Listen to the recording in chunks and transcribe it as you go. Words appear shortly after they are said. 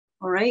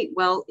All right,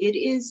 well, it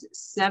is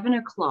 7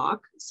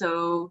 o'clock,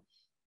 so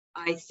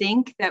I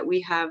think that we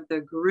have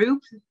the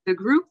group. The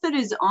group that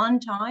is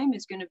on time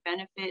is going to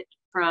benefit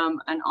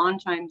from an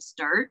on-time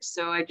start.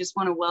 So I just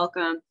want to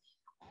welcome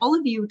all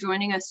of you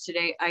joining us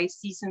today. I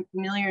see some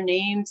familiar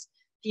names,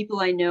 people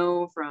I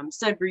know from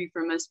Sudbury,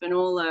 from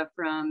Espanola,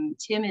 from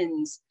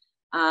Timmins.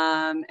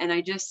 And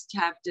I just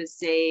have to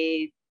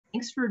say,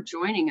 thanks for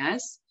joining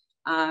us.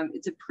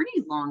 It's a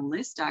pretty long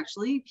list,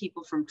 actually.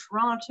 People from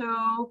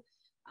Toronto,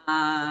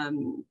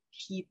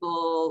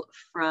 people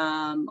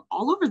from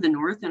all over the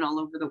north and all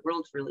over the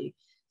world, really.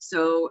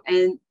 So,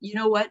 and you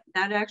know what,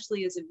 that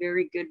actually is a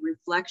very good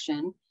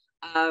reflection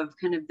of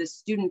kind of the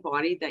student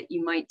body that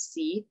you might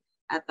see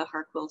at the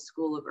Harquail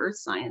School of Earth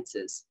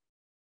Sciences.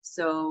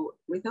 So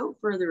without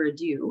further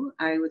ado,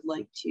 I would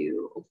like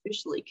to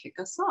officially kick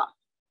us off.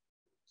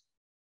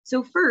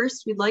 So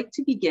first, we'd like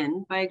to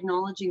begin by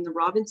acknowledging the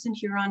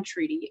Robinson-Huron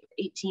Treaty of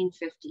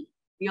 1850.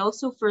 We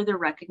also further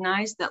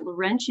recognize that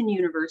Laurentian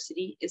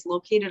University is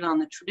located on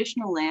the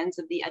traditional lands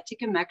of the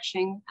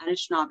Atikameksheng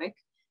Anishinaabeg,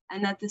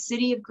 and that the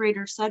city of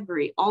Greater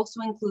Sudbury also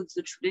includes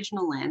the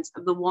traditional lands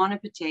of the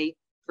Wahnapitae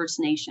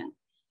First Nation.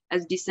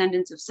 As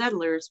descendants of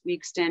settlers, we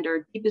extend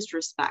our deepest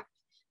respect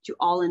to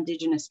all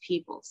Indigenous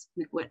peoples,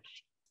 Miigwech.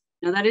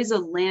 Now that is a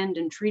land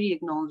and treaty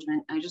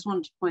acknowledgement. I just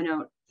wanted to point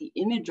out the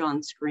image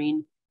on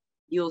screen.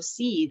 You'll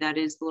see that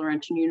is the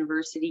Laurentian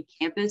University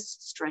campus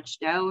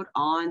stretched out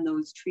on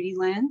those treaty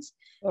lands.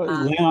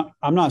 Leon,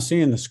 I'm not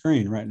seeing the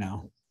screen right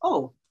now.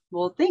 Oh,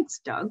 well,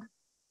 thanks, Doug.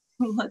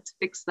 Let's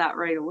fix that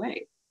right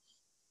away.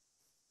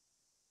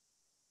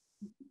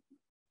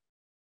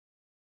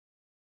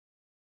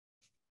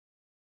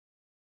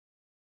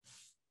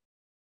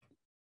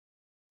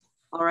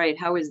 All right,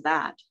 how is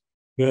that?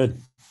 Good.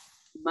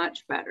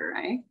 Much better,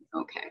 eh?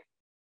 Okay.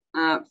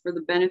 For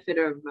the benefit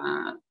of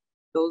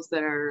those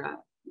that are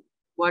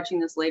watching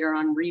this later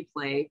on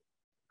replay,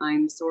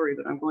 I'm sorry,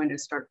 but I'm going to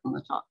start from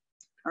the top.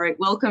 All right,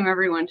 welcome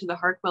everyone to the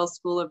Harquail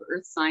School of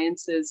Earth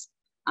Sciences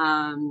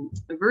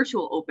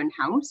virtual open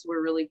house.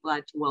 We're really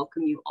glad to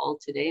welcome you all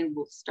today, and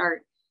we'll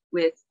start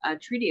with a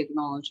treaty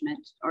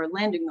acknowledgement or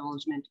land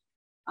acknowledgement.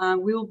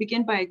 We will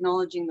begin by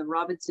acknowledging the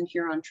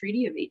Robinson-Huron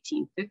Treaty of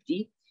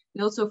 1850.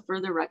 We also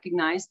further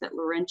recognize that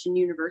Laurentian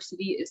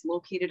University is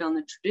located on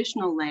the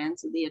traditional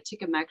lands of the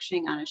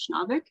Atikameksheng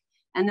Anishinaabeg,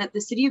 and that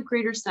the city of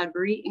Greater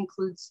Sudbury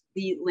includes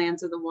the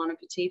lands of the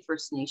Wahnapitae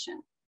First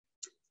Nation.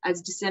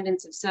 As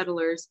descendants of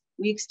settlers,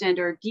 we extend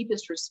our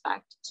deepest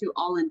respect to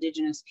all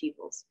Indigenous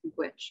peoples,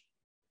 Miigwech.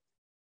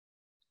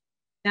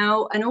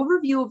 Now, an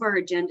overview of our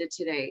agenda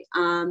today.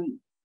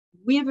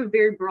 We have a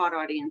very broad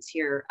audience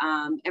here.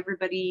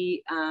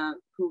 Everybody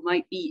who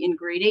might be in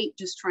grade 8,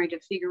 just trying to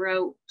figure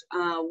out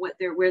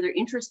where their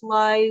interest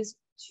lies,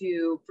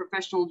 to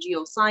professional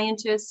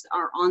geoscientists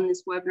are on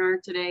this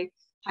webinar today.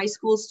 High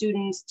school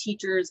students,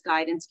 teachers,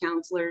 guidance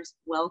counselors,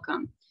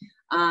 welcome.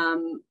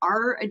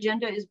 Our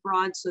agenda is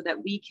broad so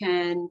that we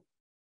can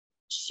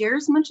share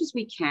as much as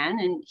we can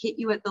and hit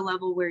you at the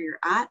level where you're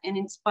at and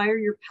inspire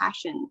your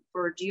passion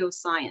for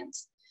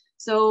geoscience.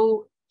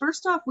 So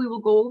first off, we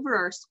will go over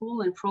our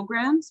school and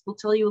programs. We'll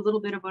tell you a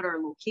little bit about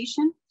our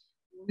location.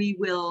 We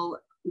will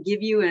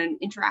give you an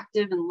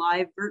interactive and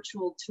live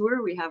virtual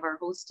tour. We have our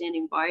host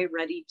standing by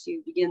ready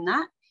to begin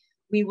that.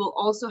 We will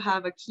also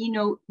have a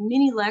keynote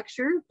mini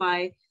lecture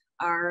by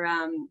our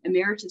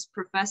Emeritus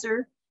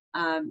Professor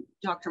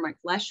Dr.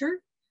 Lesher.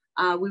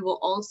 We will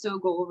also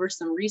go over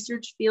some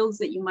research fields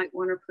that you might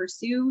want to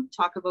pursue,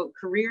 talk about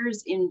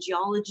careers in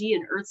geology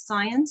and earth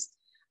science,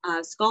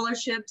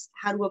 scholarships,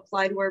 how to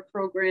apply to our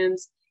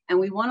programs. And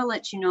we want to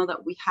let you know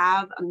that we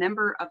have a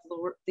member of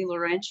the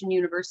Laurentian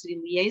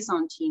University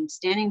liaison team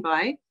standing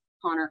by.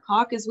 Connor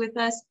Koch is with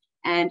us,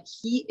 and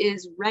he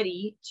is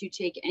ready to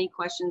take any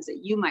questions that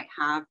you might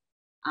have.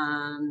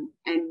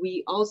 And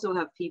we also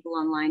have people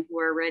online who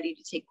are ready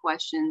to take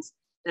questions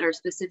that are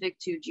specific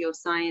to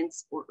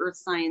geoscience or earth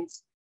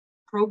science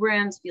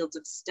programs, fields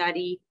of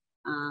study.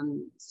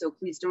 So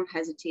please don't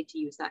hesitate to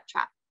use that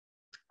chat.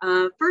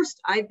 First,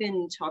 I've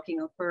been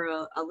talking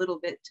for a little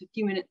bit, a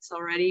few minutes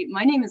already.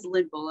 My name is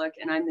Lynn Bullock,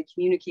 and I'm the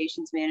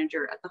Communications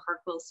Manager at the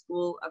Harquail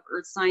School of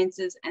Earth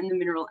Sciences and the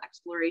Mineral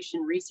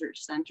Exploration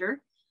Research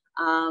Center.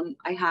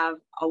 I have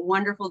a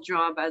wonderful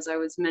job, as I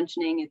was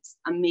mentioning. It's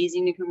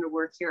amazing to come to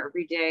work here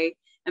every day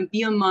and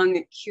be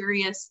among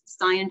curious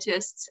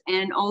scientists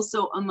and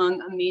also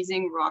among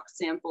amazing rock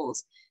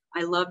samples.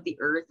 I love the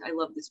earth, I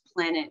love this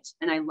planet,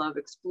 and I love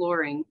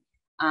exploring.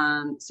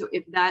 So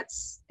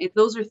if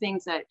those are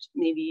things that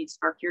maybe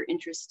spark your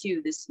interest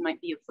too, this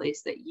might be a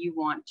place that you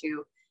want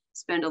to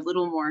spend a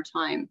little more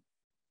time.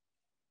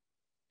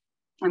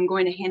 I'm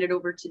going to hand it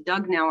over to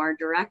Doug now, our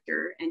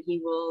director, and he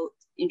will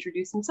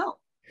introduce himself.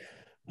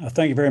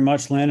 Thank you very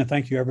much, Lynn, and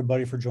thank you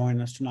everybody for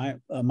joining us tonight.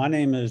 My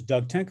name is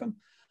Doug Tinkham.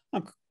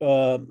 I'm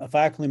a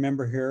faculty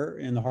member here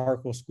in the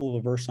Harquail School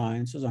of Earth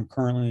Sciences. I'm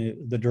currently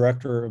the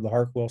director of the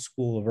Harquail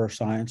School of Earth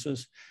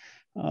Sciences.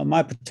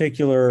 My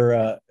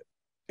particular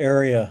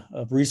area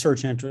of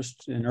research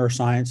interest in earth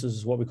sciences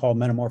is what we call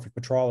metamorphic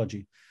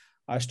petrology.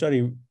 I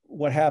study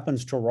what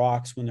happens to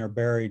rocks when they're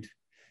buried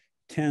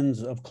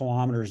tens of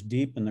kilometers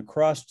deep in the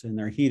crust and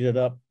they're heated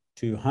up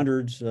to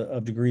hundreds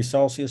of degrees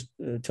Celsius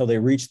until they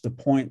reach the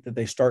point that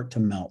they start to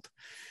melt.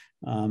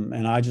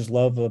 And I just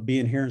love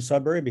being here in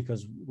Sudbury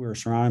because we're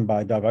surrounded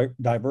by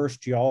diverse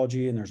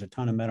geology and there's a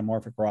ton of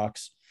metamorphic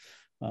rocks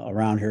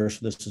around here. So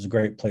this is a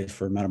great place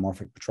for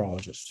metamorphic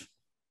petrologists.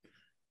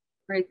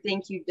 Great,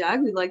 thank you,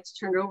 Doug. We'd like to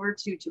turn it over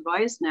to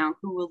Tobias now,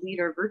 who will lead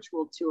our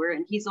virtual tour.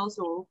 And he's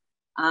also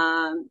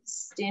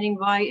standing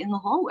by in the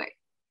hallway.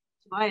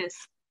 Tobias.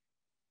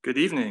 Good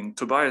evening,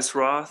 Tobias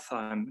Roth.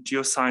 I'm a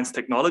geoscience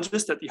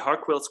technologist at the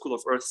Harquail School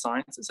of Earth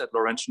Sciences at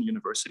Laurentian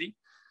University.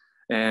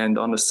 And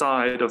on the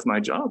side of my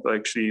job, I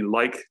actually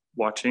like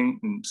watching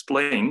and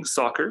playing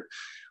soccer.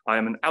 I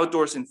am an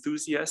outdoors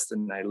enthusiast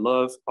and I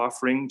love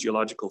offering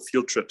geological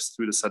field trips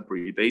through the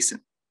Sudbury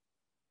Basin.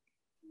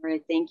 All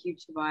right, thank you,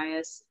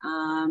 Tobias.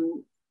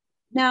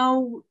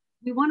 Now,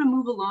 we want to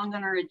move along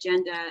on our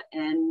agenda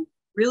and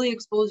really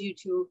expose you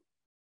to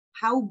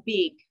how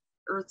big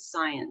earth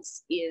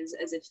science is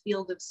as a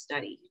field of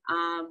study.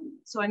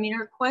 So, I mean,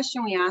 our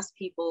question we ask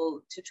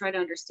people to try to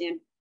understand,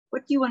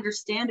 what do you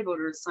understand about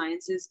earth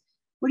science is,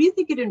 what do you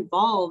think it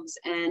involves?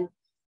 And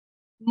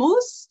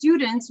most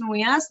students, when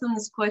we ask them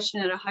this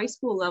question at a high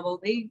school level,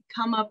 they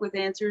come up with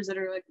answers that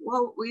are like,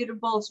 well, it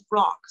involves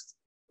rocks.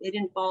 It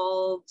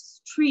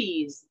involves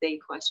trees, they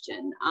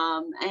question.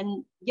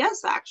 And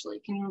yes, actually,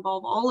 it can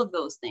involve all of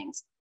those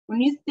things.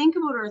 When you think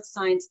about earth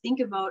science, think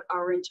about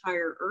our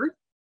entire Earth.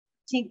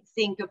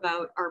 Think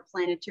about our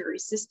planetary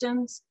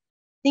systems.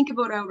 Think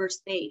about outer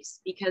space,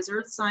 because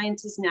earth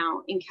sciences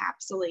now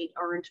encapsulate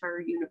our entire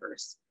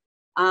universe.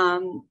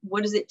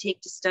 What does it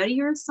take to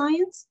study earth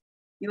science?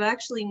 You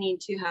actually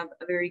need to have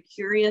a very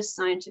curious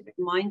scientific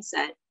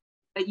mindset,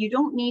 but you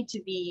don't need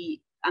to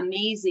be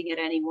amazing at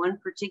any one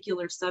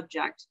particular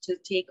subject to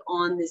take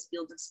on this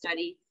field of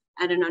study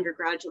at an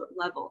undergraduate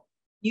level.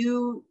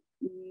 You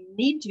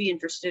need to be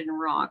interested in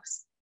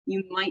rocks.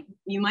 You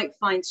might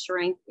find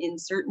strength in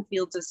certain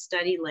fields of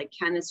study like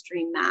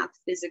chemistry, math,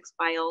 physics,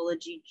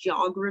 biology,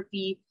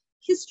 geography,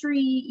 history,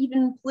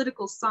 even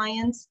political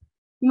science.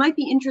 You might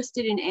be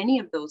interested in any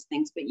of those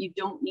things, but you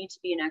don't need to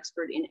be an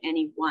expert in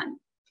any one.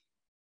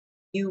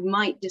 You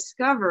might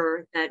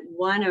discover that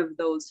one of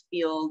those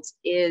fields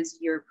is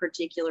your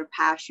particular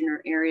passion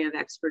or area of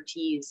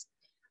expertise.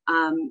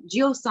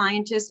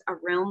 Geoscientists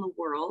around the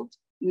world,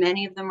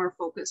 many of them are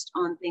focused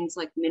on things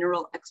like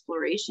mineral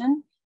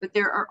exploration, but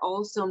there are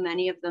also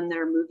many of them that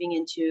are moving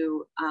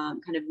into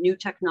kind of new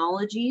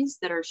technologies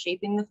that are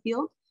shaping the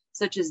field,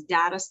 such as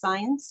data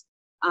science,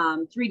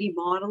 3D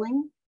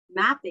modeling.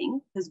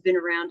 Mapping has been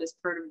around as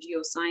part of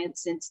geoscience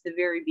since the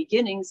very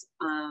beginnings,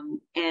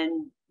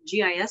 and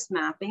GIS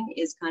mapping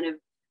is kind of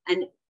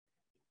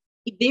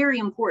a very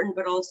important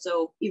but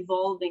also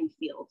evolving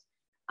field.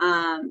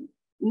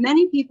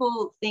 Many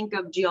people think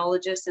of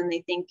geologists and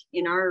they think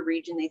in our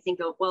region, they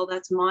think of, well,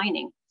 that's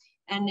mining.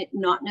 And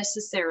not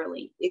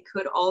necessarily. It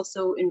could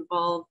also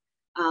involve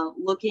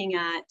looking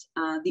at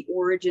the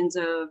origins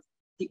of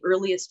the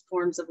earliest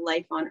forms of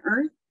life on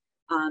Earth.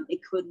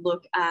 It could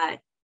look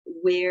at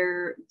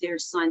where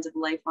there's signs of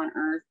life on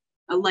Earth,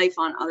 life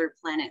on other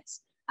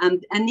planets.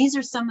 And these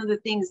are some of the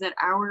things that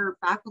our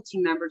faculty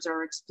members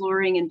are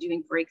exploring and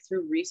doing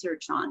breakthrough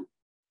research on.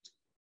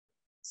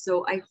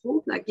 So I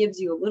hope that gives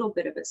you a little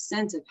bit of a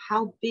sense of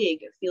how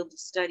big a field of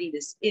study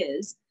this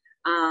is.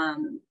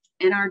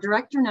 And our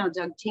director now,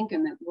 Doug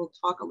Tinkham, will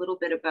talk a little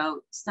bit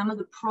about some of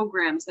the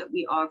programs that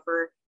we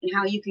offer and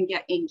how you can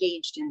get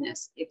engaged in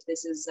this if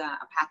this is a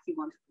path you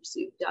want to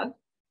pursue. Doug?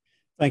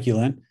 Thank you,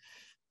 Lynn.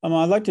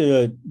 I'd like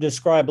to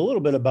describe a little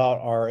bit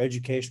about our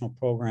educational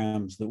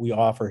programs that we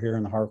offer here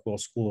in the Harquail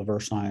School of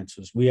Earth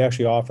Sciences. We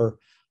actually offer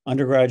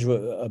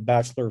undergraduate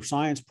Bachelor of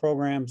Science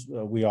programs.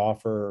 We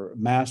offer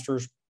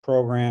master's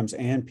programs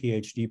and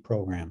PhD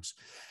programs.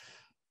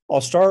 I'll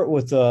start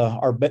with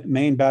our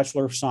main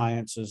Bachelor of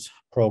Sciences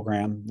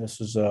program. This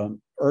is a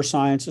Earth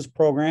Sciences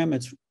program.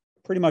 It's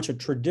pretty much a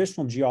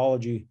traditional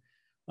geology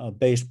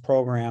based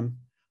program.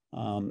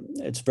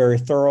 It's very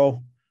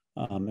thorough.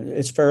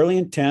 It's fairly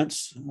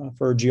intense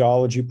for a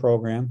geology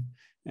program.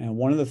 And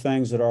one of the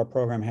things that our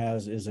program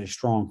has is a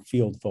strong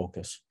field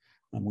focus.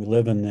 We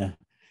live in the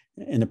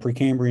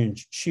Precambrian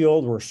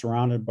Shield. We're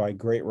surrounded by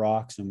great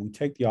rocks, and we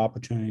take the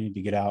opportunity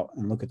to get out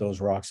and look at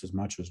those rocks as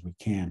much as we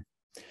can.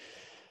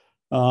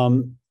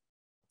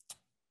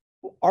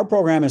 Our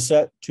program is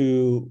set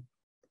to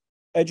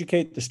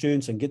educate the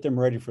students and get them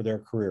ready for their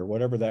career,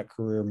 whatever that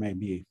career may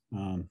be.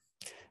 And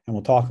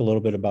we'll talk a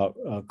little bit about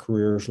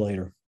careers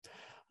later.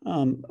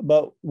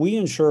 But we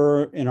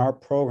ensure in our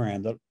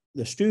program that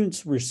the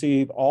students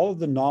receive all of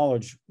the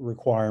knowledge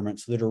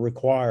requirements that are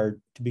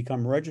required to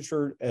become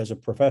registered as a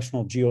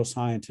professional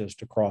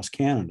geoscientist across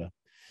Canada.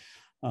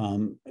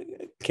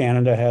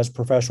 Canada has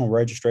professional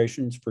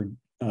registrations for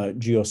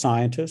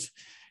geoscientists.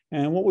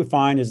 And what we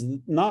find is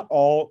not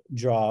all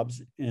jobs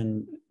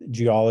in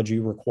geology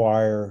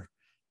require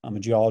a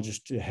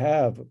geologist to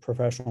have a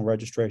professional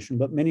registration,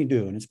 but many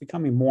do. And it's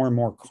becoming more and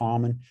more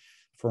common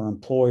for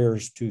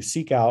employers to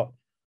seek out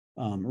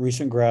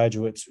recent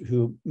graduates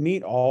who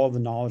meet all of the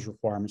knowledge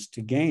requirements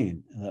to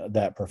gain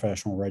that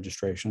professional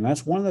registration. And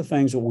that's one of the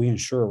things that we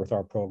ensure with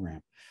our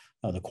program.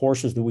 The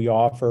courses that we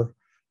offer,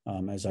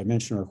 as I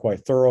mentioned, are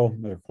quite thorough,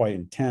 they're quite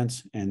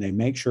intense, and they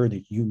make sure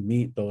that you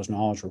meet those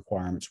knowledge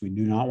requirements. We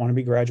do not want to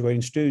be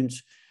graduating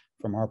students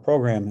from our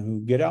program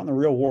who get out in the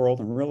real world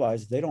and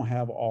realize they don't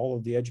have all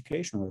of the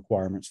educational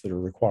requirements that are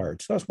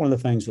required. So that's one of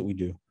the things that we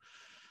do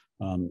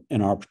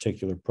in our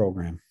particular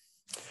program.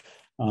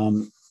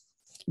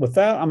 With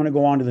that, I'm going to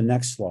go on to the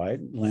next slide,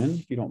 Lynn,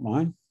 if you don't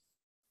mind.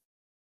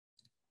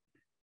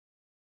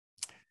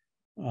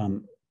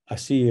 I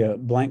see a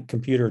blank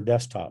computer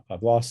desktop.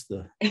 I've lost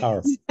the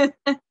power.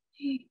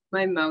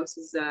 My mouse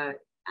is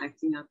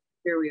acting up.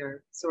 Here we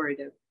are. Sorry,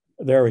 Deb.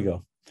 There we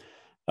go.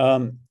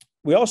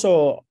 We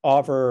also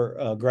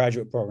offer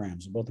graduate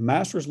programs, both the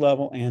master's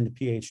level and the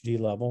PhD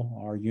level.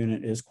 Our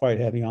unit is quite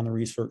heavy on the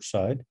research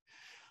side.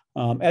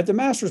 At the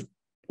master's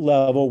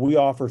level, we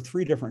offer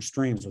 3 different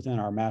streams within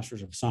our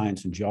Masters of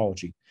Science in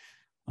Geology.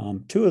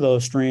 2 of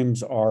those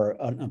streams are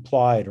an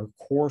applied or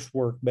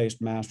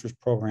coursework-based master's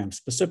program,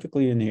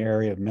 specifically in the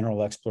area of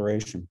mineral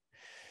exploration.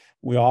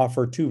 We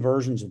offer 2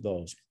 versions of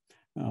those.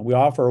 We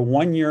offer a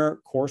 1-year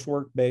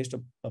coursework-based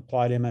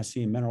applied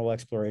MSc in mineral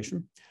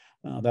exploration.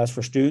 That's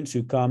for students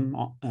who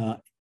come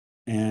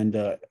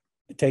and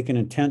take an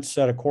intense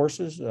set of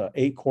courses,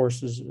 8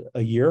 courses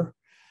a year.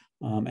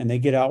 And they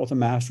get out with a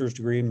master's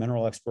degree in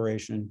mineral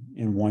exploration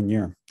in 1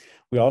 year.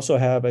 We also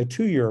have a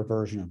 2-year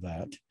version of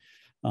that.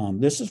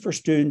 This is for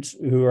students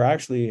who are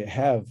actually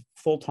have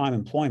full-time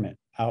employment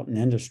out in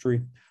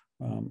industry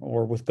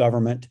or with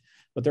government,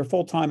 but they're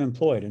full-time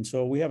employed. And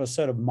so we have a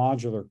set of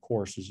modular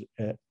courses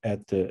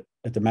at the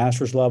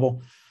master's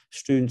level.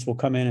 Students will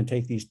come in and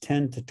take these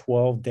 10 to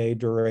 12-day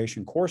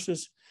duration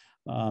courses.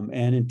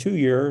 And in 2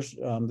 years,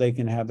 they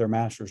can have their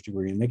master's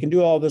degree. And they can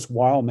do all this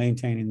while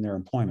maintaining their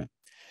employment.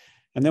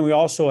 And then we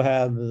also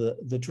have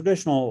the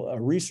traditional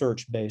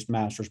research-based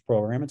master's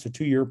program. It's a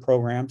 2-year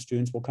program.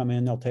 Students will come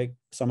in, they'll take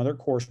some of their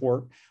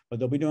coursework, but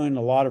they'll be doing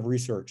a lot of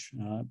research,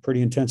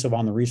 pretty intensive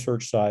on the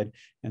research side,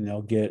 and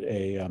they'll get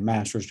a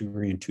master's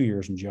degree in 2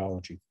 years in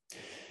geology.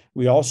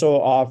 We also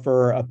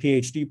offer a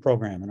PhD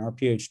program, and our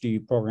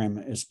PhD program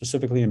is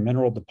specifically in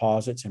mineral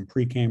deposits and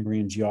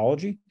Precambrian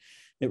geology.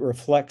 It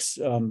reflects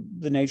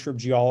the nature of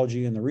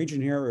geology in the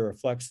region here. It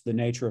reflects the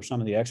nature of some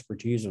of the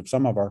expertise of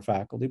some of our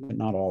faculty, but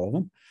not all of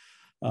them.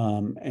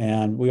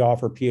 And we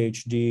offer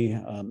PhD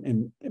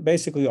in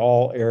basically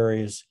all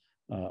areas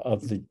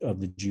of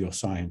the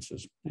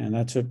geosciences. And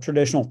that's a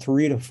traditional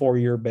 3 to 4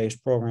 year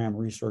based program,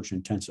 research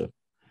intensive.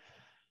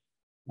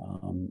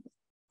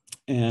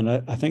 And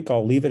I think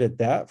I'll leave it at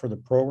that for the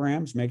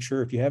programs. Make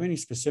sure if you have any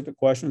specific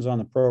questions on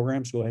the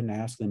programs, go ahead and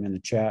ask them in the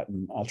chat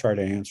and I'll try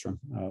to answer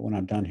them when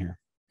I'm done here.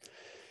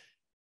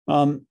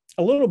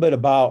 A little bit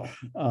about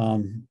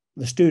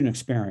the student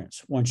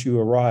experience once you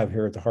arrive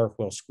here at the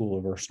Harquail School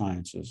of Earth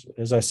Sciences.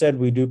 As I said,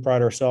 we do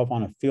pride ourselves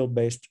on a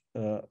field-based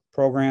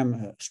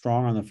program,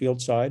 strong on the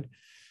field side.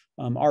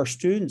 Our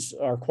students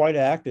are quite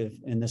active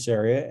in this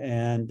area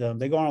and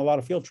they go on a lot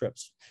of field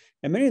trips.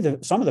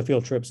 And some of the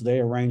field trips they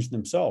arrange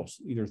themselves,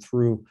 either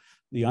through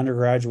the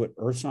undergraduate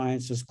Earth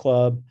Sciences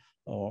Club,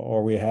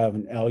 or we have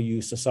an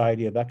LU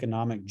Society of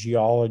Economic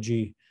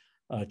Geology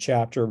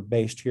chapter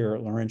based here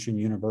at Laurentian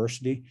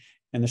University.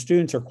 And the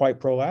students are quite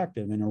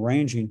proactive in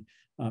arranging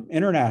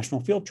international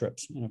field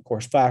trips. And of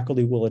course,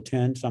 faculty will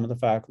attend, some of the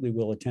faculty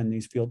will attend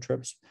these field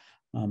trips,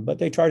 but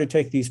they try to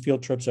take these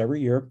field trips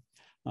every year.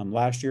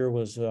 Last year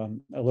was a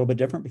little bit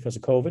different because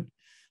of COVID,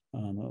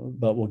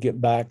 but we'll get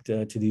back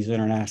to these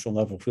international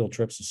level field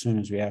trips as soon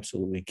as we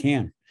absolutely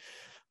can.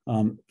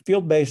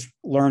 Field-based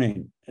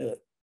learning.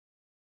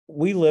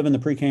 We live in the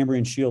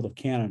Precambrian Shield of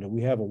Canada.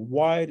 We have a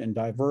wide and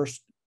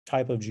diverse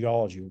type of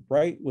geology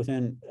right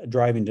within a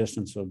driving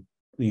distance of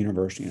the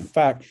university. In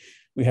fact,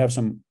 we have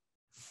some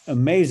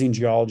amazing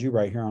geology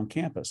right here on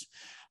campus.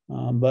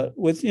 But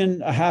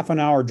within a half an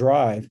hour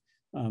drive,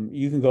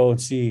 you can go and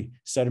see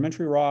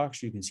sedimentary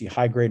rocks, you can see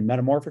high-grade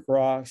metamorphic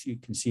rocks, you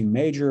can see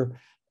major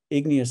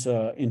igneous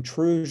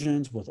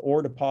intrusions with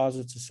ore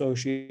deposits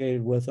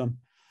associated with them.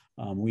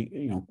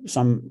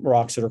 Some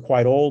rocks that are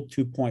quite old,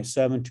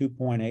 2.7,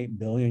 2.8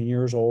 billion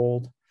years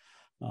old.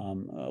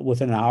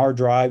 Within an hour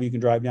drive, you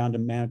can drive down to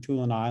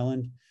Manitoulin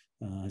Island,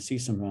 see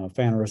some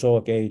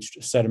Phanerozoic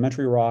aged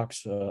sedimentary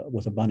rocks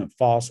with abundant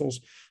fossils.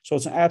 So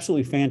it's an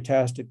absolutely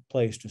fantastic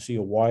place to see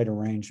a wider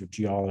range of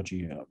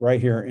geology right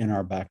here in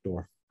our back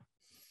door.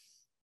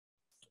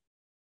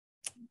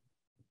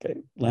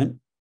 Okay, Lynn.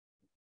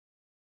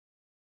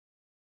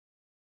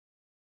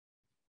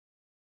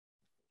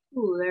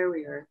 Oh, there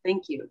we are.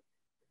 Thank you.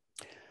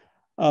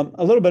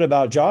 A little bit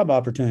about job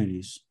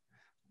opportunities.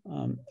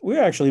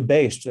 We're actually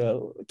based,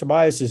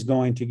 Tobias is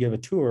going to give a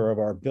tour of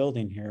our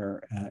building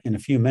here in a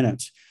few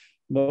minutes,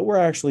 but we're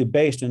actually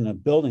based in a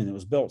building that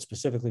was built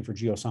specifically for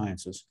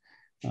geosciences.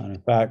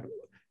 In fact,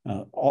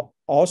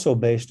 also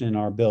based in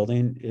our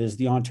building is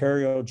the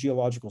Ontario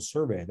Geological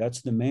Survey.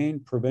 That's the main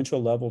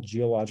provincial level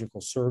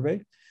geological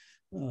survey.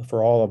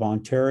 for all of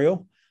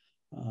Ontario.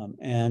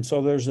 And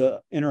so there's an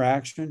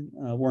interaction.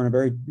 We're in a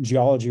very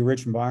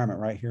geology-rich environment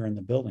right here in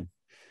the building.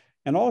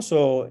 And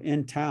also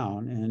in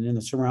town and in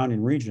the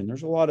surrounding region,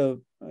 there's a lot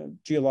of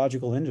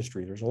geological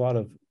industry. There's a lot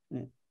of,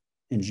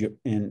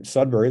 in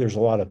Sudbury, there's a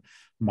lot of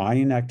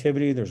mining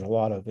activity. There's a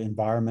lot of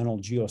environmental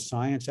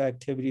geoscience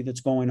activity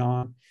that's going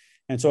on.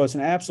 And so it's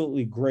an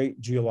absolutely great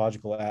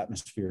geological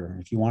atmosphere.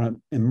 If you want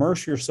to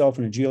immerse yourself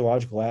in a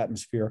geological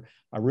atmosphere,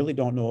 I really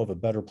don't know of a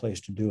better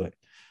place to do it.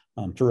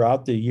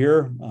 Throughout the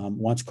year,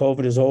 once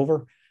COVID is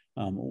over,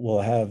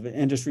 we'll have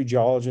industry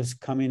geologists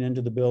coming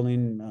into the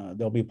building.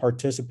 They'll be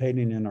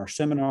participating in our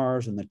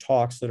seminars and the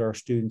talks that our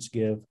students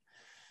give.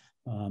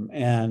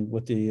 And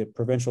with the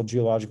Provincial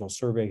Geological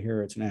Survey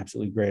here, it's an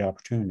absolutely great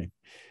opportunity.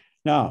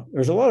 Now,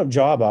 there's a lot of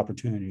job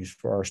opportunities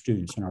for our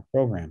students in our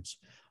programs.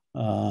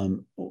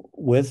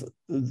 With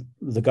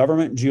the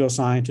government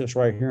geoscientists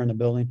right here in the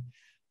building,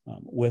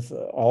 with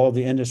all of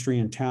the industry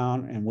in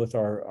town, and with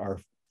our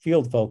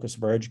field focus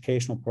of our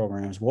educational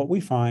programs, what we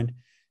find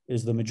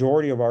is the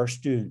majority of our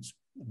students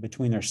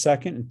between their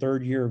second and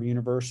third year of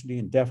university,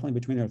 and definitely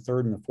between their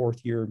third and the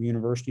fourth year of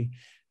university,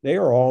 they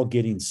are all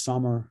getting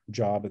summer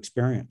job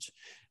experience.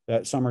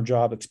 That summer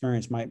job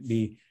experience might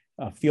be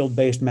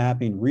field-based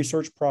mapping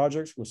research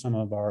projects with some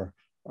of our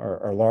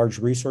large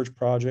research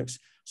projects.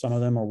 Some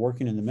of them are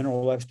working in the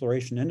mineral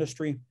exploration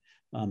industry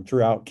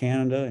throughout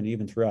Canada and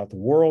even throughout the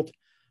world,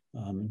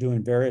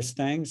 doing various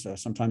things.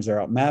 Sometimes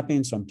they're out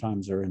mapping,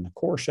 sometimes they're in the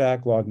core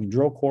shack, logging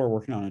drill core,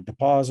 working on a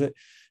deposit.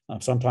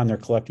 Sometimes they're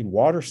collecting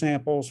water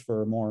samples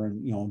for more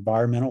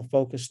environmental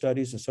focused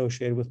studies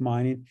associated with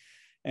mining.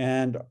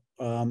 And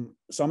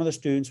some of the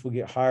students will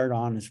get hired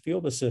on as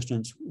field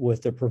assistants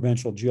with the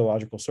Provincial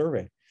Geological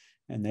Survey.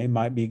 And they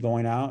might be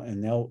going out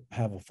and they'll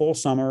have a full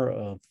summer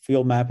of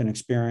field mapping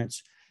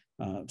experience,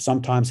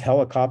 sometimes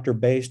helicopter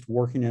based,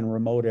 working in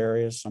remote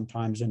areas,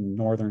 sometimes in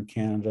northern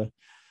Canada.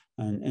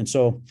 And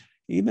so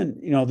even,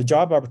 the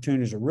job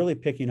opportunities are really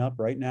picking up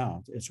right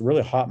now. It's a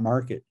really hot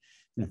market.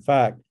 And in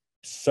fact,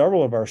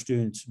 several of our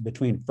students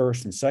between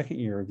first and second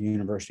year of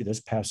university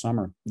this past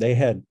summer, they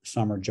had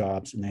summer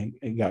jobs and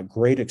they got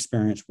great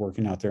experience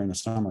working out there in the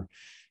summer.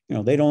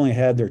 They'd only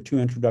had their 2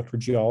 introductory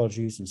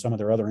geologies and some of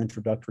their other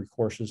introductory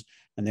courses,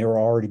 and they were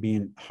already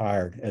being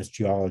hired as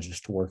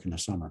geologists to work in the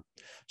summer.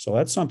 So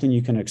that's something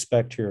you can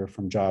expect here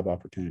from job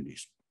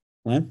opportunities.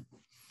 Lynn?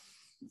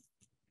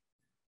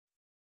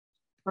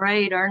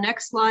 Right, our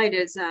next slide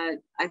is,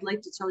 I'd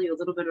like to tell you a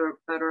little bit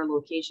about our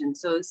location.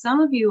 So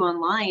some of you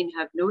online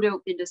have no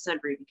doubt been to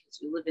Sudbury because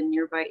you live in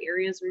nearby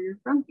areas where you're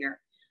from here.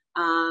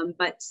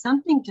 But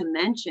something to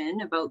mention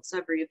about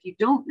Sudbury, if you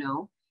don't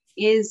know,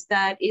 is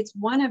that it's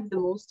one of the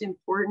most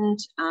important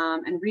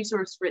and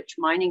resource-rich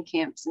mining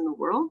camps in the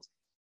world.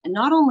 And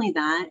not only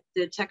that,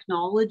 the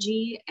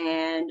technology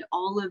and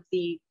all of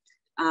the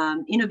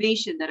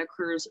innovation that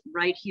occurs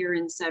right here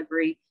in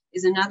Sudbury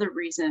is another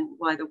reason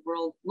why the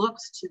world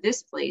looks to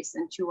this place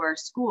and to our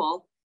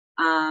school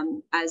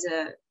as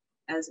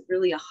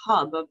really a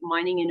hub of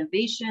mining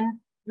innovation,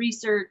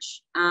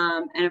 research,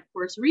 and of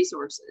course,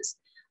 resources.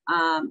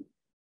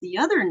 The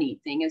other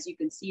neat thing, as you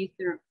can see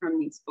from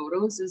these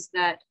photos, is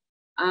that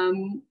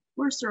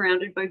we're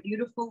surrounded by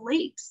beautiful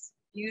lakes,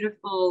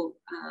 beautiful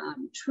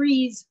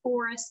trees,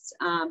 forests,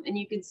 and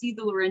you can see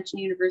the Laurentian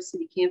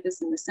University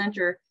campus in the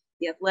center,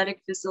 the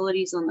athletic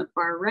facilities on the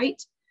far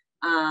right.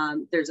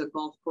 There's a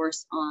golf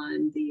course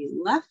on the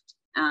left,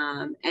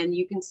 and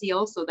you can see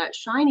also that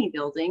shiny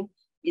building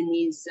in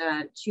these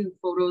 2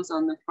 photos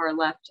on the far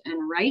left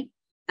and right.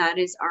 That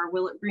is our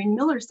Willett Green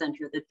Miller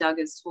Center that Doug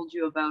has told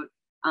you about,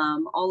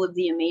 all of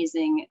the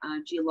amazing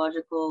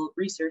geological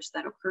research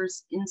that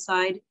occurs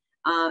inside,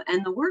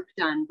 and the work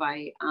done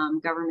by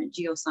government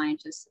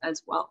geoscientists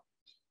as well.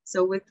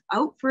 So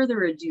without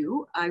further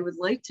ado, I would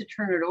like to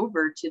turn it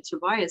over to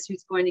Tobias,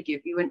 who's going to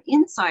give you an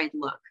inside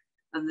look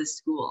of the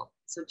school.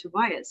 So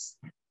Tobias.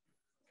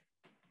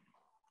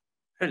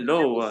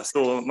 Hello,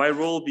 so my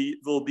role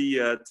will be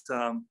at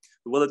the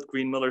Willett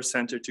Green Miller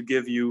Center to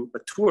give you a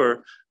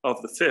tour of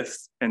the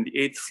 5th and the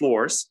 8th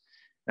floors.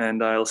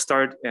 And I'll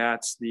start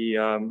at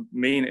the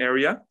main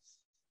area.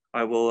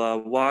 I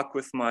will walk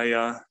with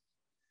my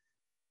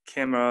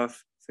camera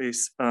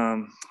face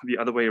the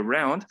other way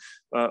around.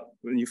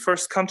 When you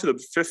first come to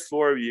the 5th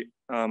floor, we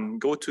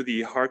go to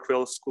the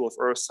Harquail School of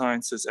Earth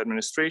Sciences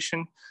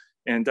Administration.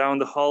 And down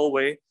the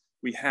hallway,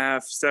 we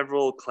have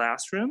several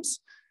classrooms.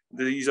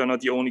 These are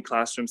not the only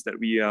classrooms that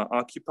we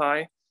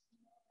occupy,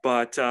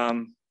 but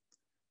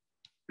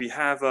we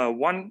have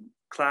one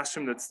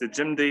classroom that's the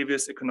Jim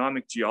Davis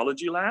Economic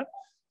Geology Lab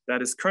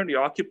that is currently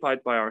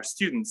occupied by our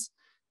students.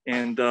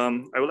 And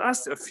I will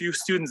ask a few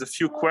students a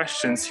few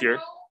questions here.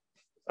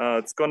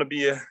 It's going to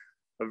be a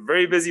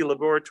very busy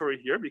laboratory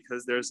here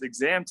because there's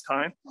exam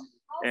time.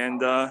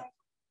 And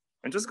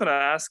I'm just going to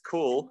ask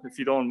Cole, if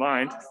you don't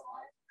mind.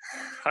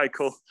 Hi,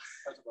 Cole.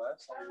 Hi,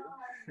 Tobias. How are you?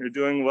 You're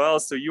doing well.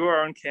 So you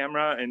are on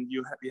camera and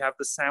you have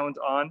the sound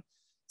on.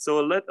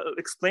 So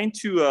explain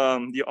to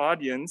the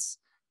audience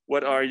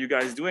what are you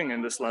guys doing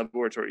in this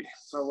laboratory?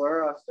 So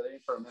we're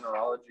studying for a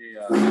mineralogy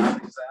lab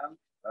exam.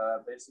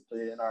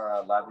 Basically, in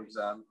our lab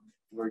exam,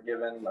 we're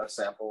given a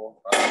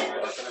sample,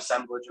 an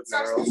assemblage of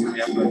minerals, and we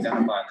have to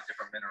identify the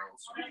different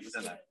minerals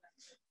within it.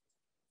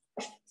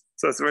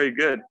 So that's very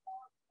good.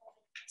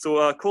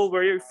 So Cole,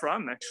 where are you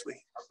from, actually?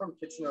 I'm from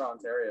Kitchener,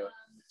 Ontario.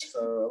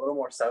 So a little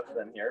more south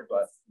than here,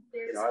 but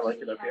you know, I like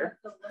it up here.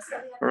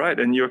 All right,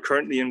 and you're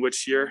currently in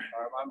which year?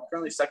 I'm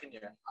currently second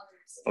year.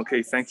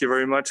 Okay, thank you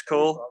very much,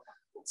 Cole.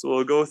 So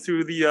we'll go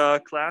through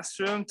the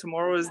classroom.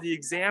 Tomorrow is the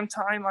exam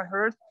time, I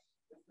heard.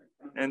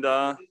 And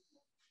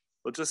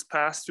we'll just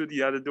pass through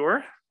the other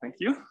door. Thank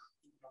you.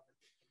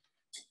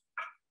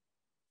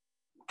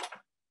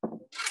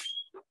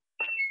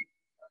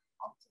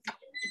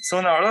 So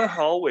in our other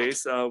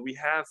hallways, we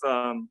have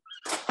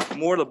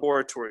more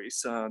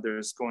laboratories.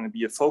 There's going to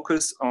be a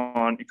focus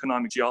on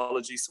economic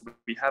geology. So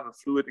we have a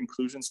fluid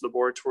inclusions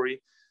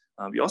laboratory.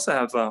 We also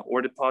have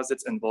ore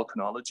deposits and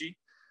volcanology.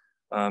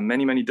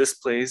 Many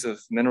displays of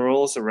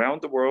minerals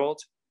around the world.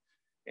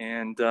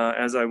 And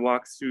as I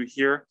walk through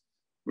here,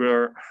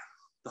 the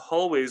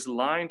hallway is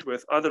lined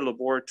with other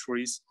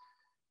laboratories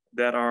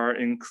that are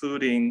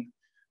including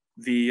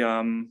the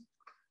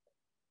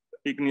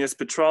igneous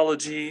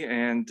petrology,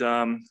 and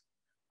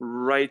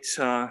right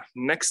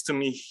next to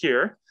me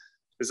here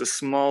is a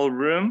small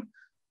room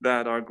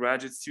that our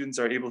graduate students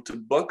are able to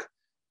book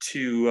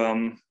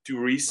to do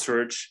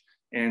research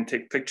and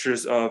take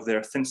pictures of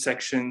their thin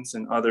sections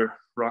and other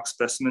rock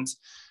specimens.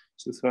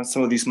 So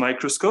some of these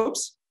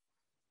microscopes.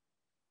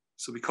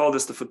 So we call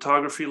this the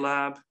photography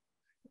lab.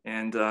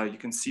 And you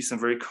can see some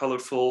very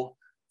colorful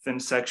thin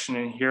section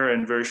in here.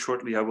 And very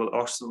shortly, I will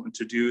also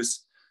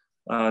introduce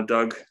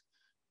Doug,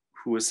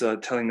 who was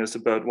telling us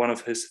about one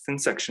of his thin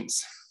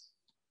sections.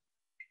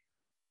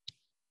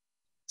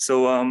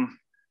 So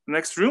the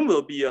next room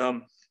will be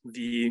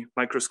the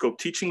microscope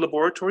teaching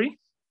laboratory.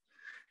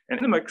 And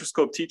in the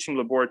microscope teaching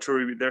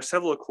laboratory, there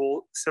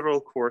are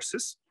several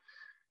courses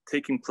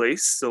taking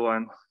place. So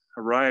I'm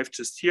arrived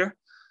just here,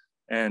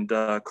 and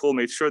Cole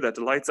made sure that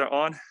the lights are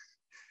on.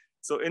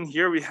 So in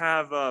here we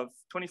have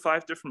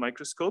 25 different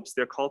microscopes.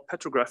 They're called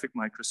petrographic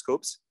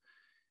microscopes.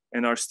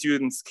 And our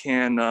students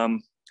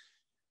can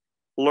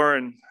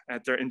learn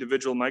at their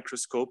individual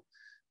microscope.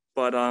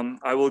 But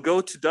I will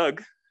go to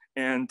Doug,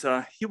 and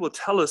he will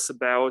tell us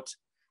about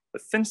a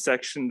thin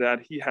section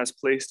that he has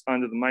placed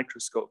under the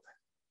microscope.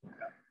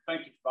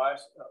 Thank you,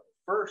 Tobias.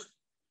 First,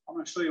 I'm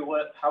going to show you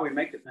how we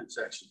make a thin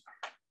section.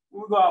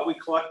 When we go out, we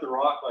collect the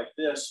rock like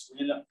this.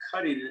 We end up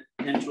cutting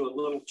it into a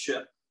little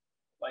chip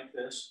like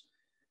this.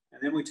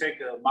 And then we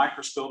take a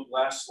microscope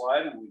glass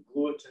slide and we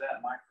glue it to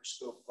that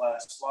microscope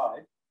glass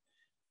slide.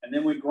 And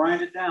then we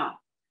grind it down.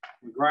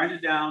 We grind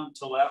it down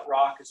until that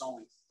rock is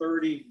only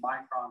 30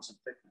 microns in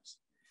thickness.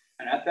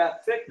 And at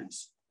that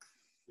thickness,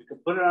 we can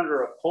put it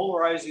under a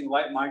polarizing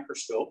light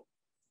microscope,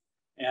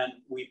 and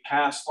we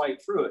pass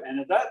light through it. And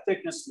at that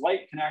thickness,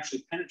 light can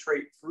actually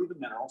penetrate through the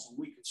minerals, and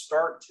we can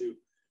start to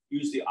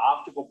use the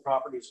optical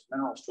properties of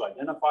minerals to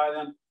identify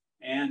them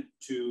and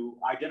to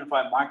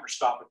identify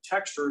microscopic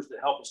textures that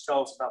help us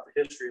tell us about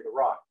the history of the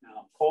rock.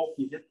 Now, Cole,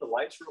 can you hit the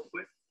lights real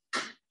quick?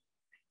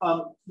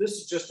 This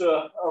is just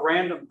a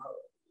random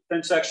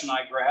thin section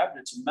I grabbed.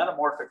 It's a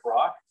metamorphic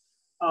rock.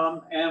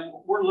 And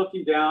we're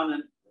looking down,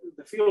 and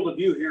the field of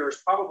view here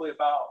is probably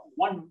about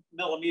 1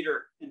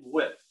 millimeter in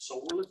width.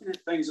 So we're looking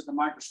at things at the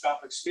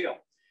microscopic scale.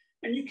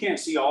 And you can't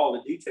see all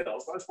the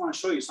details, but I just want to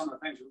show you some of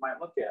the things we might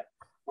look at.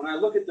 When I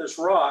look at this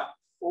rock,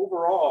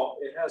 overall,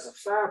 it has a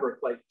fabric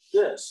like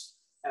this.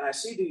 And I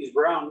see these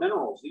brown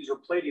minerals. These are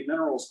platy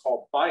minerals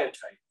called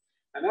biotite.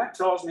 And that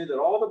tells me that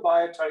all the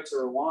biotites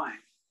are aligned.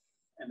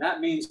 And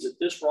that means that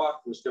this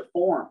rock was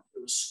deformed.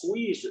 It was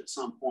squeezed at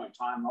some point in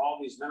time, and all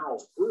these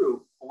minerals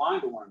grew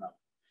aligned to one another.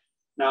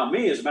 Now,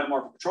 me as a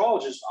metamorphic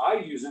petrologist, I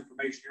use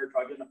information here to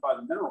identify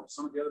the minerals.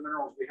 Some of the other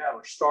minerals we have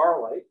are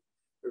starlight.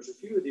 There's a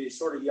few of these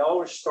sort of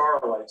yellowish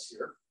starlights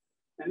here.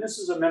 And this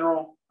is a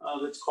mineral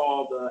that's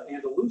called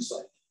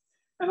andalusite.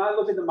 And I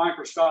look at the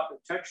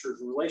microscopic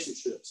textures and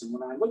relationships. And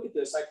when I look at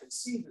this, I can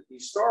see that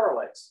these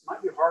starlights,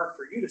 might be hard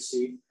for you to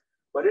see,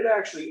 but it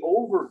actually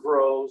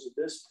overgrows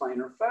this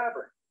planar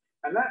fabric.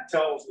 And that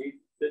tells me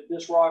that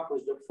this rock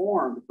was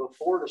deformed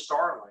before the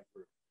starlight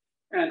grew.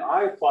 And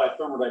I apply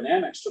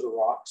thermodynamics to the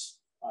rocks.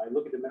 I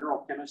look at the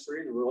mineral chemistry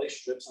and the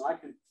relationships, and I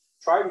can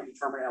try to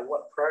determine at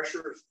what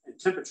pressures and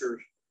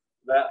temperatures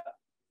that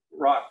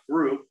rock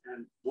grew.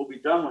 And we'll be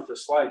done with the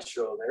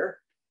slideshow there.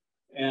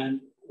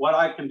 And what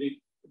I can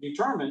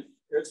determine,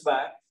 it's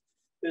back,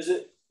 is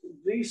that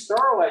these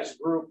starlights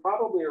grew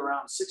probably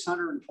around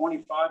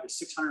 625 to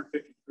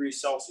 650 degrees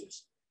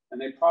Celsius.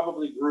 And they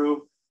probably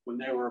grew when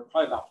they were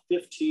probably about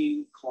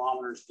 15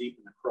 kilometers deep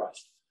in the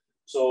crust.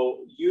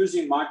 So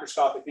using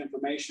microscopic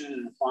information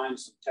and applying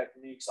some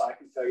techniques, I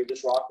can tell you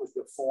this rock was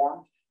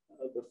deformed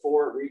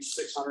before it reached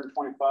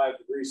 625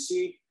 degrees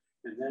C,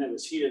 and then it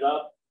was heated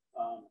up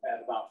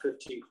at about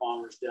 15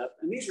 kilometers depth.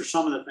 And these are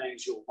some of the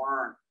things you'll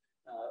learn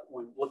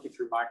when looking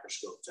through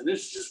microscopes. And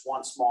this is just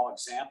one small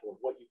example of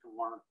what you can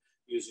learn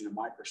using a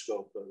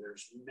microscope.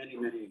 There's many,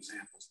 many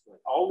examples, but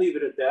I'll leave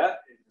it at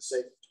that in the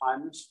sake of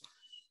timeless.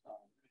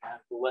 And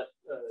we'll let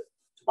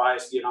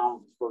Tobias get on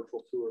with the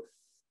virtual tour.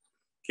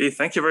 Okay,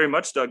 thank you very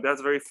much, Doug.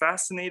 That's very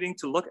fascinating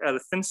to look at a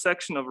thin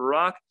section of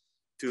rock,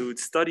 to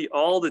study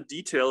all the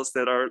details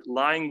that are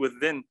lying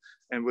within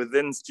and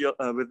within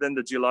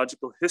the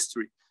geological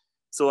history.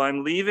 So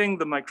I'm leaving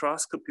the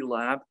microscopy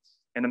lab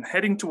and I'm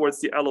heading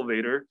towards the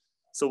elevator.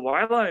 So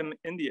while I'm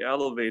in the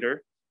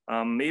elevator,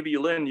 maybe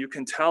Lynn, you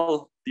can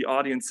tell the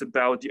audience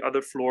about the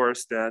other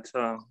floors that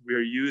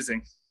we're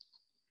using.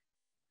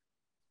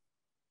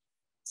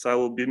 So I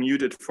will be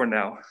muted for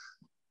now.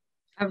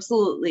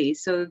 Absolutely.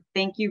 So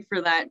thank you for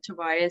that,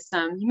 Tobias.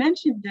 You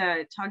mentioned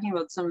talking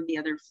about some of the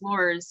other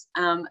floors.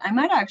 I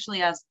might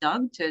actually ask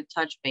Doug to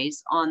touch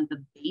base on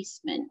the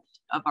basement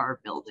of our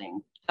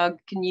building. Doug,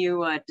 can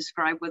you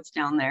describe what's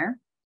down there?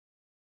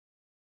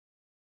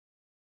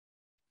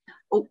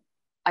 Oh,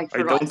 I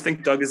forgot. I don't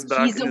think Doug is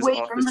back. He's in away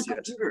his from the office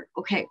computer.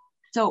 Okay,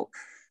 so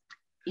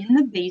in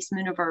the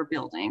basement of our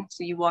building,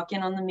 so you walk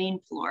in on the main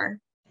floor.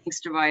 Thanks,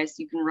 Tobias.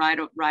 You can ride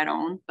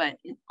on, but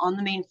on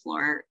the main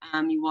floor,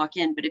 you walk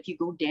in. But if you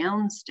go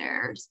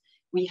downstairs,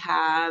 we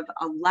have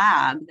a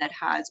lab that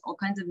has all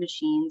kinds of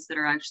machines that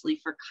are actually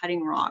for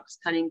cutting rocks,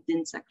 cutting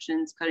thin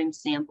sections, cutting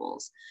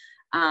samples.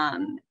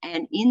 And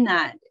in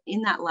that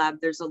lab,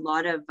 there's a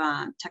lot of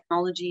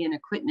technology and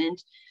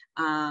equipment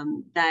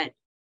that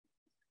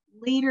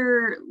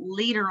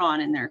later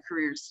on in their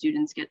career,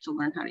 students get to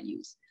learn how to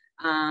use.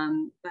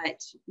 But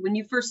when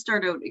you first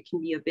start out, it can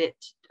be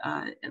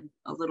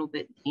a little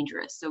bit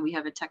dangerous. So we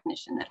have a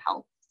technician that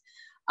helps.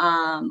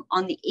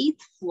 On the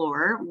 8th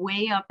floor,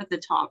 way up at the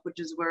top, which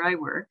is where I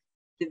work,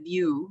 the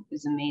view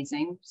is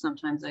amazing.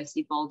 Sometimes I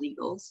see bald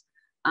eagles.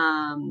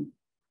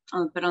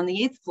 But on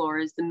the 8th floor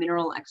is the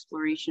Mineral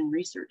Exploration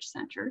Research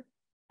Center.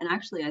 And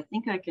actually, I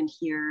think I can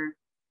hear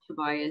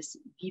Tobias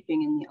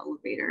beeping in the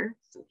elevator.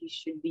 So he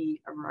should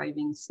be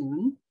arriving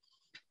soon.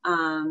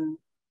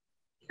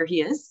 There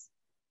he is.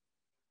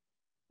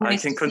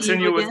 Nice I can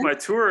continue with my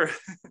tour.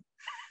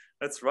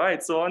 That's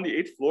right. So on the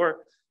 8th floor,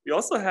 we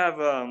also have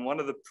one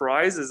of the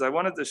prizes I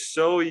wanted to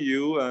show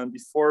you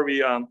before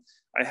we,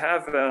 I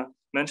have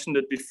mentioned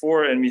it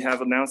before and we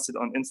have announced it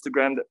on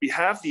Instagram that we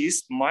have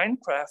these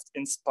Minecraft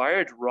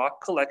inspired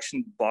rock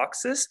collection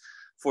boxes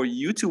for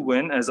you to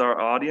win as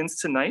our audience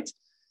tonight.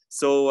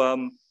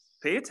 So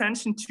pay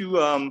attention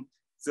to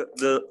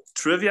the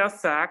trivia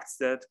facts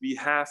that we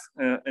have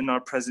in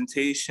our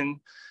presentation,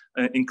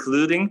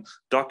 including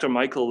Dr.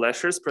 Michael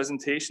Lesher's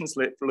presentations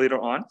later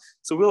on.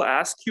 So we'll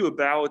ask you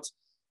about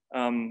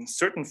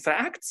certain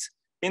facts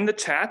in the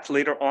chat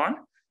later on.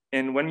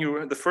 And when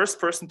you're the first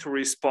person to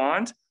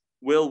respond,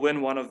 will win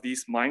one of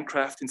these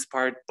Minecraft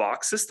inspired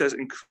boxes that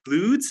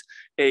includes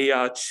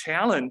a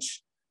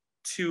challenge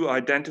to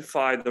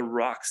identify the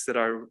rocks that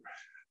are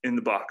in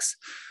the box.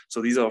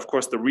 So these are of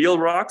course the real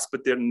rocks,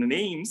 but their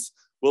names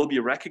will be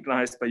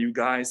recognized by you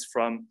guys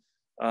from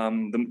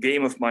the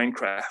game of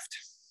Minecraft.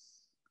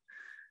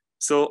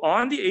 So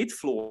on the 8th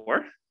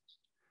floor,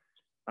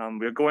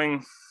 we're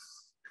going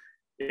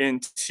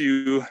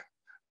into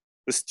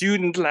the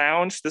student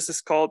lounge. This is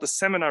called the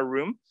seminar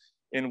room,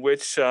 in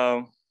which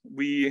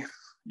we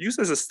use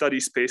as a study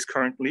space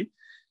currently.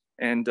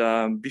 And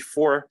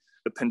before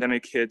the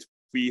pandemic hit,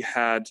 we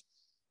had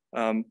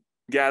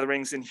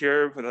gatherings in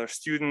here with our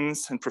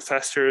students and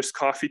professors,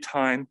 coffee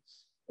time.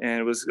 And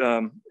it was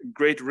a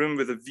great room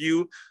with a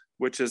view,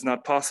 which is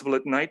not possible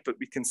at night, but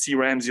we can see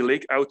Ramsey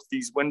Lake out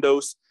these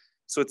windows.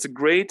 So it's a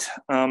great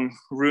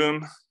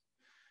room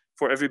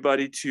for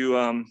everybody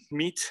to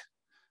meet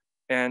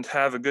and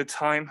have a good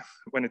time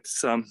when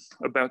it's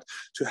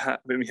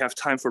when we have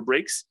time for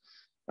breaks.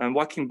 I'm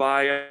walking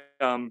by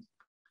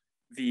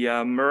the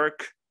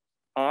MERC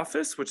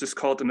office, which is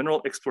called the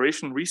Mineral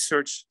Exploration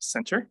Research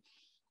Center.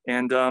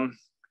 And the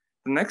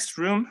next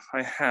room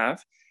I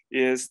have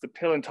is the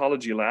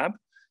paleontology lab.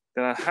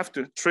 Then I have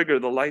to trigger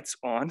the lights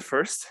on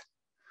first.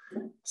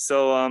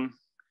 So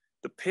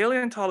the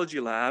paleontology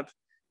lab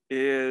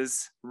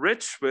is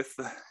rich with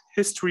the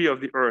history of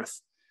the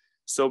Earth.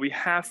 So we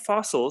have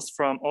fossils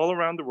from all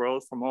around the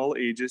world, from all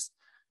ages.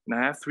 And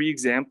I have 3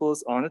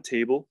 examples on the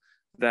table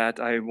that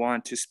I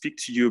want to speak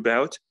to you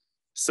about.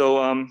 So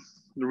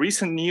the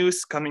recent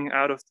news coming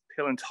out of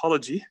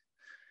paleontology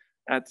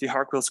at the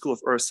Harquail School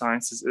of Earth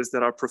Sciences is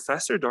that our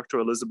professor, Dr.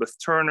 Elizabeth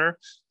Turner,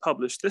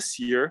 published this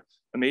year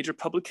a major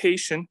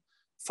publication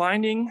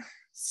finding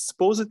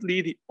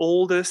supposedly the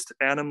oldest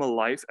animal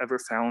life ever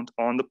found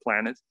on the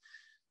planet.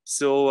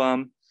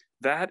 So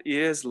that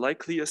is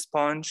likely a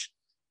sponge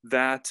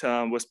that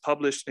was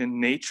published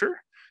in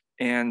Nature.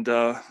 And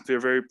we're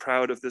very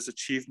proud of this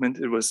achievement.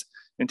 It was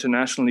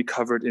internationally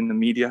covered in the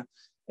media.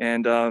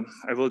 And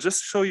I will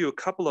just show you a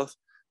couple of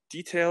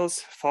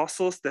details,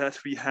 fossils that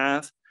we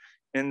have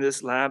in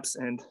this labs.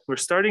 And we're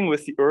starting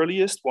with the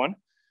earliest one.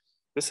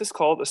 This is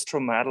called a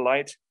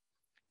stromatolite.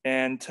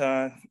 And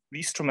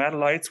these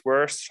stromatolites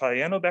were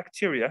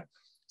cyanobacteria,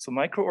 so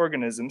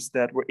microorganisms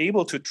that were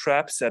able to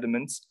trap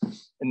sediments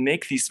and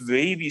make these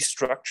wavy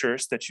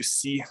structures that you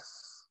see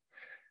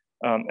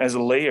as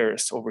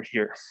layers over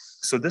here.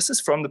 So this is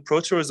from the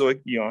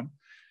Proterozoic eon.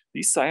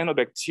 These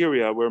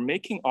cyanobacteria were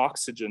making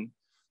oxygen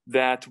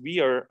that we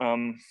are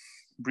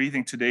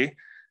breathing today.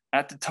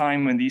 At the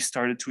time when these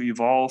started to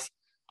evolve,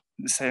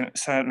 the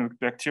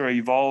cyanobacteria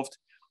evolved,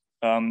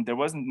 there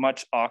wasn't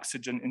much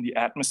oxygen in the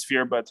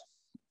atmosphere, but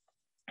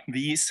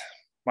these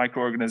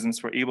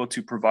microorganisms were able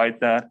to provide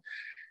that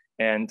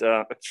and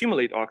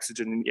accumulate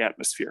oxygen in the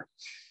atmosphere.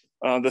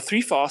 The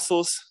three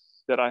fossils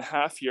that I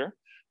have here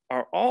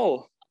are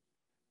all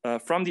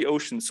from the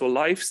ocean. So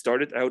life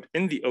started out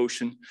in the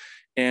ocean,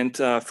 and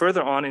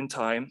further on in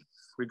time,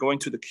 we're going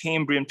to the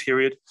Cambrian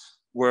period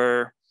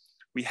where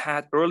we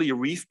had early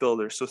reef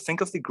builders. So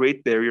think of the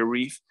Great Barrier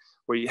Reef,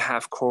 where you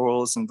have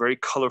corals and very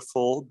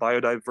colorful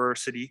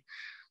biodiversity.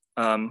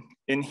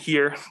 In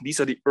here, these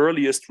are the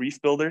earliest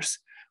reef builders,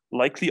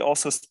 likely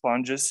also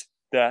sponges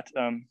that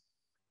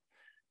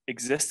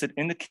existed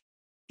in the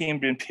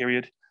Cambrian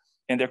period,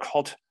 and they're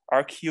called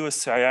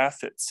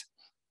archaeocyathids.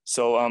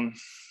 So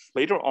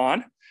later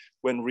on,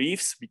 when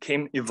reefs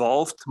became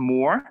evolved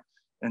more,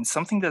 and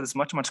something that is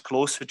much, much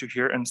closer to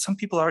here, and some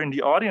people are in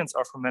the audience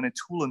are from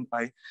Manitoulin,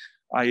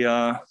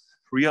 I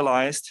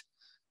realized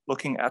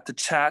looking at the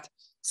chat.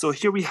 So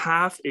here we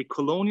have a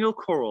colonial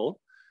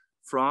coral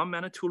from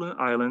Manitoulin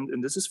Island,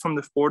 and this is from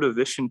the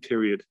Ordovician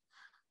period.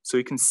 So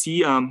you can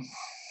see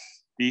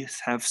these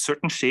have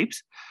certain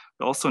shapes.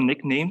 They're also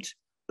nicknamed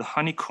the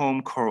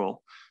honeycomb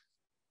coral.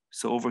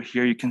 So over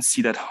here, you can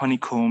see that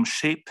honeycomb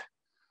shape.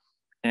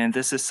 And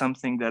this is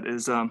something that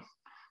is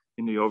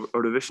in the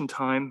Ordovician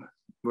time,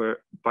 where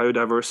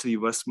biodiversity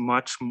was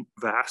much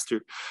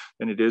vaster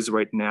than it is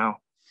right now.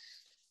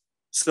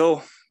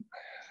 So,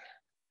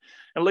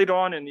 and later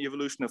on in the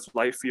evolution of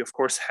life, we of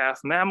course have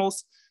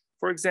mammals.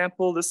 For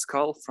example, the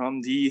skull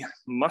from the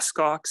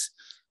muskox,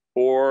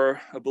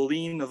 or a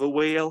baleen of a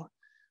whale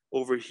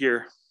over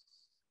here.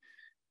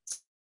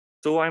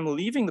 So I'm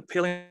leaving the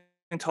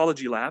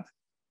paleontology lab,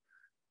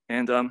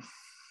 and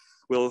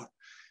we'll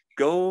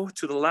go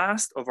to the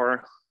last of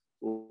our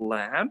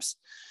labs,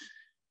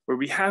 where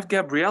we have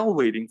Gabrielle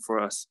waiting for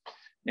us.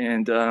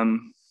 And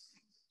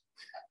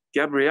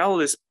Gabrielle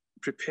is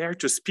prepared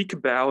to speak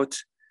about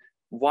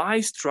why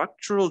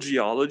structural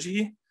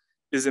geology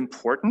is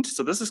important.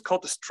 So this is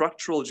called the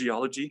Structural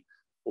Geology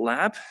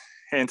Lab.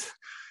 And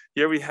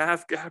here we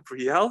have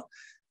Gabrielle.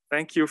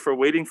 Thank you for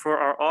waiting for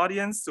our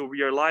audience. So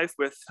we are live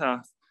with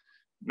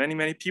many,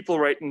 many people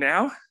right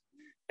now.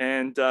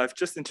 And I've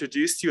just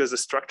introduced you as a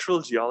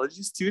structural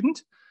geology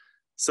student.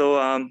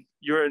 So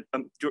you're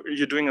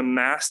doing a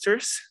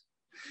master's.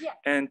 Yeah.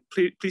 And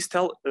please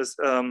tell us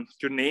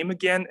your name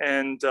again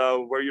and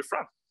where you're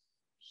from.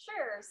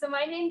 Sure. So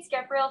my name's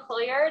Gabrielle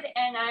Hilliard,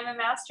 and I'm a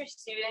master's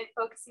student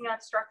focusing on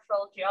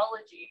structural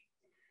geology.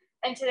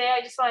 And today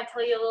I just want to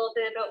tell you a little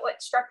bit about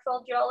what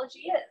structural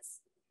geology is.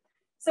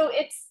 So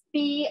it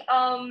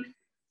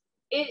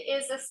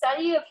is a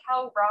study of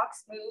how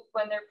rocks move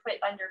when they're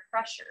put under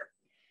pressure.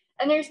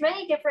 And there's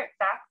many different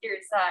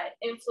factors that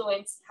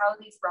influence how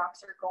these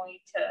rocks are going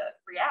to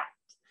react.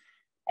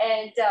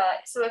 And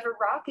so if a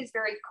rock is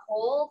very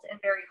cold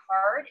and very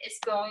hard, it's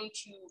going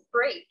to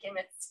break and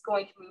it's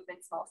going to move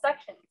in small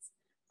sections.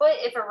 But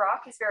if a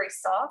rock is very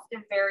soft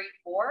and very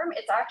warm,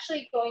 it's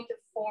actually going to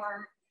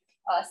form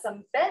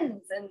some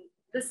bends. And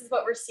this is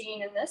what we're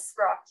seeing in this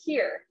rock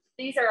here.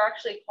 These are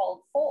actually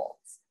called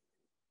folds.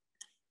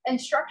 And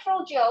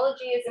structural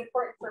geology is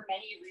important for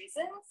many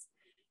reasons.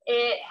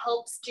 It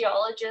helps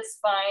geologists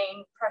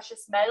find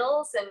precious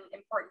metals and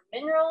important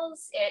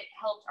minerals. It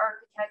helps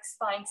architects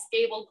find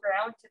stable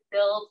ground to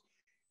build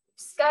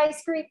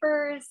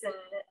skyscrapers and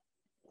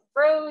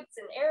roads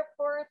and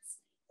airports.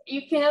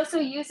 You can also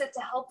use it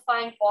to help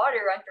find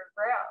water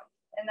underground,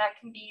 and that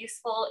can be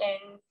useful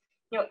in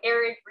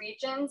arid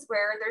regions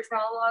where there's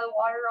not a lot of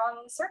water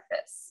on the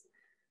surface.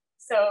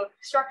 So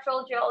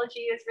structural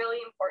geology is really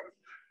important.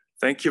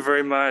 Thank you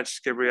very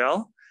much,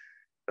 Gabrielle.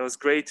 That was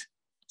great.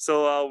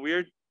 So we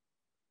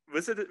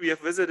have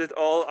visited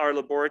all our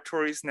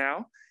laboratories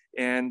now,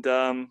 and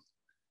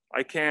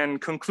I can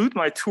conclude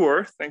my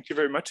tour. Thank you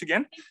very much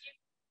again.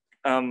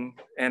 And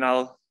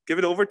I'll give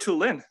it over to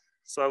Lynn.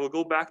 So I will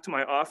go back to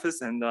my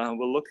office and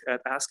we'll look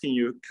at asking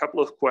you a couple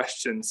of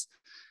questions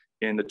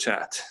in the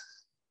chat.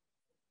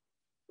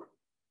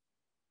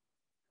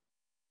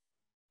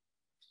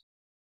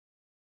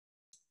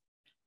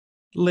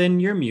 Lynn,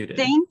 you're muted.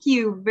 Thank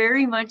you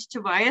very much,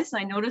 Tobias.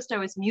 I noticed I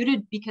was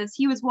muted because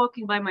he was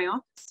walking by my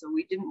office, so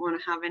we didn't want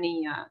to have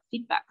any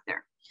feedback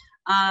there.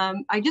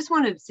 I just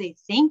wanted to say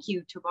thank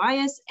you,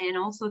 Tobias, and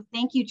also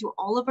thank you to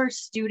all of our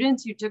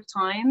students who took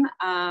time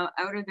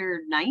out of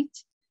their night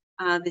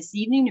this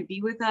evening to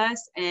be with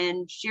us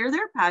and share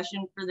their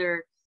passion for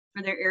their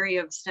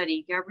area of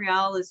study.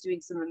 Gabrielle is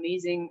doing some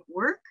amazing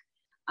work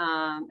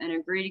and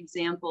a great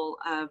example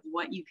of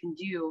what you can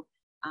do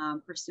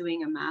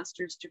pursuing a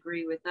master's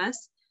degree with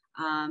us,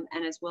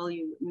 and as well,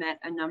 you met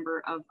a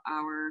number of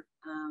our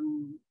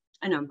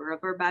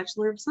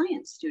Bachelor of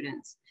Science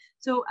students.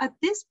 So at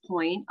this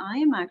point, I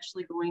am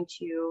actually going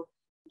to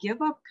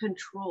give up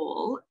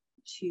control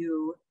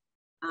to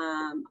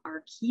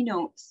our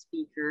keynote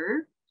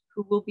speaker,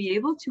 who will be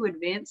able to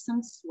advance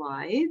some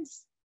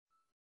slides.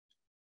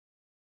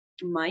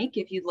 Mike,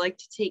 if you'd like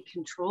to take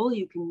control,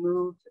 you can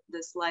move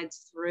the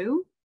slides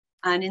through.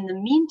 And in the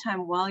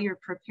meantime, while you're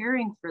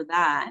preparing for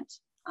that,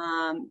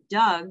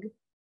 Doug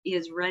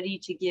is ready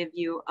to give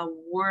you a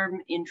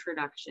warm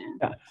introduction.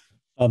 Yeah.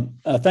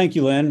 Thank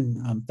you,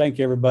 Lynn. Thank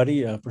you,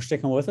 everybody, for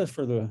sticking with us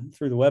through the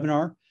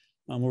webinar.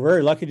 We're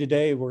very lucky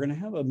today. We're going to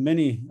have a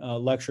mini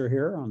lecture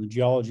here on the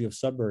geology of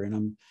Sudbury,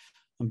 and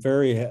I'm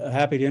very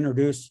happy to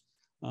introduce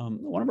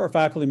one of our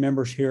faculty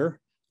members here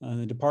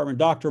in the department,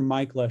 Dr.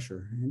 Mike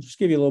Lesher. And just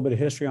give you a little bit of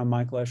history on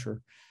Mike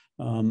Lesher.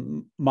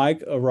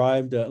 Mike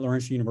arrived at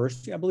Laurentian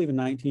University, I believe, in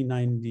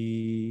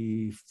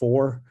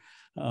 1994.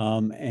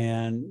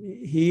 And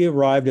he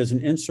arrived as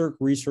an INSERC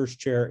research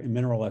chair in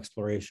mineral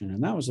exploration.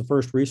 And that was the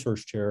first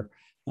research chair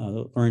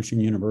that Laurentian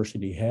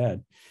University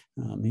had.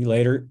 He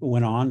later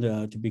went on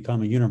to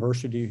become a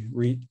university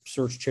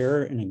research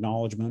chair in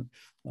acknowledgement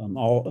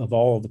of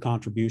all of the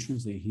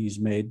contributions that he's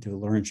made to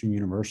Laurentian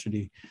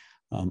University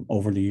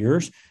over the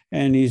years.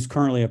 And he's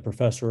currently a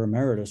professor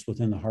emeritus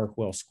within the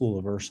Harquail School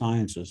of Earth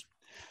Sciences.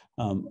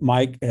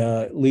 Mike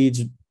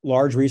leads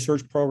large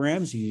research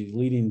programs. He's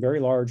leading very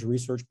large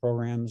research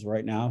programs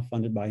right now,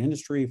 funded by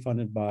industry,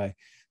 funded by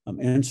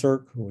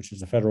INSERC, which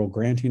is a federal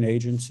granting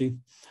agency.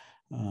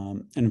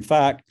 And in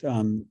fact,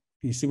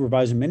 he's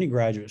supervising many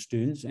graduate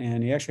students,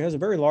 and he actually has a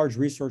very large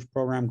research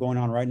program going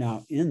on right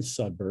now in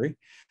Sudbury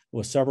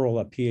with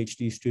several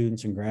PhD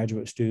students and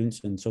graduate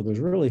students. And so there's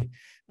really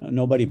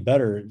nobody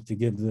better to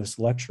give this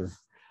lecture.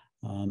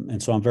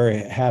 And so I'm very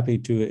happy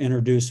to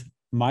introduce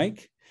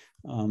Mike.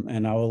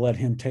 And I will let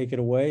him take it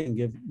away and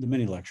give the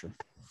mini lecture.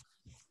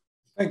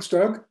 Thanks,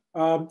 Doug.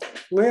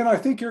 Lynn, I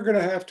think you're going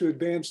to have to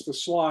advance the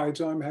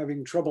slides. I'm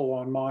having trouble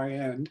on my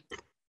end.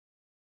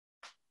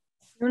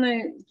 You want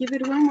to give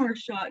it one more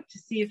shot to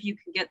see if you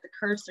can get the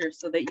cursor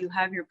so that you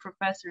have your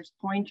professor's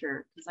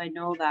pointer, because I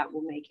know that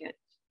will make it.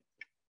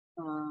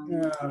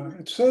 Yeah,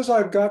 it says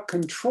I've got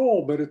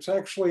control, but it's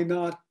actually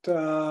not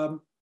letting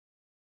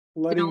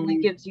it only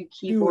gives you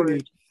keyboard. do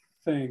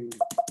anything.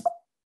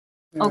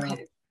 Yeah.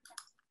 Okay.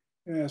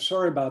 Yeah,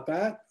 sorry about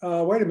that.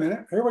 Wait a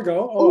minute. Here we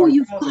go. Oh,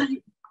 you've got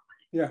it.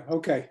 Yeah,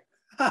 okay.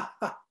 All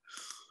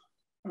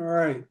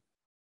right.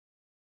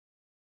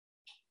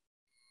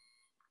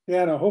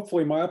 Yeah, now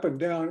hopefully my up and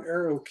down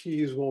arrow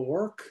keys will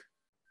work.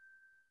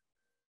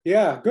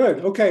 Yeah,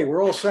 good. Okay,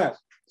 we're all set.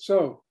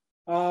 So,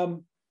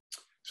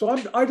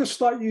 I just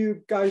thought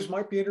you guys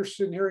might be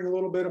interested in hearing a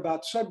little bit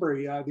about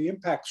Sudbury, the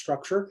impact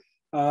structure.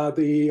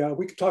 We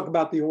could talk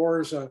about the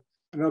ores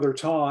another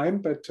time,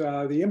 but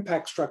the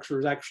impact structure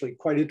is actually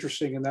quite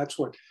interesting, and that's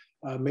what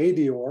made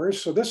the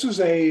ores. So this is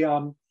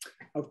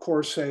of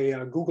course,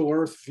 a Google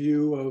Earth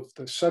view of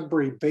the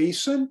Sudbury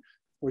Basin,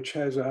 which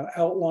has an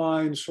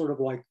outline sort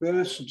of like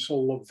this. And so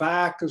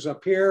Levack is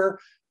up here.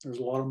 There's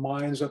a lot of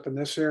mines up in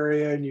this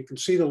area, and you can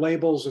see the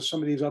labels of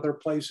some of these other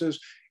places.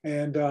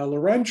 And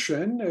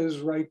Laurentian is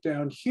right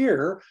down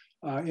here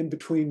in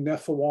between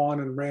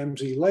Nephiwan and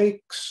Ramsey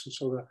Lakes. And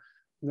so the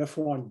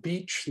Nephiwan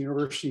Beach, the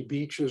University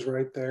Beach is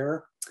right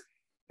there.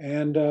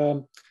 And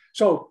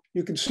so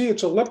you can see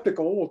it's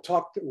elliptical. We'll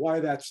talk why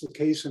that's the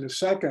case in a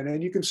second.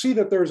 And you can see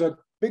that there's a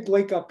big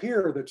lake up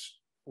here that's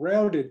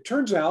rounded.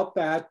 Turns out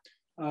that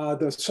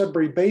the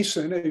Sudbury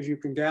Basin, as you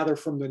can gather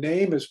from the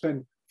name, has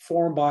been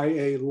formed by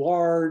a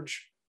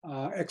large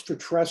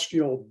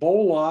extraterrestrial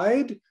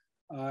bolide,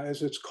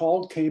 as it's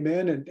called, came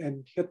in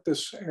and hit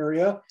this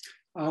area.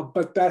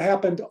 But that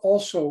happened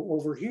also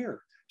over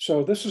here.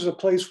 So this is a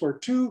place where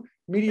two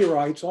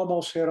meteorites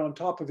almost hit on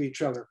top of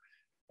each other.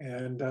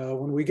 And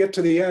when we get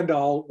to the end,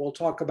 we'll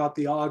talk about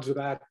the odds of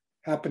that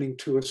happening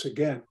to us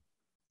again.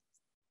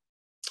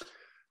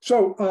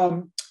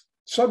 So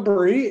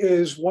Sudbury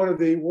is one of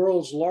the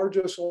world's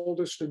largest,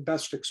 oldest, and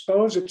best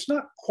exposed. It's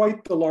not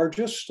quite the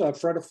largest.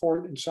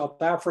 Fredefort in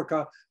South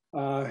Africa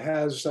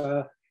has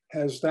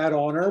that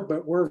honor,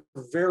 but we're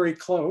very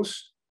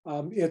close.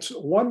 It's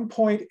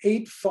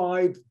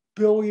 1.85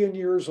 billion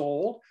years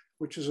old,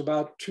 which is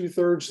about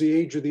 2/3 the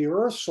age of the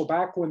Earth. So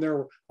back when there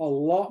were a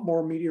lot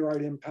more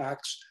meteorite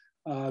impacts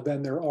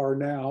than there are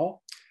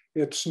now.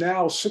 It's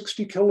now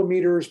 60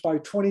 kilometers by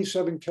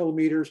 27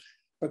 kilometers,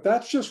 but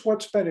that's just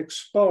what's been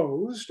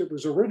exposed. It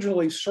was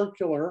originally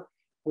circular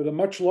with a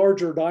much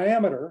larger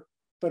diameter,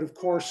 but of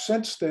course,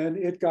 since then,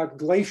 it got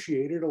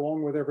glaciated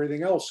along with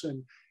everything else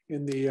in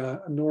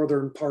the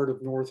northern part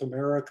of North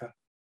America.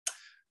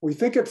 We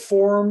think it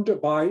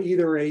formed by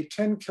either a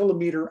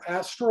 10-kilometer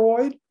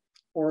asteroid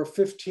or a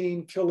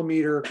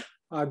 15-kilometer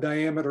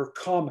diameter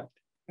comet.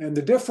 And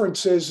the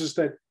difference is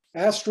that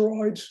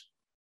asteroids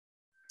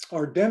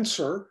are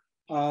denser,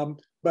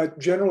 but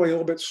generally a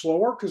little bit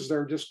slower because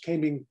they're just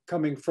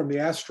coming from the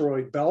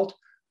asteroid belt.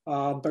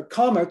 But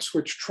comets,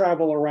 which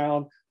travel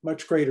around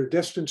much greater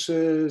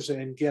distances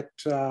and get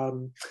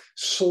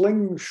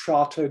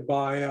slingshotted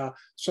by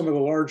some of the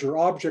larger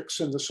objects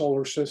in the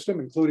solar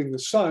system, including the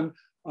sun,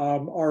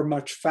 are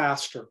much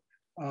faster.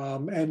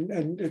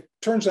 And it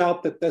turns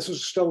out that this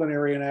is still an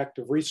area in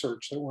active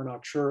research that we're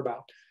not sure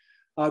about.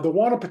 The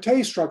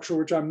Wanapitei structure,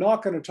 which I'm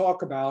not going to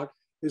talk about,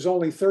 is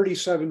only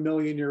 37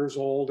 million years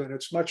old, and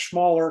it's much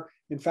smaller.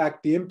 In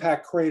fact, the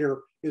impact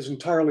crater is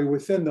entirely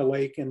within the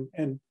lake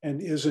and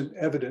isn't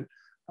evident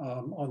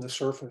on the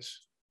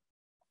surface.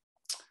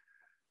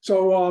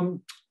 So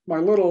my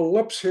little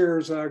ellipse here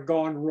has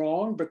gone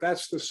wrong, but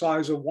that's the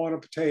size of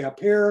Wanapitei up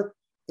here.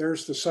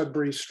 There's the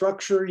Sudbury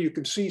structure. You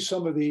can see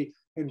some of the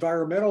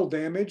environmental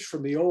damage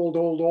from the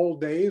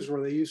old days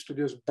where they used to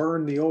just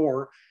burn the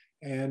ore.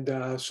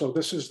 And so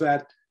this is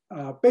that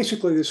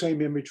basically the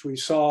same image we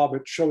saw,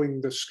 but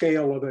showing the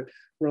scale of it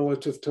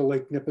relative to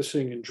Lake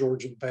Nipissing and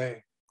Georgian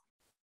Bay.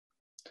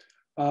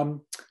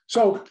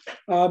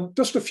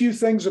 Just a few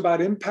things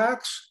about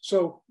impacts.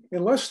 So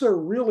unless they're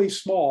really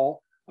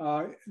small,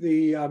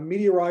 the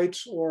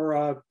meteorites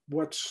or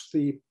what's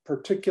the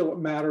particulate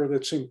matter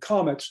that's in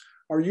comets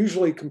are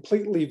usually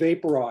completely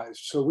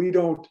vaporized. So we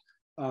don't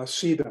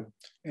see them.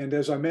 And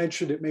as I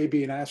mentioned, it may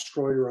be an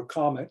asteroid or a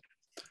comet.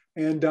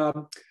 And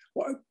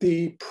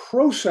the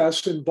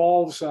process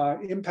involves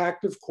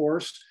impact, of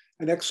course,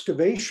 an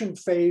excavation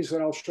phase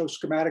that I'll show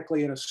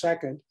schematically in a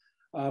second,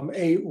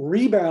 a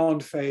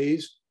rebound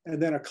phase,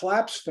 and then a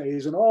collapse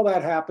phase. And all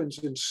that happens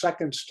in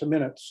seconds to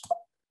minutes.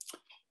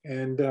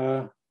 And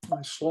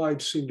my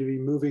slides seem to be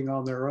moving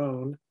on their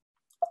own.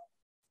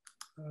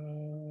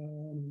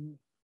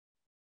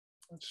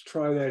 Let's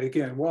try that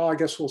again. Well, I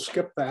guess we'll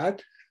skip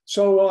that.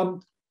 So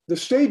the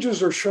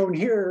stages are shown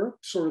here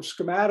sort of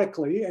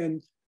schematically.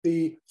 And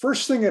the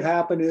first thing that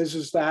happened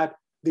is that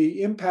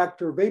the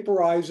impactor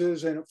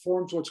vaporizes and it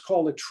forms what's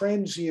called a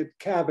transient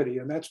cavity.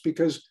 And that's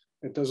because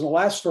it doesn't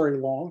last very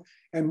long.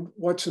 And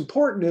what's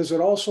important is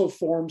it also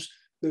forms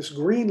this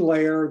green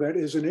layer that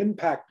is an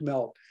impact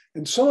melt.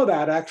 And some of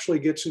that actually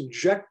gets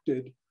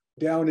injected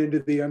down into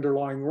the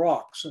underlying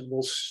rocks. And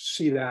we'll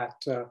see that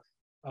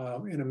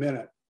in a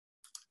minute.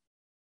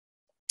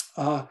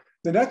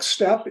 The next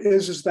step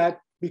is that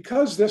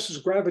because this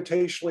is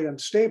gravitationally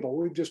unstable,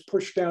 we've just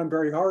pushed down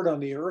very hard on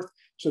the Earth.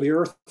 So the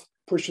Earth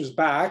pushes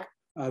back.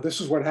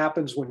 This is what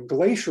happens when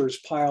glaciers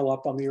pile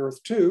up on the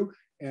Earth too.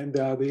 And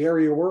the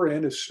area we're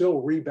in is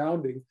still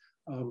rebounding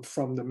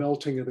from the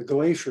melting of the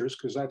glaciers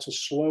because that's a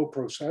slow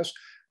process.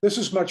 This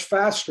is much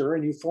faster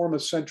and you form a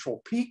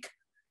central peak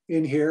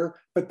in here,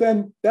 but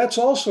then that's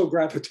also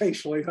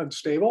gravitationally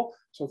unstable.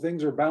 So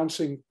things are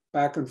bouncing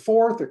back and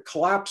forth. It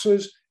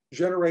collapses,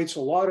 generates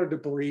a lot of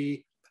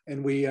debris,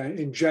 and we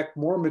inject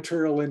more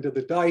material into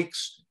the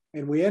dikes,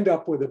 and we end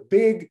up with a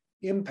big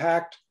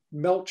impact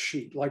melt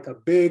sheet, like a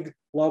big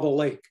lava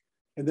lake.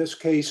 In this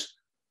case,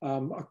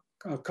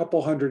 a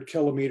couple hundred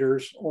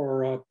kilometers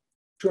or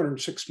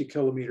 260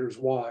 kilometers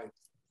wide.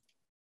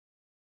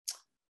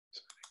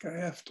 So I think I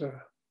have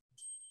to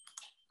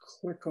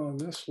click on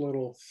this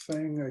little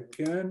thing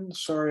again.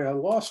 Sorry, I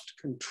lost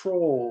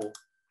control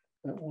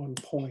at one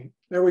point.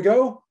 There we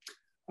go.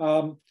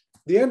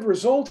 The end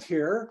result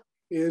here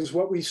is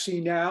what we see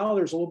now.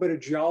 There's a little bit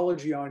of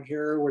geology on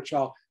here, which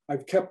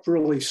I've kept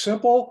really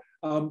simple.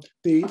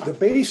 The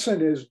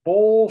basin is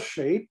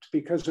bowl-shaped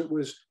because it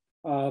was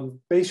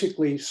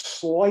basically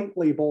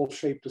slightly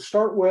bowl-shaped to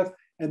start with,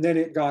 and then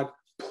it got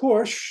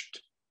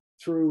pushed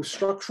through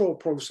structural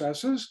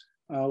processes,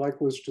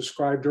 like was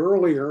described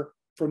earlier,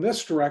 from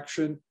this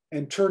direction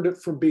and turned it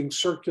from being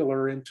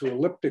circular into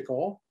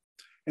elliptical.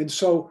 And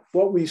so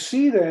what we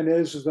see then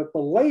is that the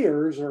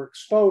layers are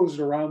exposed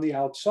around the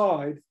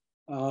outside,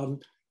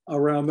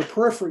 around the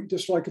periphery,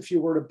 just like if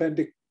you were to bend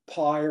a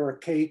pie or a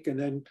cake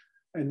and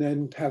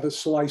then have a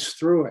slice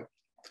through it.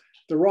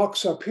 The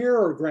rocks up here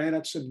are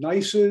granites and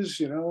gneisses,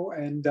 you know,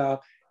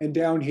 and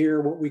down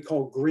here what we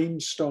call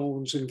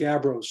greenstones and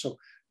gabbros, so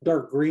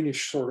dark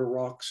greenish sort of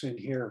rocks in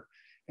here.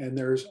 And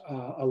there's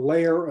a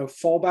layer of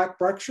fallback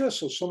breccia,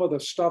 so some of the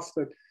stuff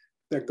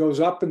that goes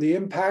up in the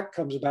impact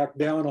comes back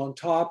down on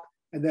top.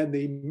 And then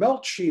the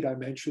melt sheet I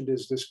mentioned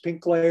is this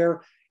pink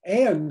layer.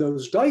 And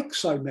those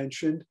dikes I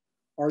mentioned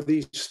are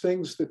these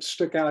things that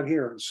stick out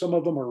here. And some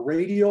of them are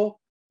radial.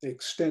 They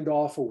extend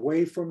off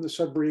away from the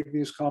Sudbury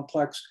igneous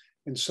complex.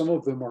 And some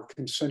of them are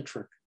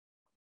concentric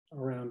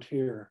around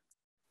here.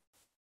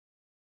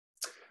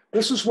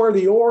 This is where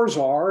the ores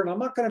are. And I'm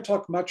not going to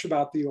talk much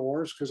about the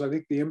ores because I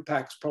think the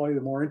impact's probably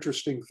the more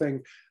interesting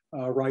thing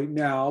right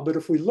now. But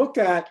if we look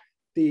at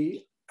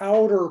the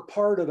outer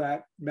part of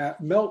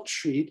that melt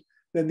sheet,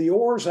 then the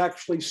ores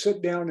actually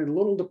sit down in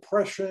little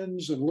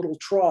depressions and little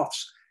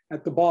troughs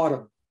at the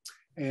bottom.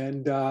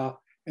 And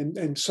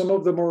some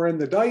of them are in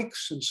the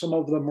dikes and some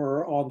of them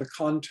are on the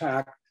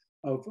contact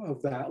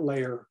of that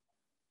layer.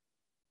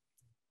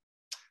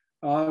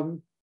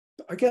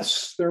 I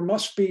guess there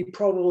must be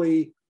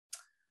probably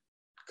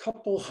a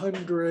couple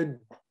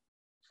 100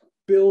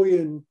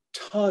 billion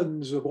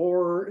tons of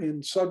ore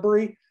in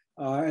Sudbury.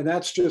 And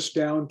that's just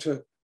down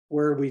to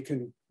where we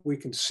can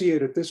see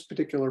it at this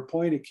particular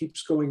point. It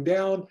keeps going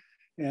down.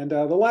 And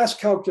the last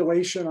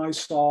calculation I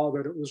saw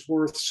that it was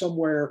worth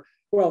somewhere,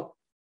 well,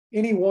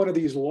 any one of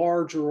these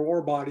larger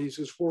ore bodies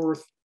is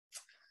worth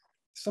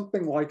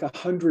something like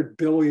 $100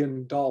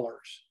 billion.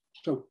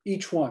 So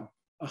each one,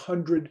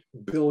 $100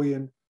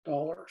 billion.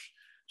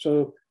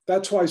 So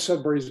that's why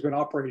Sudbury's been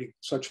operating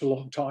such a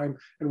long time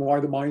and why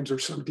the mines are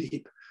so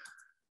deep.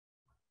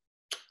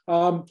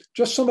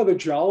 Just some of the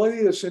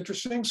geology that's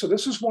interesting. So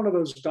this is one of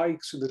those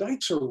dikes, and the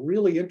dikes are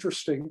really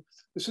interesting.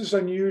 This is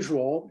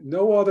unusual.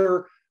 No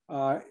other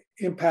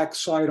impact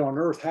site on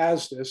Earth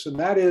has this, and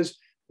that is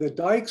the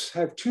dikes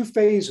have two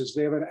phases.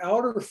 They have an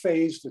outer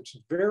phase that's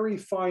very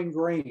fine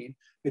grained.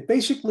 It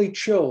basically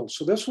chills.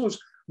 So this was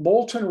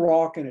molten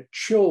rock, and it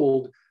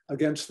chilled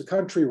against the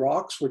country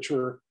rocks, which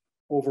are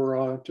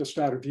over just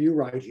out of view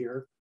right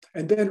here.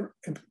 And then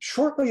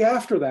shortly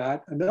after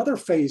that, another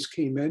phase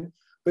came in,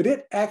 but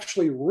it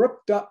actually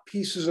ripped up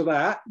pieces of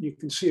that. You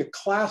can see a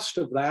clast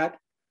of that,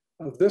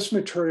 of this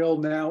material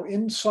now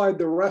inside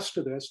the rest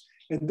of this.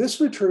 And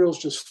this material is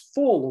just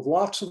full of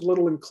lots of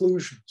little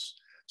inclusions,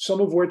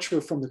 some of which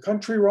are from the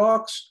country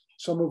rocks,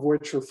 some of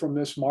which are from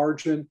this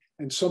margin,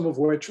 and some of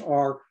which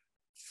are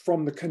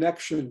from the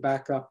connection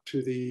back up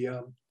to the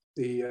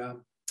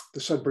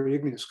Sudbury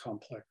Igneous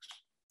Complex.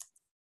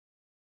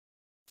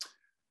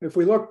 If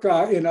we look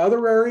in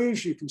other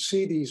areas, you can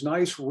see these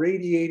nice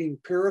radiating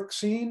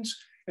pyroxenes.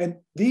 And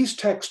these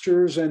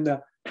textures and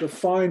the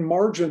fine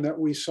margin that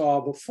we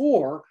saw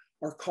before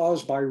are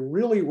caused by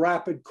really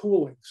rapid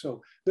cooling.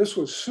 So this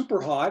was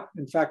super hot.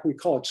 In fact, we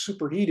call it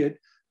superheated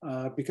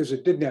because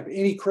it didn't have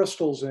any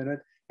crystals in it.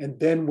 And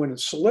then when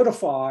it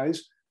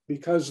solidifies,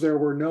 because there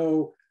were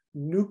no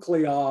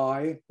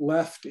nuclei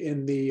left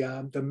in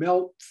the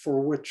melt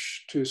for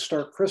which to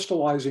start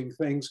crystallizing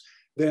things,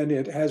 then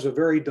it has a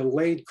very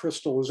delayed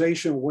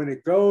crystallization. When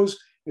it goes,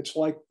 it's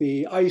like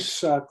the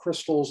ice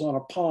crystals on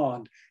a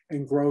pond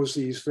and grows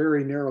these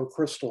very narrow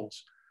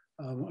crystals.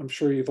 I'm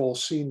sure you've all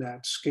seen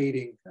that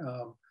skating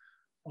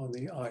on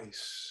the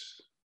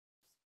ice.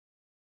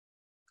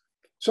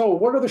 So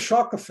what are the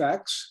shock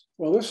effects?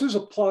 Well, this is a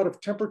plot of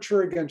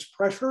temperature against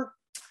pressure.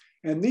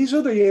 And these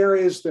are the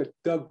areas that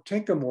Doug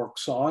Tinkham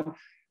works on.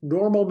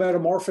 Normal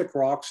metamorphic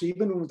rocks,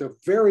 even with the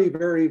very,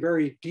 very,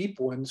 very deep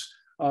ones,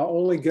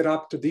 only get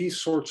up to these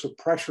sorts of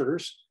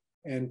pressures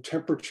and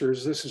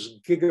temperatures. This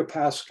is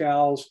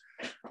gigapascals.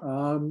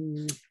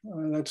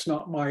 That's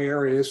not my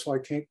area, so I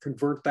can't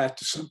convert that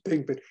to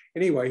something. But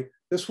anyway,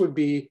 this would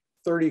be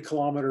 30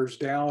 kilometers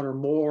down or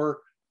more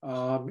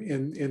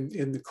in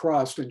the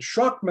crust. And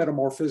shock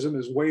metamorphism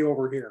is way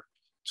over here.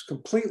 It's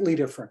completely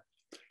different.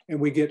 And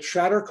we get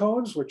shatter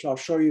cones, which I'll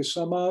show you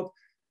some of.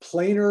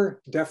 Planar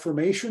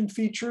deformation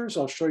features,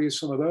 I'll show you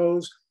some of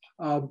those.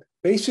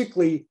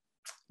 Basically,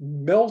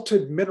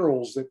 melted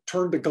minerals that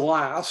turn to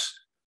glass.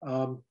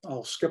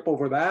 I'll skip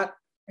over that.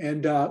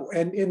 And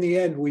in the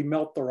end, we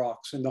melt the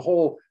rocks. And the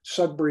whole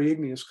Sudbury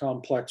Igneous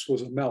Complex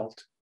was a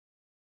melt.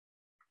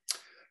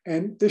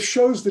 And this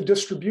shows the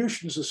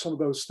distributions of some of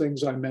those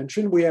things I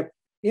mentioned. We have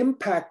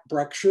impact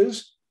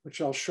breccias, which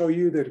I'll show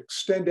you, that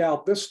extend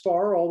out this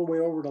far all the way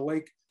over to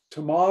Lake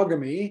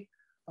Temagami.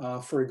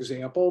 For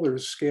example,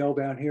 there's a scale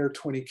down here,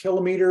 20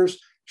 kilometers.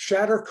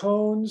 Shatter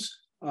cones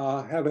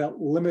have a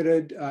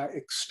limited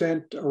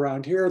extent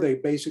around here. They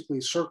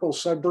basically circle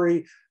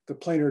Sudbury. The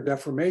planar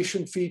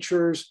deformation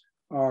features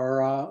are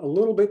a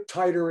little bit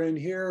tighter in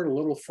here, a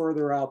little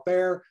further out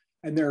there.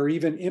 And there are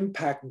even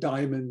impact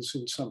diamonds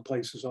in some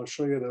places. I'll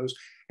show you those.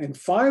 And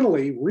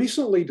finally,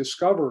 recently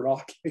discovered,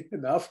 oddly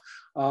enough,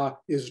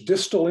 is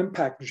distal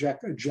impact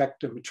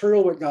ejecta,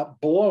 material that got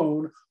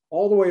blown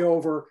all the way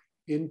over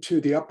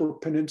into the Upper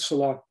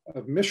Peninsula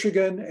of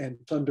Michigan and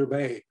Thunder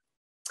Bay.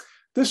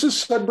 This is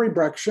Sudbury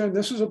breccia, and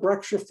this is a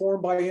breccia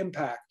formed by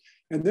impact.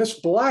 And this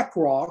black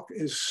rock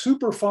is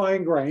super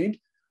fine grained,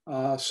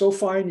 so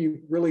fine you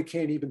really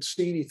can't even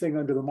see anything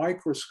under the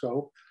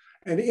microscope.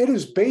 And it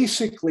is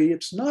basically,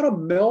 it's not a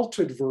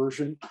melted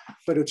version,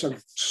 but it's a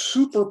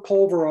super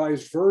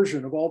pulverized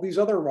version of all these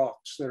other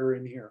rocks that are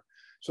in here.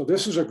 So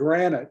this is a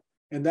granite,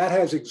 and that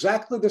has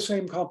exactly the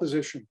same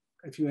composition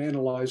if you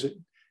analyze it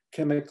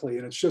chemically.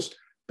 And it's just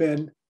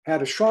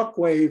had a shock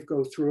wave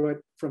go through it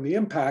from the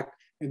impact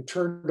and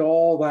turned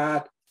all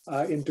that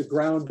into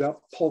ground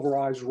up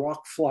pulverized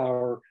rock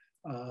flour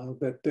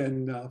that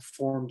then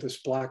formed this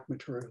black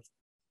material.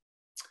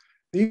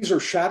 These are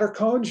shatter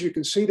cones. You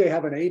can see they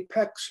have an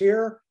apex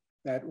here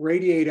that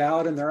radiate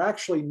out, and they're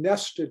actually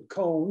nested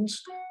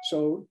cones.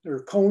 So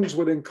they're cones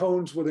within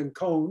cones within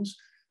cones.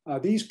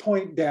 These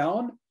point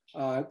down,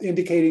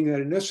 indicating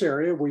that in this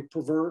area, we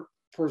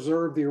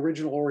preserve the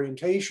original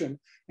orientation,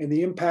 and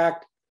the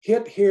impact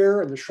hit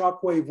here and the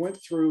shock wave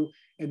went through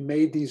and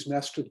made these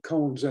nested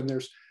cones. And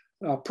there's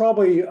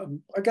probably,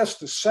 I guess,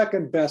 the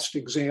second best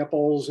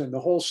examples in the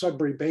whole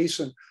Sudbury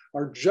Basin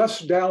are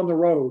just down the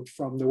road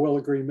from the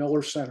Willigree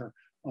Miller Center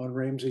on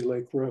Ramsey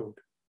Lake Road.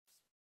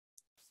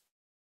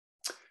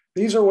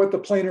 These are what the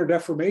planar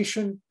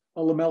deformation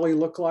lamellae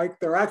look like.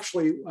 They're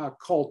actually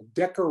called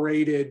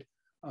decorated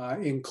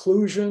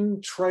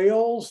inclusion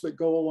trails that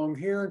go along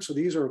here. And so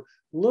these are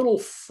little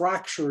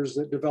fractures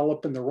that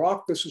develop in the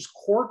rock. This is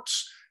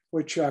quartz,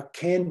 which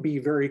can be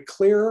very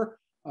clear.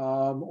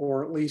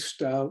 or at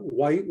least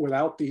white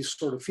without these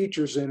sort of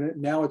features in it.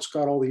 Now it's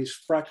got all these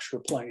fracture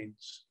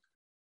planes.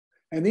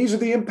 And these are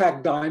the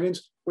impact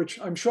diamonds, which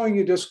I'm showing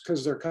you just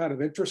because they're kind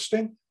of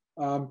interesting,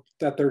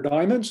 that they're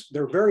diamonds.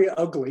 They're very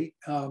ugly.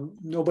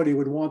 Nobody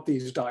would want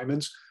these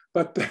diamonds,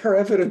 but they're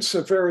evidence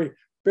of very,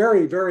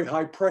 very, very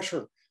high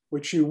pressure,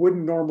 which you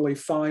wouldn't normally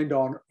find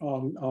on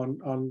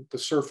the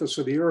surface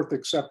of the earth,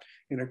 except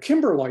in a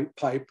kimberlite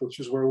pipe, which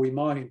is where we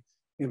mine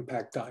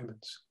impact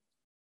diamonds.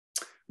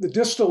 The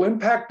distal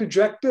impact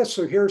ejecta,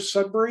 so here's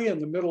Sudbury in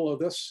the middle of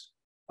this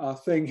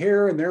thing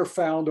here, and they're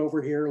found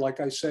over here, like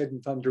I said, in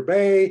Thunder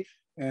Bay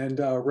and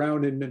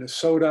around in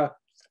Minnesota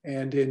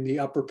and in the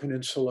Upper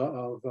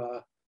Peninsula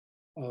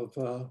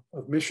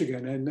of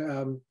Michigan.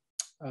 And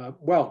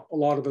well, a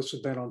lot of us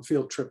have been on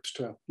field trips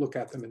to look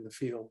at them in the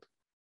field.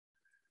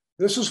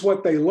 This is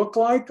what they look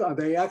like.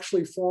 They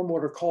actually form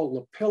what are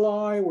called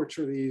lapillae, which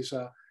are these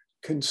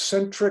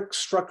concentric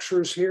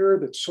structures here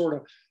that sort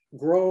of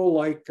grow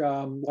like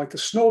a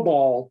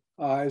snowball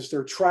as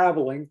they're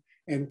traveling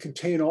and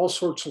contain all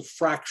sorts of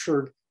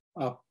fractured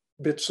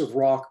bits of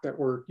rock that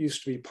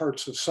used to be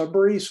parts of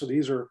Sudbury. So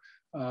these are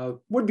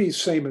would be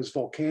same as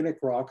volcanic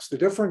rocks. The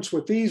difference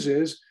with these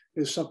is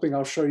something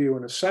I'll show you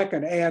in a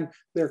second, and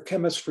their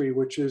chemistry,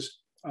 which is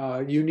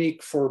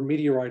unique for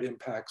meteorite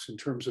impacts in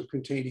terms of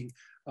containing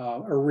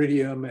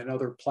iridium and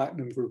other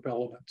platinum group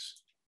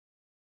elements.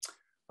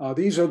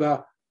 These are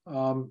the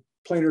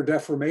planar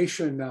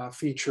deformation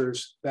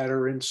features that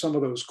are in some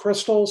of those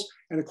crystals.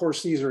 And of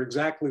course, these are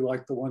exactly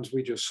like the ones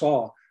we just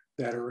saw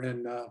that are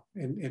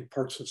in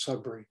parts of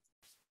Sudbury.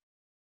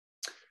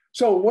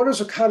 So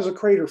how does a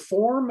crater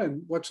form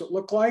and what's it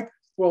look like?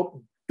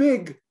 Well,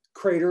 big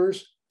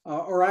craters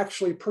are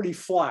actually pretty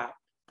flat.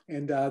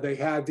 And they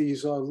have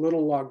these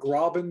little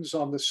grobens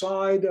on the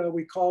side,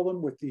 we call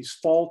them, with these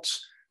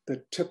faults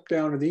that tip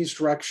down in these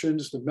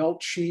directions. The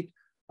melt sheet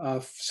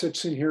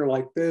sits in here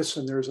like this,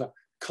 and there's a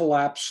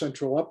collapsed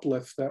central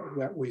uplift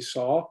that we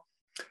saw.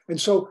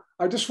 And so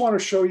I just want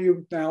to show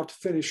you now, to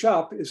finish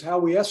up, is how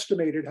we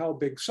estimated how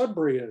big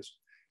Sudbury is.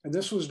 And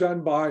this was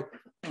done by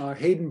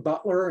Hayden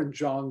Butler and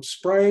John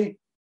Spray.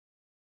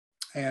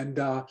 And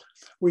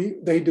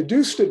they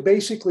deduced it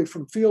basically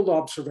from field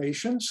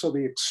observations. So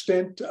the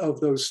extent of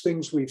those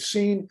things we've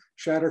seen,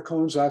 shatter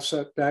cones,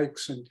 offset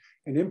dikes, and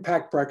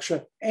impact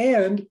breccia,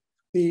 and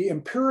the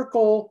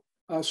empirical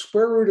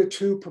square root of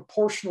 2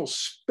 proportional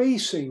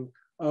spacing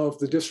of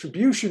the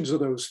distributions of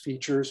those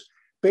features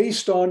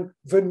based on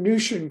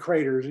Venusian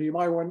craters. And you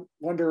might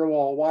wonder,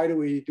 well, why do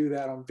we do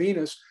that on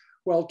Venus?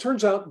 Well, it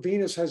turns out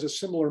Venus has a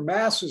similar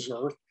mass as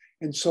Earth.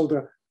 And so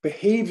the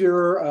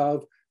behavior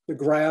of the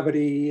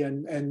gravity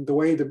and the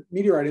way the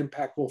meteorite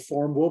impact will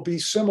form will be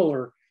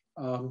similar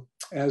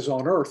as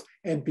on Earth.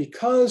 And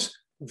because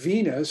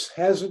Venus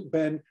hasn't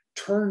been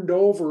turned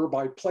over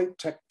by plate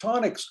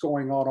tectonics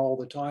going on all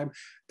the time,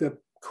 the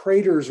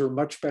craters are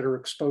much better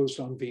exposed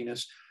on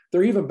Venus.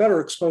 They're even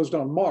better exposed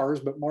on Mars,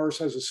 but Mars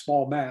has a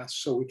small mass,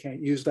 so we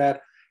can't use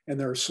that. And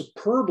they're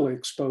superbly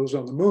exposed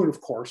on the Moon, of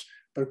course,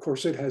 but of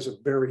course it has a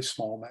very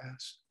small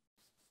mass.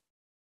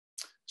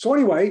 So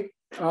anyway,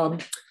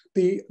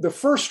 the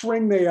first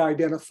ring they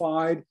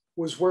identified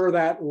was where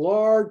that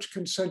large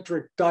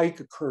concentric dike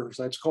occurs.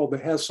 That's called the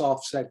Hess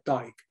offset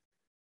dike.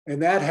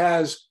 And that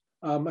has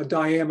a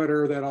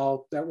diameter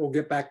that we'll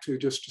get back to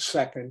just a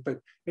second. But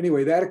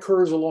anyway, that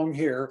occurs along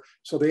here.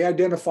 So they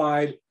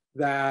identified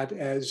that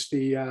as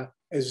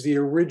the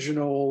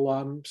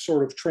original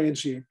sort of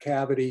transient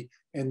cavity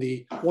and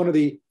one of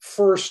the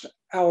first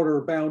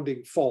outer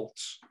bounding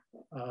faults,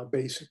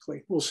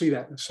 basically. We'll see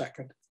that in a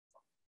second.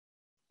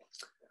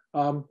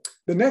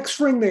 The next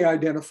ring they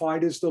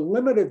identified is the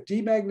limit of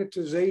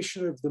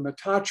demagnetization of the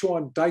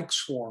Matachuan dike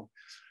swarm.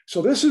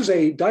 So this is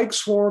a dike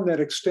swarm that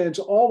extends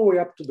all the way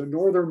up to the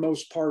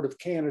northernmost part of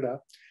Canada.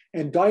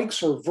 And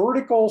dikes are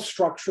vertical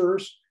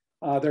structures.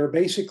 They're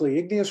basically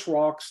igneous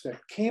rocks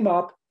that came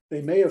up.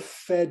 They may have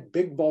fed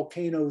big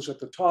volcanoes at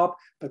the top,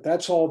 but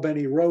that's all been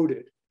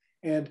eroded.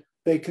 And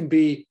they can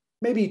be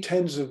maybe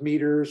tens of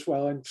meters,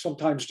 well, and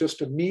sometimes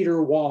just a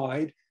meter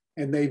wide.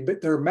 And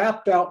they're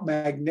mapped out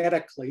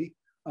magnetically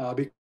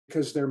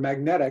because they're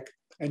magnetic.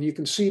 And you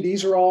can see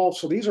these are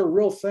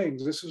real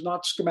things. This is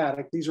not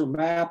schematic. These are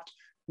mapped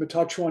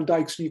Matachuan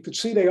dikes. And you can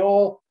see they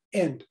all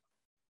end,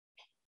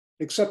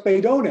 except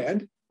they don't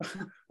end.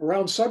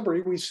 Around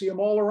Sudbury, we see them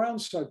all around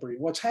Sudbury.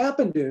 What's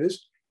happened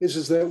is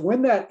that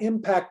when that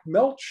impact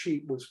melt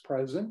sheet was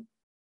present,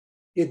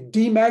 it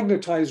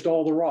demagnetized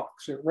all the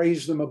rocks. It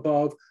raised them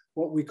above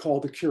what we call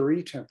the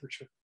Curie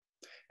temperature.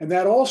 And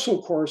that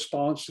also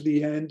corresponds to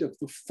the end of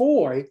the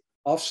Foy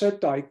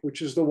offset dike,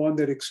 which is the one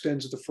that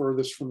extends the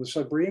furthest from the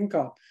Sudbury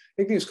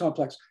igneous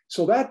complex.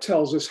 So that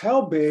tells us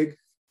how big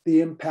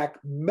the impact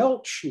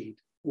melt sheet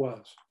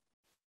was.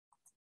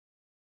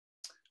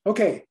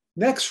 Okay,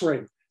 next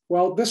ring.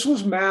 Well, this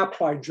was mapped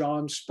by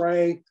John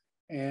Spray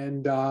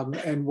and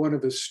one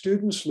of his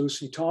students,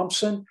 Lucy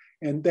Thompson,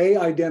 and they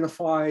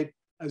identified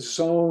a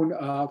zone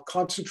of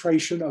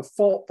concentration of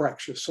fault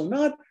breccia. So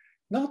not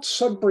not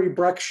Sudbury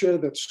breccia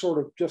that sort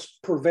of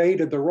just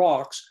pervaded the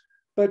rocks,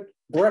 but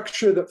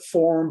breccia that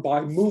form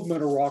by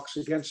movement of rocks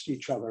against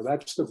each other.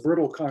 That's the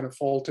brittle kind of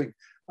faulting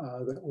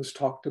that was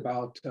talked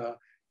about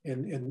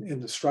in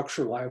the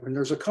structure lab. And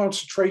there's a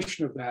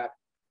concentration of that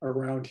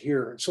around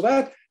here. So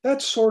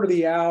that's sort of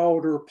the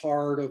outer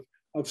part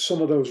of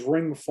some of those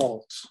ring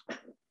faults.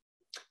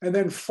 And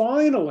then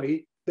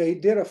finally, they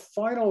did a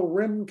final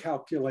rim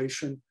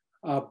calculation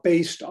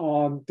based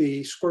on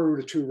the square root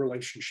of 2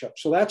 relationship.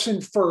 So that's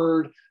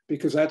inferred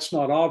because that's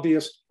not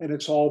obvious and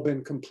it's all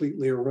been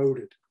completely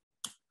eroded.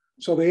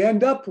 So they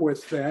end up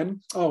with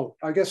then, oh,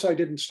 I guess I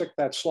didn't stick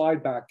that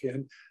slide back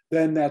in,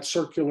 then that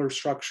circular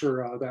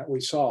structure that we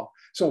saw.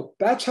 So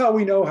that's how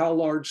we know how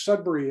large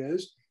Sudbury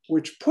is,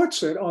 which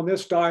puts it on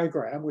this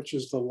diagram, which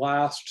is the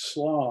last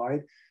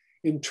slide,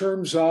 in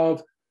terms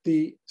of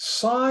the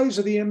size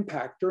of the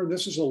impactor. And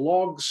this is a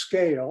log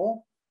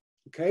scale.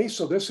 Okay,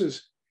 so this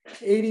is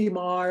 80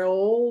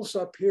 miles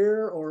up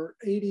here, or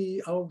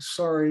 80, oh,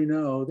 sorry,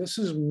 no, this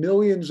is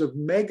millions of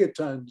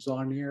megatons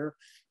on here.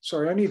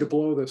 Sorry, I need to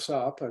blow this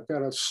up. I've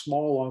got a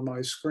small on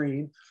my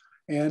screen.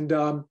 And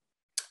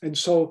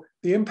so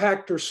the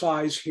impactor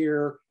size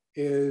here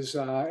is,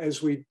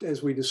 as we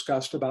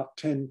discussed, about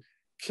 10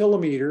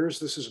 kilometers.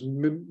 This is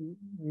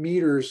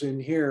meters in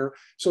here.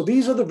 So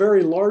these are the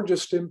very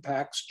largest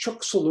impacts.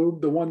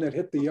 Chicxulub, the one that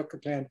hit the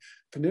Yucatan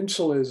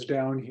Peninsula, is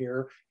down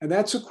here. And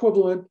that's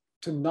equivalent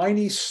to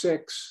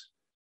 96,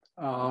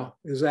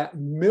 is that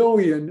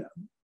million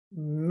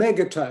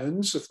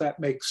megatons, if that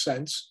makes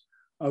sense,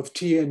 of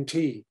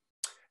TNT.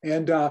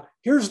 And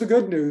here's the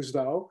good news,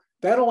 though.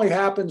 That only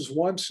happens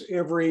once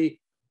every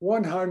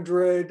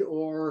 100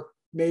 or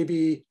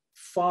maybe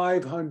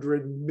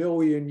 500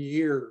 million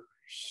years.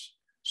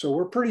 So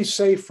we're pretty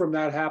safe from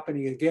that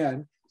happening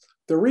again.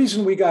 The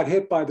reason we got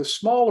hit by the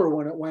smaller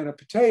one at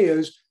Wanapitei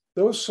is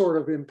those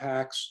sort of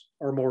impacts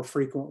are more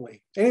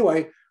frequently.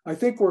 Anyway, I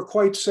think we're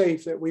quite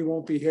safe that we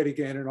won't be hit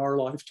again in our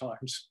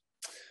lifetimes.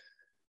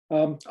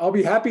 I'll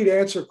be happy to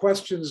answer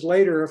questions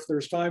later if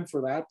there's time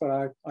for that, but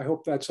I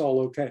hope that's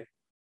all okay.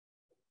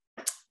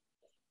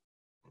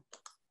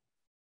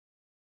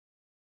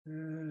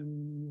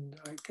 And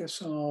I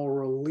guess I'll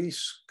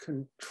release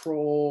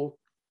control.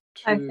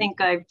 I think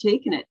I've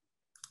taken it.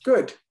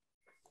 Good.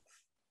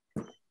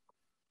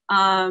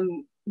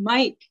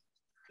 Mike,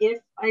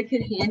 if I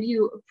could hand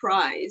you a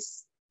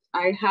prize,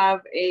 I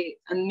have an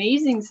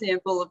amazing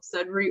sample of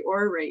Sudbury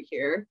ore right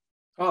here.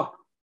 Oh.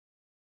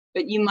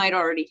 But you might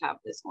already have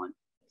this one.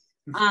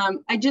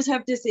 I just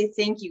have to say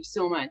thank you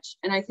so much.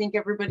 And I think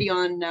everybody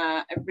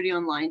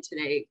online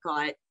today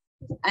got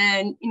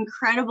an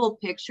incredible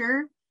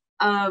picture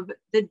of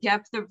the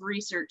depth of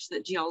research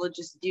that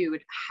geologists do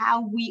and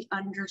how we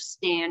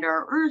understand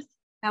our Earth,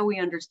 how we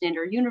understand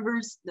our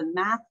universe, the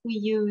math we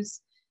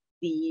use,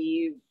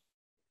 the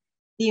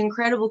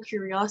incredible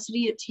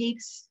curiosity it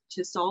takes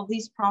to solve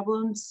these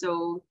problems.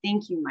 So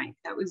thank you, Mike.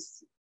 That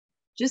was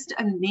just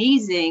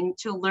amazing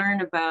to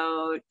learn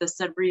about the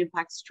Sudbury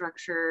impact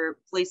structure,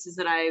 places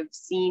that I've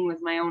seen with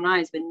my own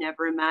eyes, but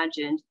never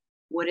imagined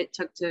what it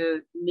took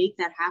to make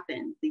that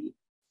happen.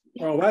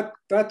 Well,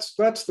 that's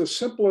the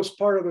simplest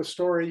part of the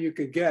story you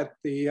could get.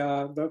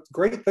 The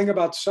great thing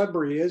about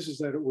Sudbury is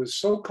that it was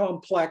so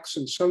complex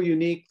and so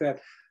unique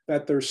that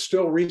there's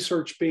still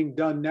research being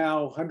done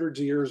now, hundreds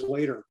of years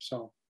later.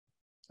 So,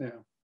 yeah.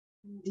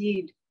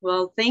 Indeed.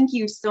 Well, thank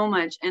you so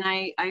much, and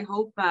I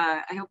hope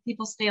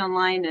people stay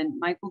online, and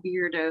Mike will be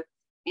here to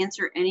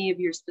answer any of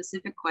your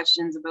specific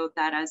questions about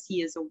that, as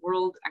he is a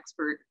world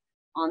expert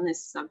on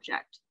this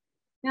subject.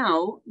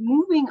 Now,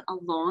 moving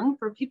along,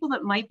 for people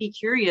that might be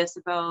curious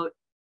about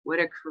what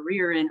a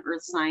career in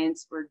earth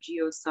science or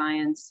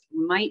geoscience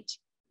might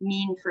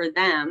mean for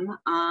them,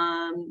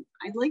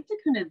 I'd like to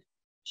kind of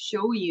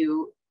show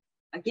you,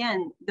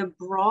 again, the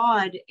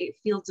broad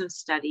fields of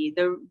study,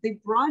 the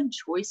broad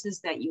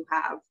choices that you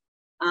have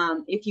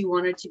if you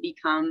wanted to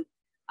become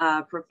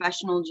a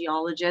professional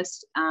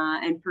geologist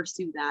and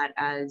pursue that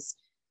as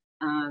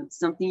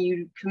something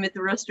you commit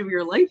the rest of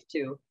your life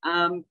to.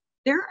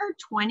 There are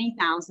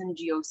 20,000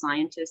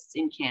 geoscientists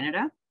in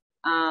Canada.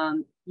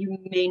 You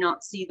may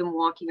not see them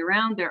walking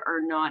around. There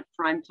are not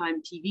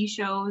primetime TV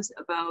shows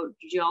about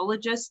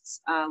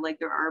geologists like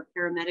there are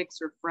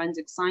paramedics or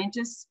forensic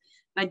scientists.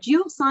 But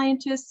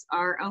geoscientists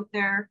are out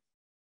there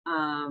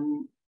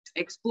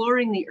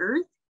exploring the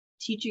Earth,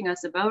 teaching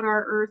us about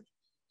our Earth,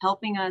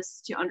 helping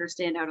us to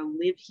understand how to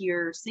live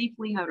here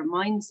safely, how to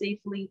mine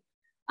safely.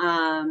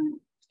 And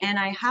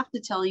I have to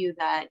tell you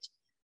that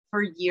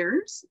for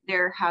years,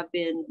 there have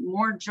been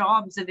more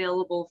jobs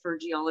available for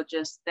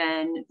geologists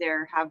than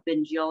there have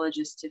been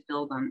geologists to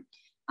fill them.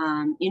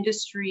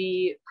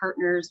 Industry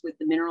partners with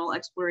the Mineral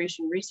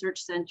Exploration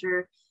Research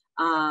Center,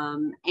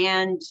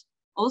 and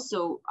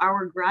also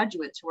our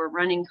graduates who are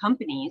running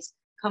companies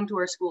come to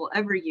our school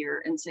every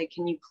year and say,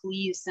 can you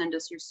please send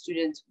us your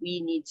students?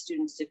 We need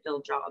students to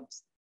fill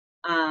jobs.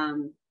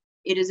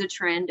 It is a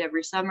trend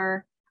every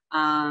summer.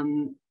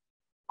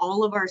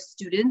 all of our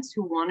students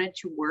who wanted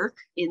to work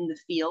in the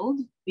field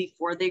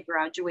before they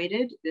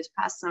graduated this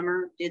past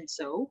summer did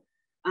so.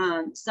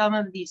 Some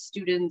of these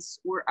students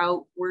were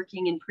out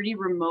working in pretty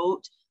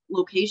remote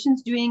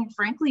locations, doing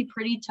frankly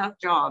pretty tough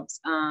jobs,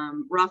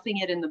 roughing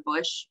it in the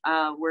bush,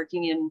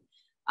 working in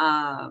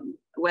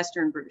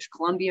Western British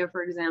Columbia,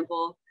 for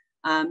example,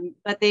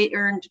 but they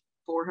earned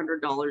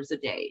 $400 a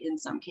day in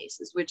some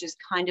cases, which is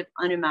kind of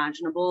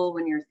unimaginable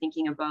when you're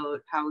thinking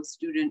about how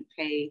student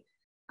pay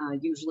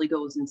usually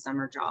goes in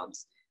summer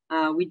jobs.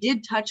 We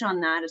did touch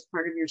on that as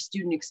part of your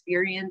student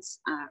experience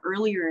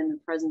earlier in the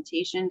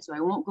presentation, so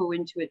I won't go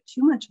into it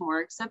too much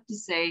more, except to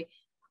say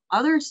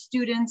other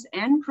students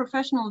and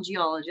professional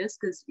geologists,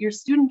 because your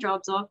student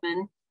jobs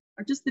often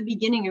are just the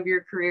beginning of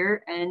your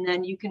career, and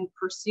then you can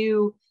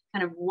pursue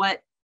kind of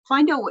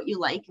find out what you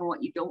like and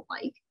what you don't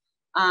like.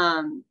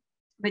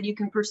 But you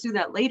can pursue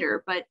that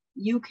later, but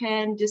you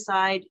can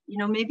decide, you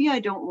know, maybe I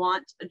don't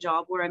want a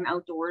job where I'm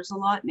outdoors a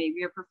lot.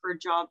 Maybe I prefer a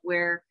job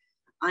where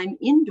I'm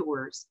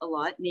indoors a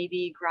lot,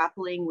 maybe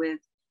grappling with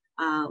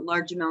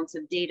large amounts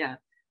of data,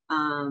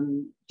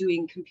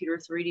 doing computer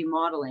 3D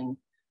modeling,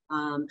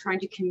 trying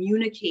to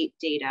communicate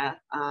data,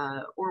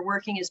 or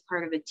working as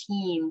part of a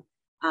team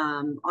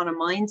on a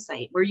mine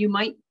site where you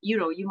might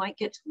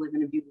get to live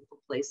in a beautiful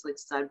place like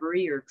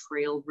Sudbury or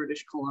Trail,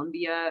 British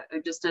Columbia,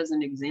 just as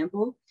an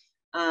example.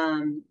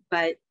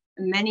 But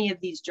many of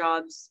these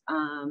jobs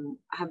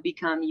have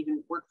become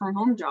even work from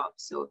home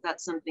jobs. So if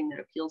that's something that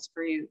appeals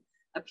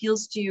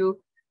to you,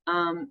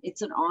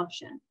 it's an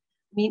option.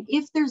 I mean,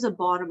 if there's a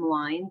bottom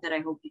line that I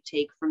hope you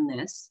take from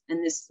this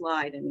and this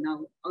slide, and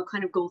I'll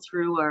kind of go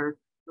through our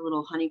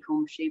little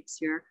honeycomb shapes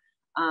here.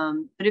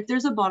 But if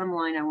there's a bottom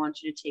line I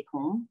want you to take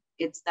home,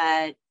 it's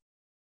that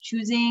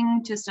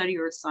choosing to study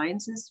earth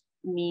sciences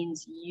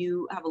means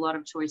you have a lot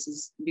of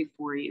choices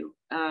before you.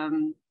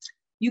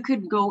 You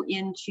could go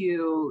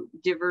into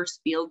diverse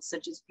fields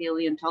such as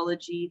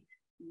paleontology,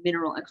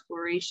 mineral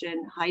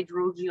exploration,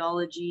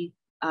 hydrogeology.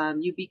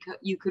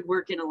 You could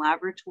work in a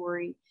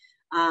laboratory.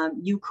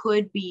 You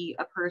could be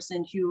a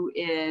person who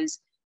is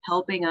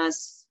helping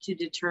us to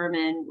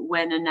determine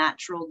when a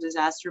natural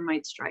disaster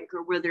might strike,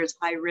 or where there's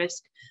high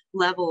risk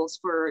levels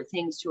for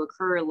things to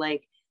occur,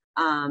 like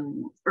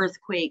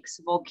earthquakes,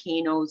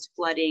 volcanoes,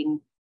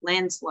 flooding,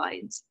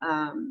 landslides.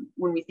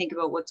 When we think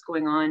about what's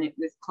going on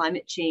with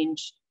climate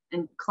change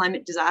and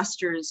climate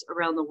disasters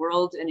around the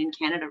world and in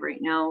Canada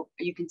right now,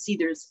 you can see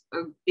there's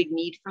a big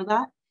need for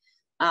that.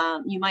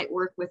 You might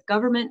work with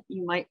government,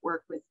 you might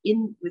work with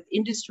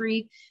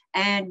industry,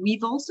 and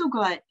we've also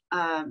got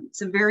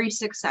some very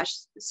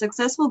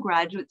successful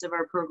graduates of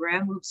our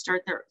program who've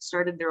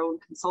started their own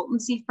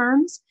consultancy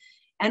firms,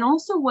 and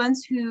also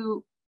ones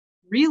who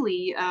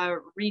really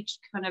reached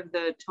kind of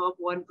the top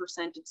 1%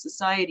 of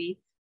society.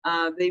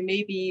 They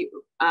may be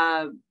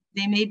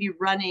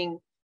running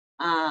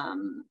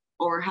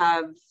or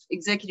have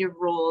executive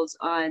roles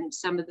on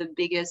some of the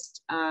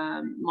biggest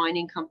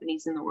mining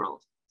companies in the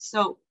world.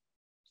 So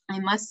I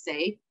must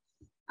say,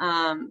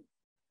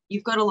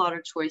 you've got a lot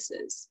of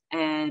choices,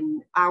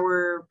 and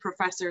our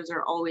professors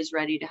are always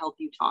ready to help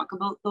you talk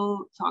about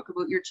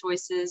your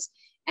choices.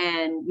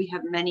 And we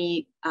have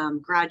many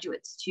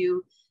graduates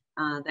too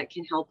that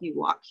can help you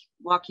walk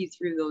you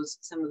through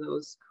some of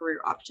those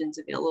career options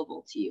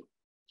available to you.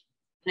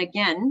 And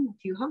again,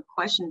 if you have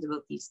questions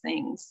about these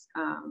things,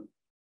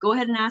 go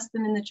ahead and ask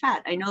them in the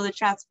chat. I know the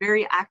chat's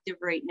very active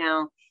right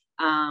now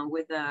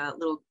with a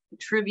little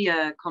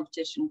trivia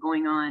competition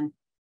going on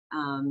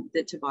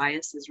that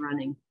Tobias is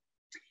running.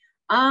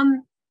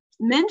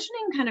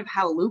 Mentioning kind of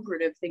how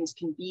lucrative things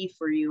can be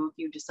for you if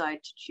you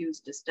decide to choose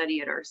to study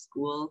at our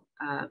school.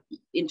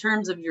 In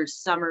terms of your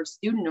summer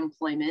student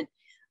employment,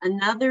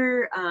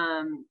 another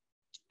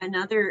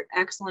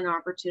excellent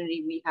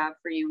opportunity we have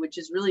for you, which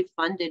is really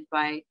funded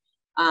by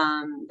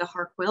the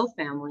Harquail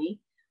family,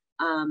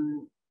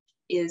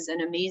 is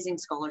an amazing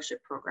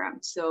scholarship program.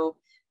 So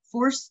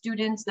for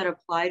students that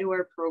apply to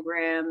our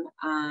program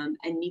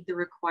and meet the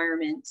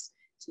requirements,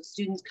 so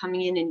students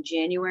coming in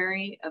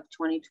January of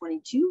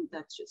 2022,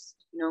 that's just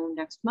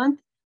next month,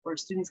 or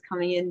students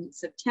coming in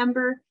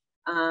September,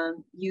 I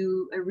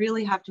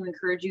really have to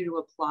encourage you to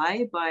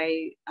apply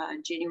by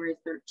January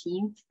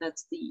 13th.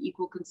 That's the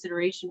equal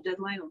consideration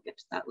deadline. I'll get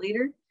to that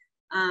later.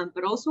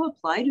 But also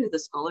apply to the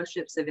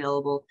scholarships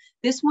available.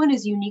 This one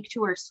is unique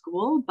to our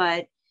school,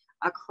 but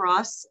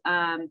across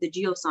the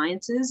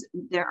geosciences,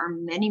 there are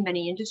many,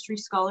 many industry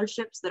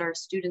scholarships that our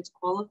students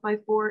qualify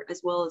for,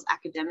 as well as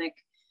academic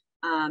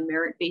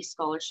merit-based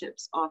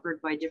scholarships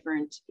offered by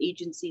different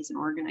agencies and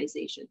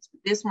organizations.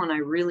 This one I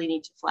really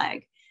need to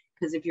flag,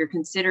 because if you're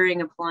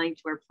considering applying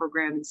to our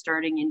program and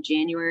starting in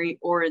January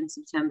or in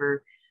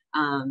September,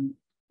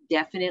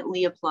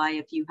 definitely apply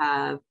if you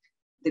have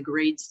the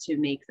grades to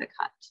make the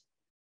cut.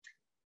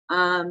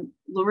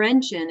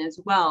 Laurentian as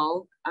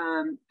well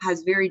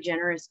has very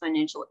generous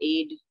financial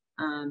aid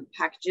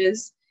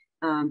packages,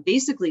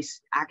 basically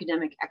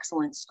academic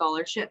excellence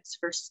scholarships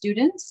for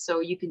students. So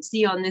you can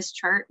see on this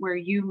chart where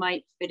you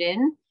might fit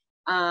in.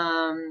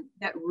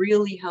 that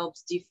really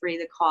helps defray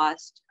the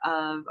cost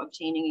of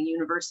obtaining a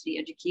university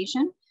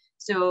education.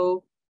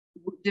 So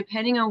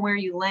depending on where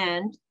you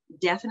land,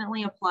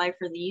 definitely apply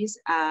for these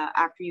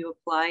after you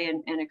apply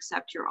and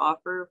accept your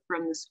offer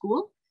from the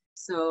school.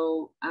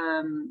 So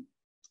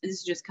this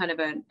is just kind of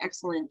an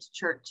excellent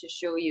chart to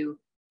show you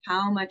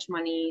how much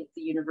money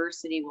the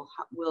university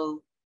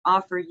will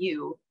offer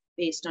you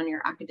based on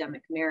your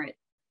academic merit.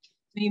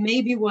 So you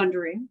may be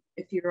wondering,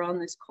 if you're on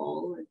this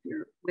call, if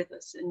you're with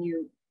us and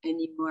you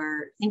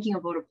are thinking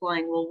about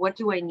applying, well, what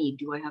do I need?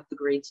 Do I have the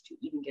grades to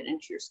even get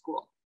into your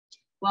school?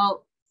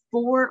 Well,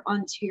 for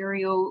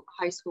Ontario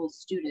high school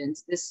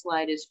students, this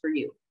slide is for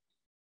you.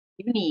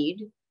 You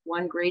need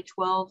one grade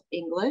 12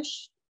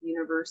 English,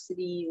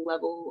 university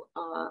level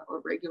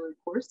or regular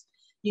course.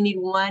 You need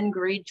one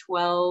grade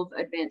 12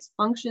 advanced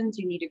functions.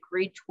 You need a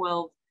grade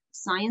 12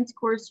 science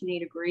course. You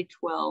need a grade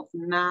 12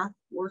 math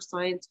or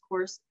science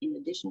course in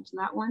addition to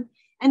that one,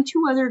 and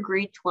 2 other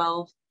grade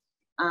 12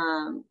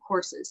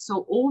 courses.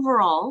 So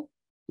overall,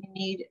 you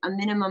need a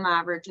minimum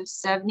average of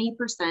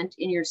 70%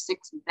 in your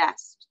 6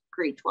 best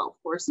grade 12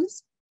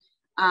 courses.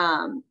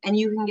 And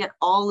you can get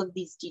all of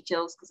these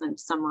details because I'm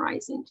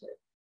summarizing to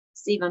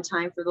save on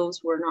time for those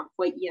who are not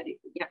quite yet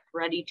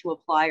ready to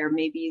apply, or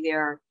maybe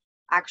they're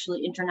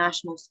actually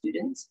international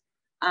students.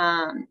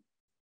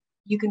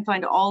 You can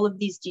find all of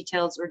these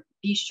details, or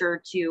be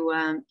sure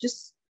to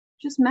just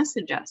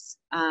message us,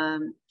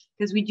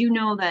 because we do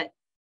know that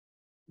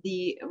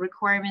the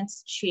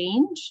requirements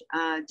change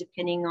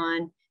depending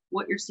on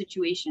what your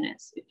situation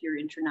is. If you're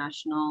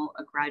international,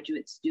 a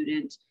graduate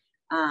student,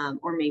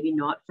 or maybe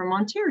not from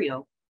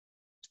Ontario.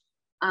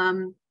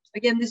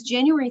 Again, this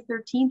January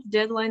 13th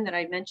deadline that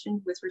I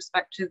mentioned with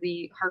respect to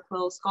the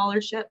Harquail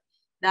scholarship,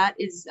 that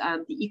is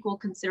the equal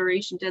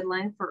consideration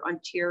deadline for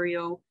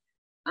Ontario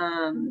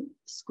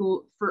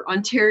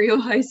Ontario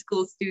high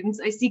school students.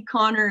 I see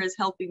Connor is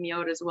helping me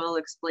out as well,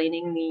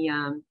 explaining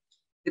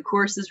the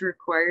courses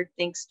required.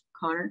 Thanks,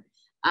 Connor.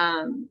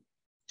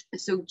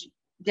 So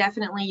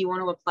definitely you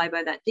want to apply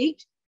by that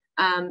date.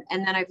 And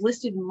then I've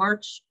listed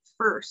March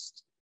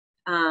 1st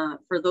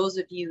for those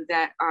of you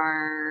that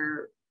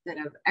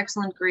have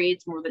excellent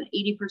grades, more than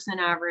 80%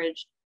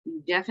 average.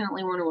 You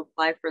definitely want to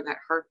apply for that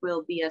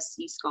Harquail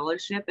BSc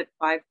scholarship at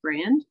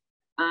 $5,000.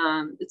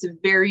 It's a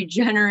very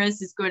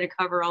generous, it's going to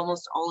cover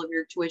almost all of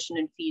your tuition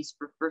and fees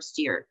for first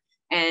year.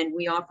 And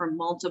we offer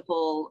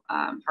multiple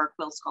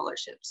Harquail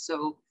scholarships.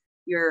 So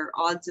your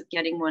odds of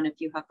getting one, if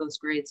you have those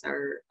grades,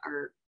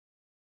 are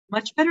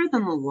much better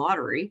than the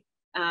lottery,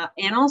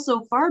 and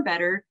also far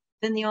better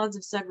than the odds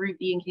of Sudbury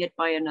being hit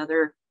by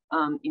another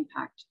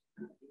impact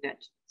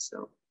event.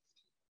 So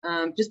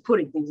just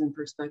putting things in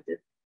perspective.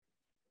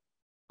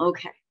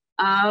 Okay.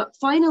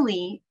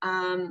 Finally,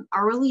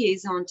 our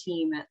liaison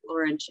team at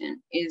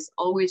Laurentian is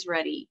always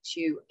ready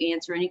to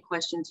answer any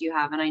questions you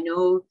have. And I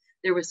know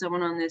there was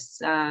someone on this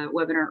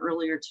webinar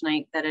earlier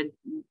tonight that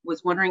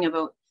was wondering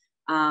about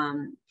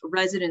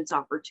residence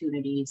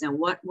opportunities and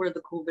what were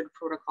the COVID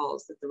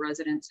protocols that the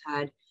residents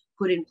had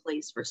put in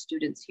place for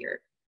students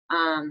here.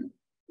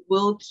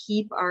 We'll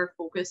keep our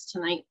focus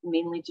tonight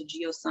mainly to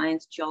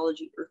geoscience,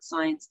 geology, earth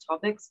science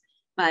topics,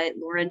 but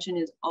Laurentian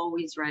is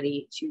always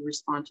ready to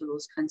respond to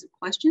those kinds of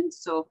questions.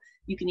 So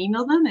you can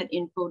email them at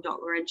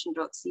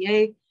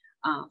info.laurentian.ca,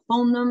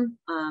 phone them,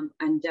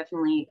 and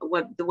definitely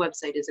the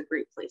website is a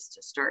great place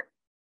to start.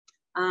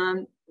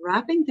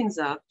 Wrapping things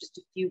up, just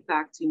a few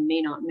facts you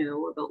may not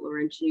know about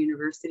Laurentian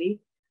University.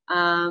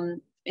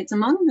 It's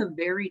among the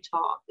very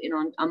top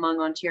among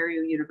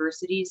Ontario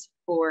universities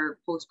for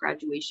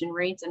post-graduation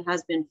rates, and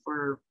has been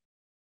for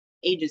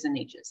ages and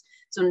ages.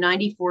 So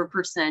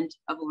 94%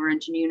 of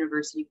Laurentian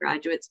University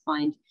graduates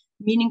find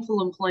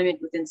meaningful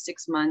employment within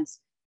 6 months.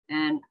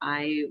 And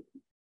I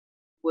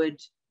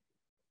would,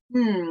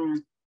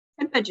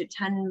 I bet you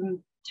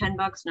 10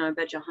 bucks, no, I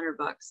bet you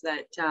 $100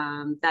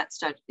 that that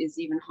stat is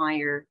even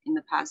higher in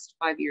the past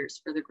 5 years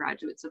for the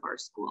graduates of our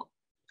school.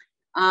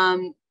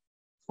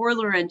 For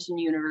Laurentian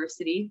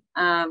University,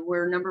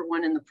 we're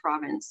 #1 in the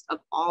province of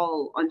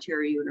all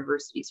Ontario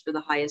universities for the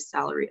highest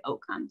salary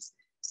outcomes.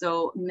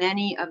 So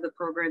many of the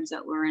programs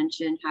at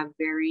Laurentian have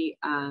very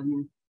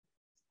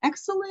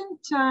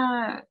excellent,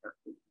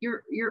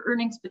 your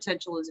earnings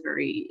potential is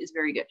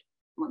very good.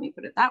 Let me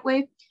put it that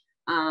way.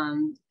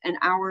 And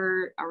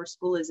our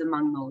school is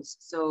among those.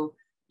 So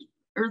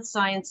earth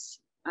science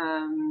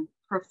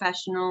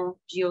professional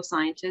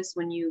geoscientist,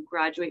 when you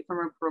graduate from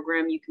our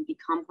program, you can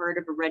become part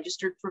of a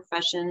registered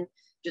profession,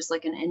 just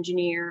like an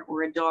engineer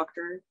or a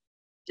doctor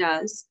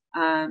does.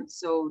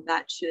 So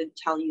that should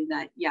tell you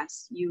that,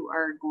 yes, you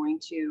are going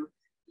to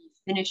be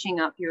finishing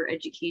up your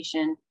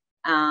education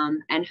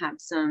and have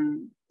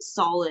some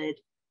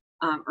solid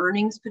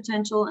earnings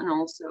potential, and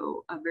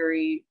also a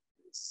very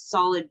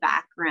solid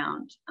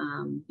background,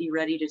 be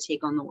ready to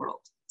take on the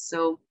world.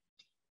 So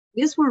I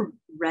guess we're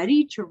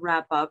ready to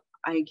wrap up.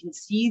 I can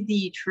see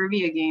the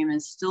trivia game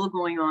is still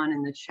going on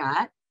in the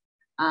chat.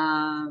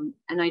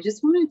 And I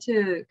just wanted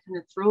to kind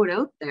of throw it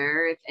out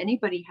there. If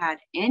anybody had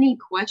any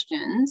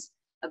questions,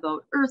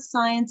 about earth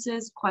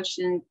sciences,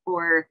 question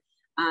for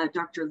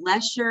Dr.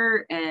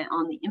 Lesher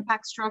on the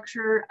impact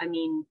structure. I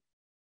mean,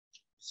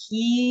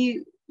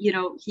 he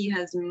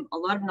has a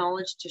lot of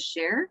knowledge to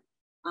share,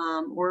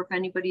 or if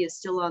anybody is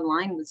still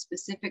online with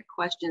specific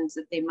questions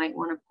that they might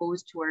want to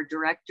pose to our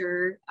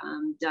director,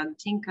 Doug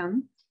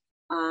Tinkham,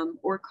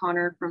 or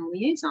Connor from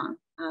Liaison.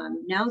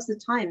 Now's the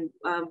time.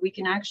 We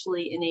can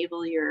actually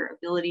enable your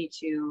ability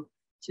to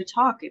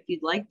talk if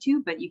you'd like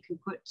to, but you can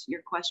put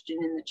your question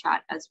in the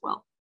chat as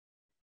well.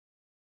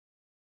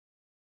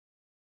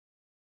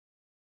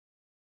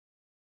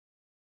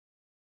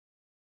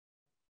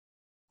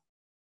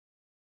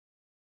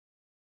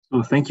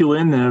 So thank you,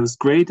 Lynn. That was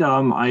great.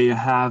 I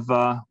have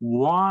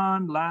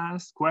one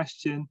last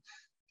question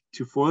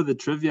for the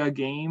trivia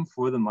game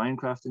for the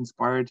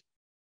Minecraft-inspired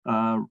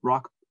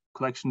rock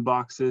collection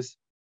boxes.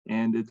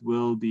 And it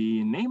will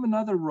be name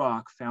another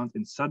rock found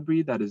in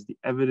Sudbury that is the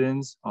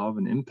evidence of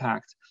an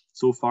impact.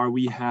 So far,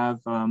 we have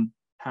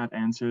had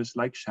answers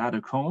like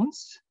shadow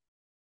cones,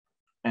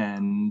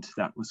 and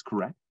that was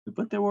correct.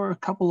 But there were a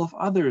couple of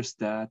others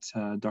that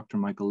Dr.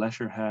 Michael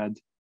Lesher had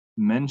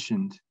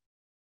mentioned.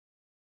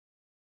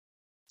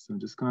 So I'm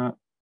just gonna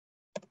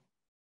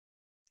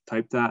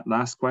type that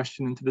last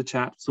question into the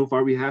chat. So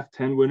far we have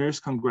 10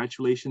 winners.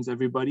 Congratulations,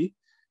 everybody.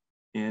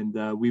 And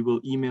we will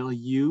email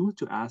you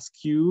to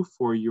ask you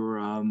for your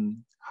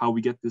how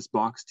we get this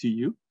box to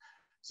you.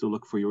 So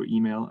look for your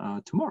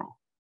email tomorrow.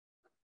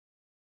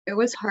 It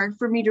was hard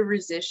for me to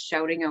resist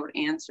shouting out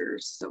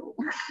answers, so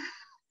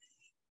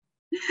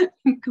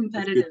I'm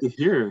competitive. That's good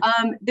to hear.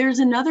 There's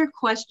another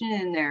question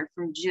in there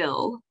from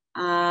Jill.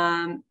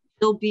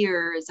 Bill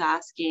Beer is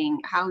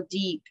asking, how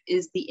deep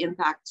is the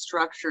impact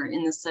structure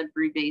in the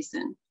Sudbury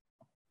Basin?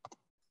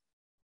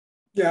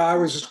 Yeah, I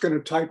was just going to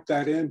type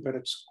that in, but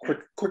it's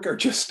quicker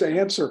just to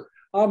answer.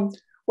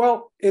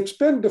 Well, it's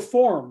been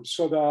deformed.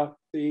 So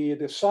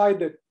the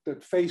side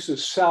that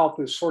faces south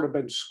has sort of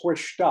been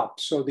squished up.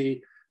 So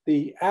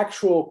the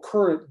actual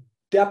current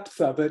depth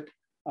of it,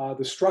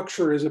 the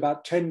structure is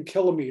about 10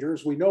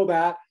 kilometers. We know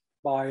that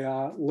by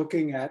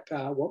looking at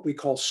what we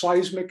call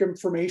seismic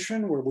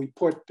information, where we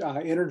put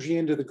energy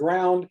into the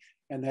ground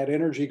and that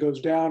energy goes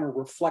down or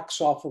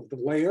reflects off of the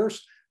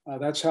layers.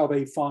 That's how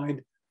they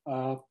find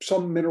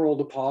some mineral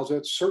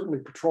deposits, certainly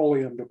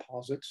petroleum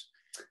deposits.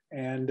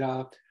 And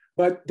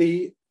but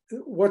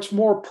what's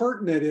more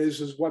pertinent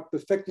is what the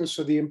thickness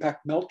of the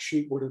impact melt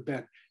sheet would have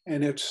been.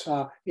 And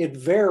it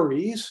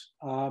varies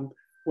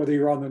whether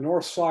you're on the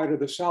north side or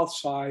the south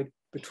side,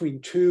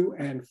 between 2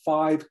 and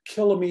 5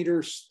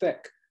 kilometers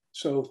thick.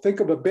 So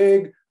think of a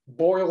big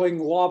boiling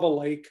lava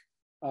lake,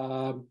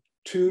 2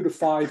 to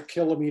 5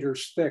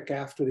 kilometers thick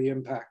after the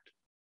impact.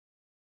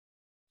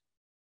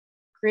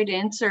 Great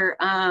answer.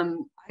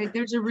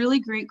 There's a really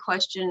great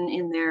question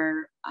in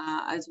there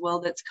as well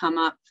that's come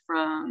up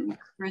from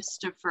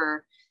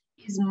Christopher.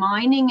 Is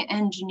mining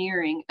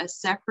engineering a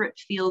separate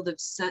field of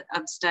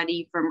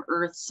study from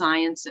earth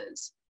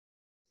sciences?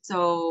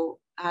 So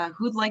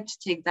who'd like to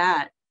take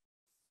that?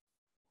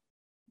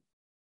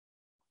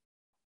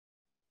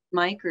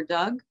 Mike or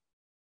Doug?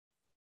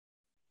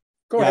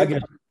 Go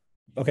ahead.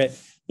 Okay.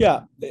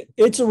 Yeah,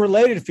 it's a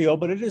related field,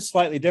 but it is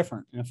slightly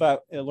different. In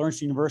fact,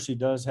 Laurentian University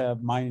does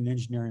have mining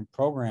engineering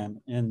program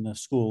in the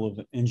School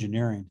of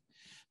Engineering.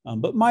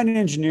 But mining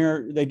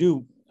engineer, they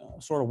do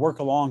sort of work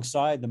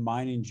alongside the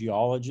mining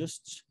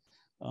geologists,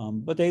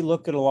 but they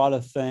look at a lot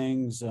of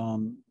things,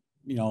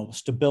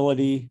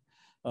 stability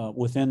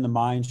within the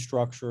mine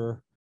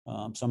structure,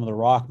 some of the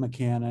rock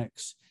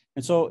mechanics.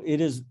 And so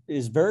it is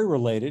very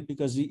related,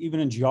 because even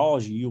in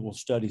geology, you will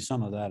study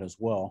some of that as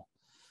well.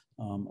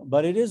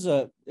 But it is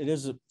a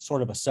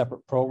sort of a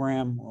separate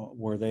program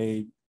where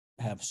they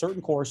have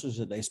certain courses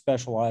that they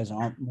specialize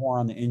on more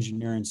on the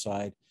engineering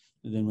side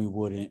than we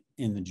would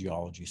in the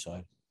geology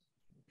side.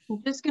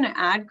 I'm just going to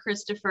add,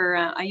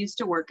 Christopher, I used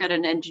to work at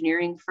an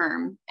engineering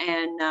firm,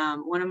 and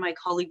one of my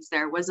colleagues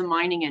there was a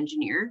mining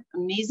engineer,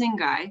 amazing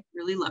guy,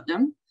 really loved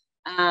him.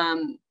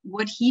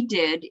 What he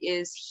did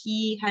is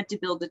he had to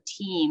build a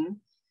team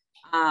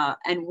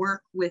and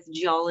work with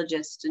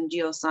geologists and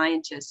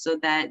geoscientists so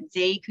that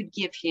they could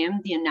give him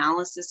the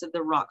analysis of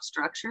the rock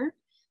structure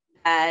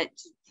that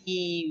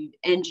the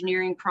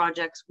engineering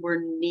projects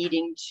were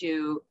needing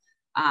to,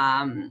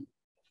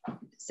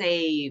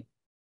 say,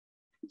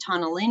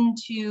 tunnel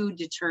into,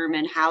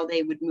 determine how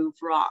they would move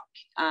rock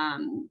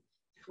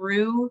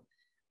through,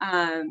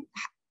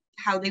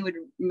 how they would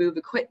move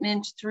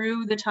equipment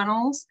through the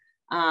tunnels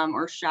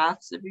or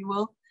shafts, if you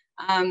will.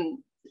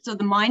 So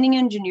the mining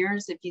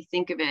engineers, if you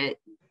think of it,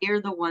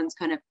 they're the ones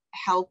kind of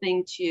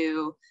helping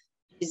to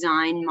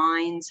design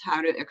mines,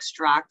 how to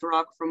extract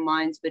rock from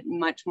mines, but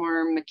much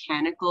more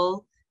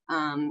mechanical,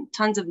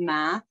 tons of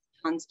math,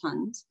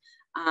 tons.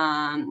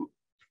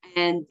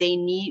 And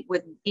they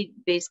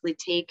basically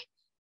take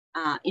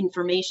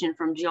information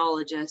from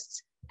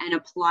geologists and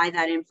apply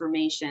that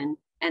information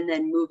and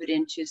then move it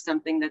into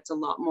something that's a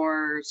lot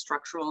more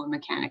structural and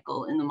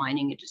mechanical in the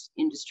mining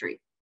industry.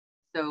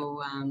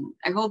 So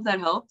I hope that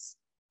helps.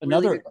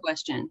 Really good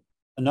question.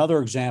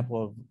 Another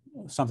example of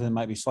something that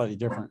might be slightly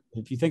different.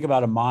 If you think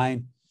about a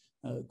mine,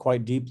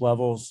 quite deep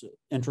levels,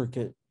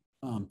 intricate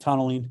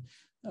tunneling,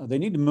 they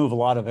need to move a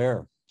lot of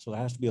air. So there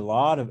has to be a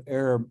lot of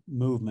air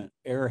movement,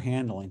 air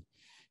handling.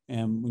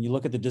 And when you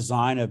look at the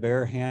design of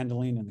air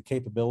handling and the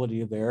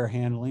capability of the air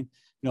handling,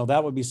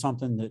 that would be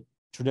something that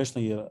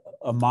traditionally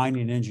a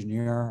mining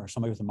engineer or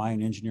somebody with a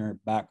mining engineering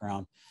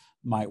background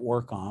might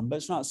work on, but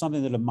it's not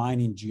something that a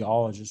mining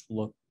geologist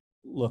will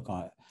look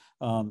at.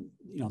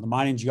 The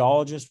mining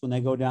geologists, when they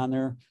go down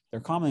there,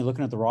 they're commonly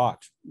looking at the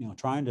rocks,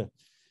 trying to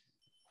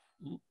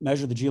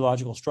measure the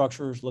geological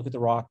structures, look at the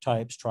rock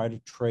types, try to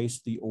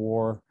trace the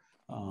ore,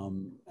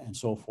 and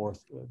so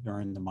forth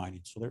during the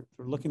mining. So they're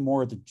looking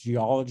more at the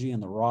geology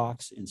and the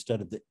rocks instead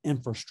of the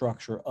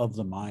infrastructure of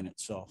the mine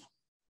itself.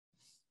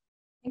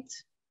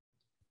 Thanks.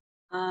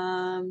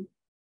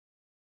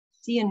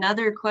 See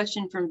another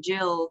question from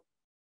Jill.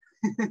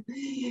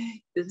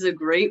 This is a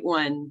great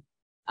one.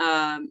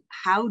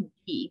 How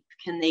deep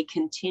can they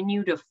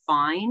continue to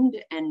find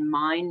and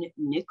mine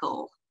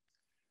nickel?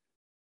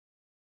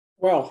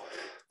 Well,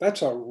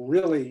 that's a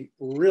really,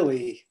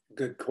 really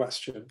good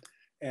question.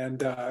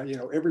 And,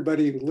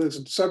 everybody who lives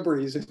in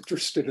Sudbury is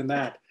interested in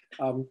that.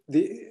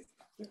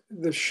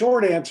 The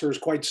short answer is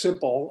quite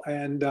simple.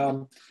 And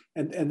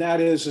that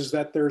is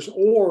that there's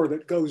ore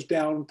that goes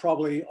down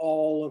probably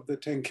all of the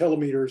 10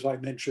 kilometers I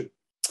mentioned.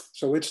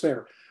 So it's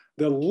there.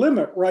 The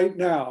limit right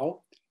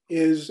now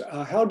is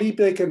how deep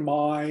they can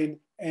mine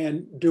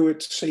and do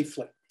it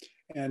safely.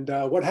 And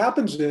what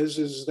happens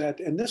is that,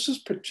 and this is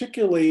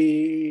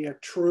particularly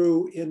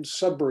true in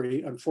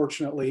Sudbury,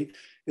 unfortunately,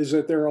 is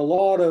that there are a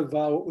lot of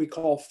what we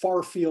call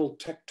far field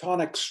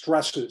tectonic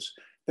stresses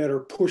that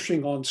are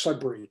pushing on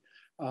Sudbury.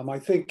 I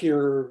think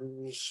you're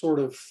sort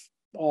of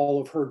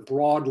all have heard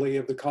broadly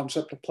of the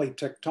concept of plate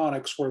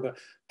tectonics, where the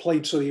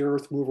plates of the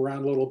earth move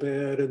around a little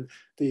bit and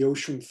the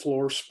ocean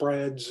floor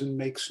spreads and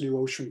makes new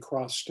ocean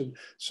crust, and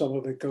some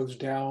of it goes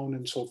down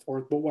and so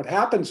forth. But what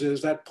happens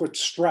is that puts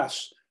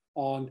stress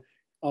on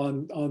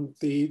the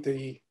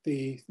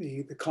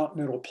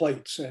continental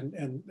plates,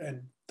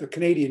 and the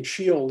Canadian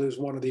Shield is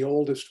one of the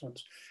oldest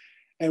ones.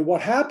 And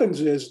what happens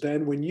is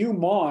then when you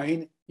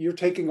mine, you're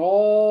taking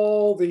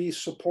all the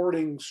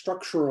supporting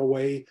structure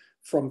away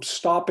from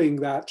stopping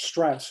that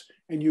stress,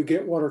 and you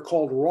get what are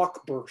called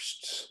rock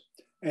bursts.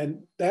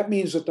 And that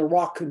means that the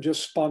rock can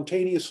just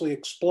spontaneously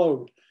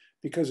explode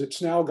because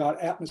it's now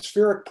got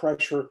atmospheric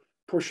pressure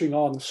pushing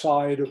on the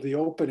side of the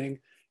opening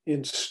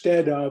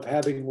instead of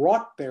having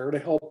rock there to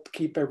help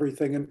keep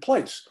everything in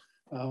place.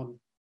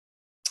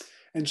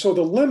 And so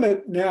the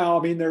limit now,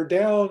 they're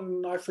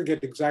down, I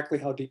forget exactly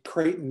how deep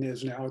Creighton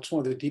is now. It's one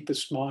of the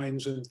deepest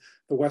mines in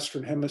the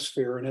Western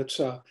Hemisphere. And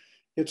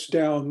it's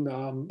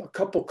down a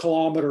couple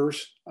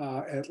kilometers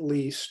at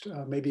least,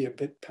 maybe a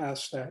bit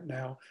past that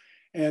now.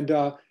 And,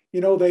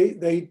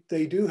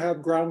 they do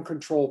have ground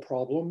control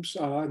problems.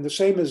 And the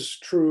same is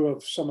true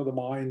of some of the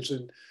mines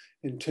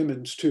in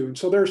Timmins too. And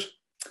so there's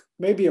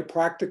maybe a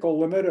practical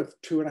limit of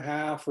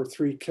 2.5 or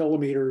 3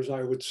 kilometers,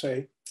 I would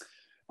say.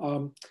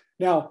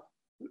 Now,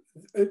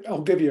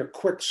 I'll give you a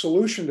quick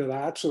solution to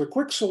that. So the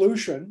quick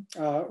solution,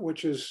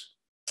 which is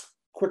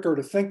quicker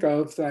to think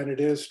of than it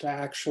is to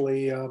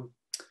actually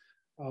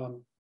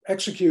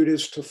execute,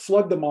 is to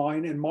flood the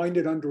mine and mine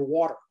it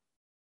underwater.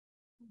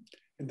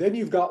 And then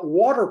you've got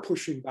water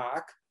pushing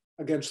back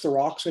against the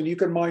rocks, and you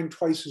can mine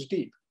twice as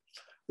deep.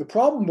 The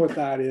problem with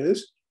that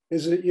is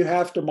that you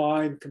have to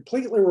mine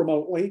completely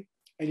remotely,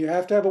 and you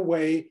have to have a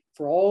way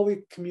for all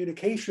the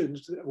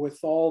communications with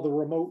all the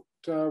remote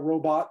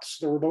robots,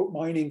 the remote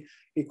mining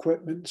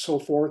equipment and so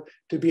forth,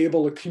 to be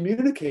able to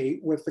communicate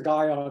with the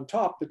guy on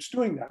top that's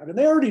doing that. And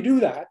they already do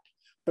that,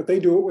 but they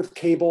do it with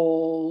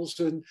cables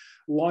and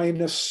line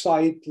of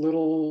sight,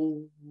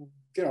 little,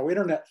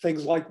 internet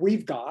things like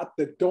we've got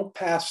that don't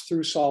pass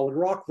through solid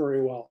rock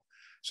very well.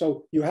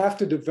 So you have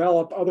to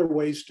develop other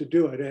ways to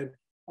do it. And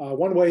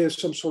one way is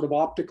some sort of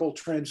optical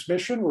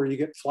transmission where you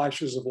get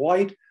flashes of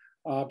light,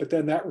 but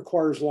then that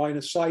requires line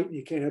of sight, and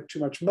you can't have too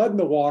much mud in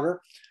the water.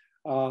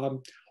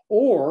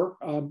 Or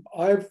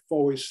I've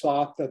always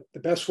thought that the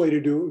best way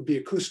to do it would be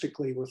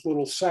acoustically with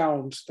little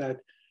sounds that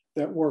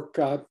work,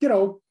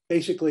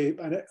 basically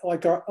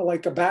like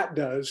a bat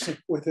does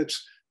with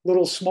its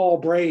little small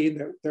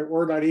brain that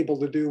we're not able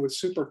to do with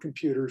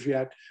supercomputers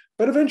yet.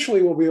 But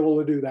eventually we'll be able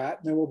to do that,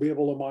 and then we'll be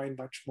able to mine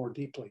much more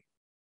deeply.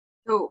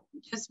 So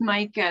just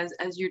Mike, as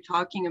you're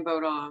talking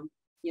about,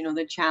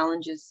 the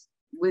challenges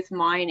with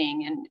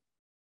mining, and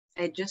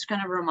it just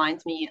kind of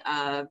reminds me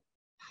of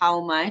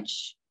how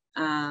much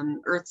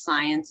earth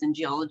science and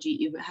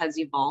geology has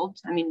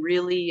evolved.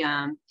 Really,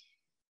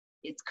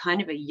 it's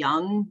kind of a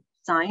young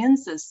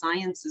science as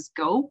sciences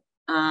go,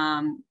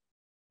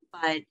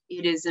 but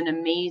it's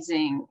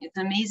amazing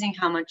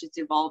how much it's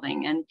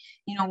evolving. And,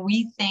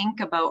 we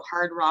think about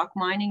hard rock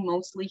mining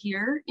mostly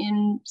here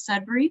in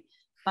Sudbury,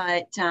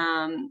 but,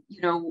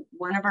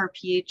 one of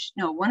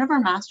our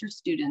master's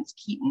students,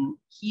 Keaton,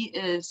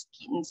 Keaton's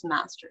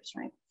master's,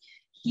 right?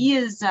 He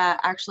is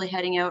actually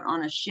heading out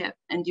on a ship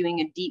and doing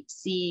a deep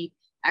sea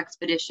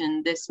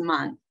expedition this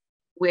month,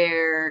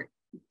 where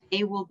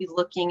they will be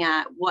looking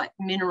at what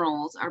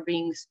minerals are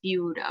being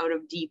spewed out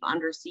of deep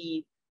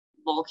undersea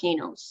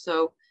volcanoes.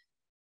 So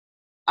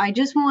I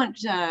just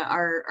want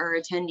our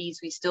attendees,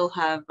 we still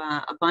have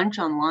a bunch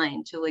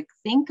online, to like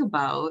think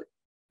about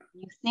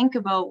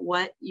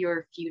what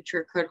your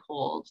future could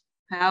hold.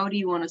 How do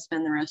you want to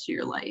spend the rest of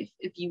your life?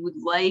 If you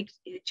would like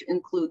it to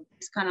include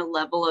this kind of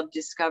level of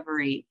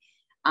discovery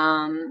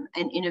and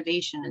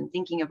innovation, and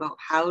thinking about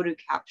how to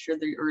capture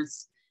the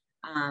Earth's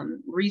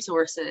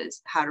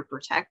resources, how to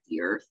protect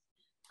the Earth,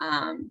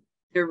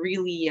 there's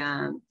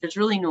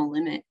really no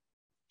limit.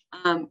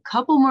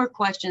 Couple more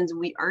questions.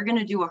 We are going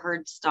to do a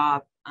hard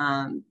stop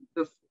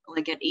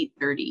like at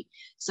 8:30.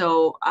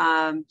 So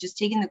just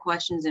taking the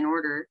questions in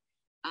order.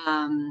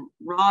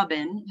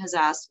 Robin has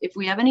asked if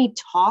we have any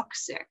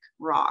toxic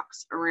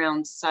rocks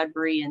around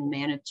Sudbury and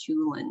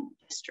Manitoulin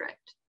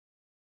district.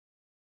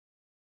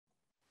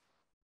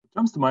 What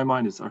comes to my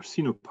mind is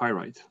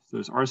arsenopyrite.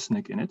 There's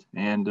arsenic in it,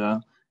 and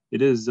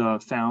it is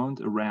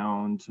found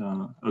around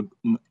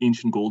an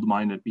ancient gold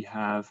mine that we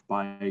have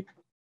by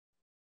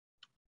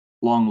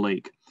Long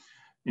Lake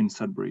in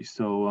Sudbury.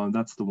 So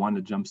that's the one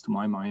that jumps to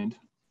my mind.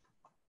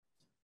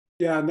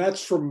 Yeah, and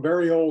that's from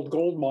very old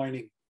gold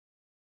mining.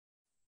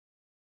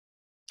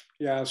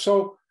 Yeah,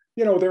 so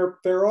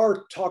there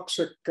are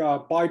toxic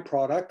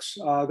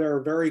byproducts.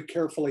 They're very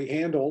carefully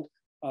handled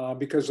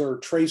because there are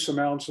trace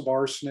amounts of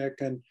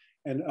arsenic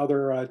and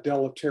other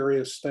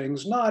deleterious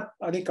things.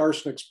 I think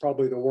arsenic's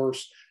probably the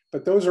worst,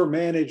 but those are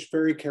managed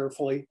very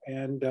carefully,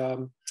 and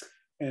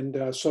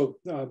so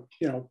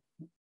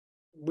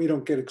we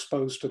don't get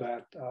exposed to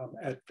that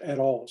at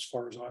all, as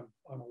far as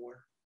I'm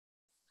aware.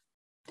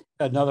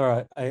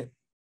 Another I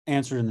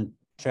answered in the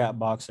chat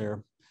box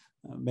there.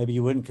 Maybe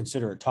you wouldn't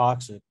consider it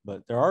toxic,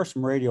 but there are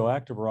some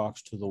radioactive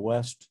rocks to the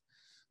west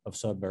of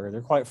Sudbury.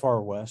 They're quite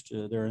far west.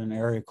 They're in an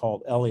area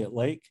called Elliott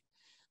Lake,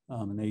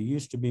 and they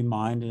used to be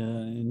mined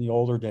in the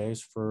older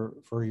days for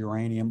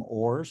uranium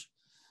ores.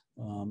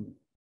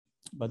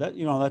 But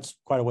that's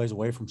quite a ways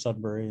away from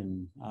Sudbury,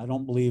 and I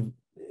don't believe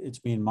it's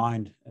being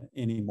mined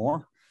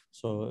anymore.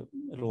 So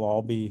it'll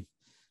all be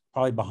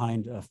probably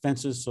behind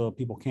fences so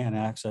people can't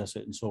access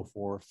it and so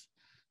forth,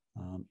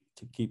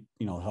 to keep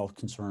health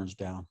concerns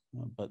down.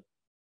 But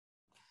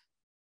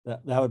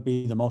that would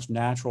be the most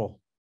natural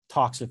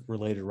toxic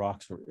related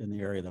rocks in the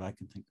area that I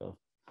can think of.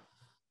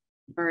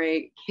 All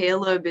right,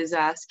 Caleb is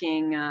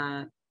asking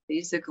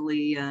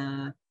basically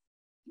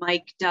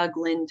Mike, Doug,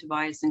 Lynn,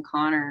 Tobias, and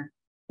Connor,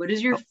 what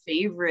is your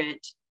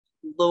favorite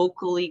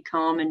locally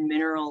common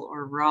mineral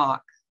or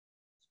rock?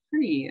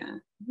 Pretty, I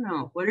don't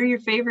know. What are your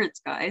favorites,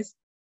 guys?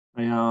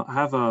 I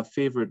have a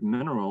favorite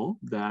mineral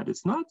that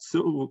is not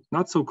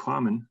so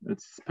common.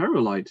 It's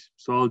perlite.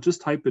 So I'll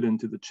just type it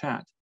into the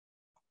chat.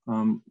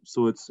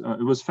 So it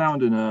was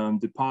found in a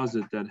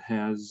deposit that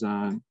has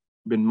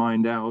been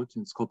mined out.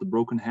 It's called the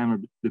Broken Hammer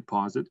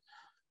deposit.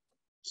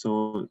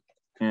 So,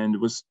 and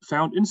it was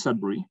found in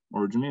Sudbury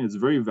originally. It's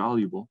very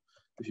valuable.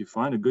 If you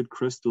find a good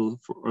crystal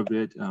of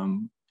it,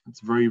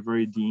 it's very,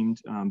 very deemed,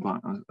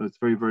 it's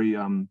very, very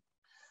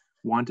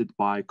wanted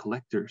by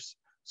collectors.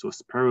 So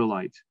it's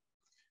perlite.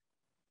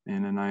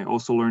 And then I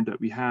also learned that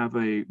we have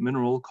a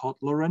mineral called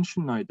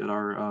Laurentianite that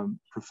our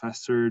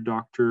Professor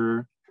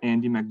Dr.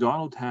 Andy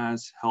MacDonald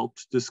has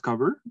helped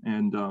discover,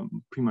 and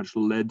pretty much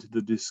led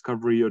the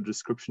discovery or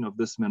description of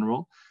this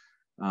mineral.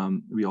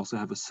 We also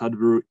have a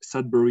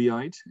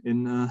Sudburyite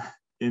in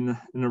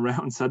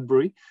around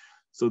Sudbury.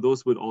 So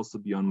those would also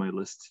be on my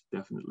list,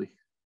 definitely.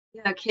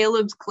 Yeah,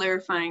 Caleb's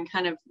clarifying,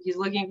 he's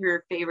looking for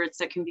your favorites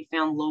that can be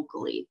found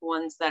locally,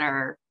 ones that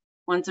are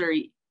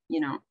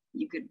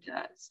you could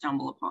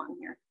stumble upon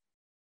here.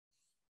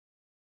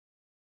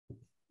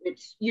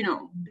 Which,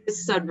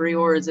 this Sudbury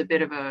ore is a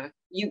bit of a,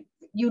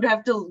 you'd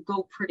have to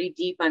go pretty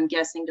deep, I'm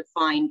guessing, to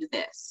find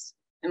this.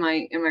 Am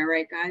I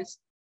right, guys?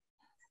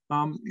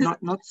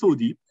 Not so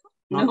deep,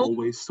 not No?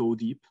 always so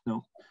deep,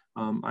 no.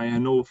 I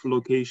know of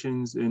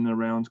locations in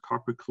around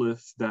Copper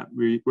Cliff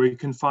where you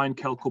can find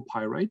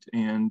chalcopyrite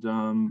and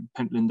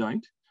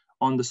pentlandite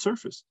on the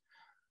surface.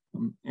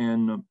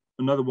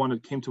 Another one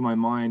that came to my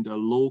mind, a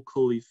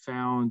locally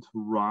found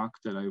rock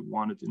that I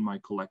wanted in my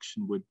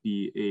collection would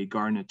be a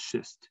garnet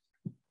schist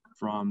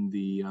from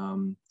the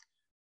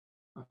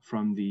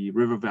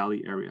River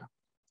Valley area.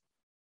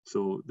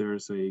 So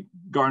there's a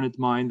garnet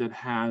mine that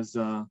has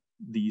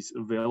these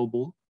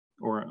available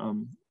or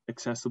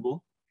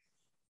accessible.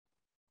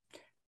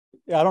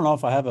 Yeah, I don't know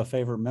if I have a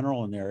favorite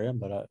mineral in the area,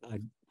 but I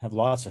have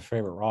lots of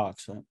favorite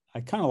rocks.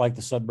 I kind of like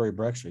the Sudbury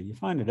breccia. You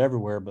find it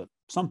everywhere, but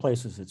some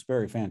places it's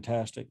very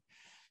fantastic.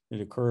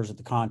 It occurs at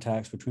the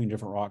contacts between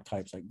different rock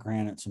types like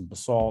granites and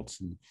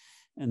basalts,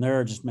 and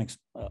there it just makes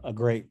a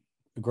great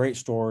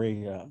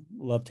story.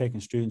 Love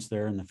taking students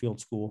there in the field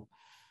school.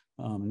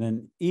 And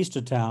then east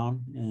of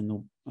town in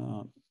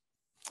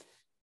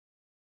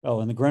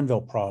the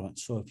Grenville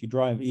province. So if you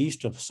drive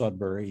east of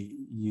Sudbury,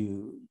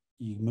 you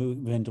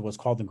move into what's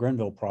called the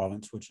Grenville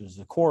province, which is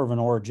the core of an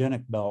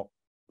orogenic belt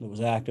that was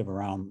active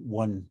around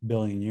 1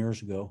 billion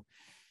years ago.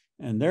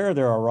 And there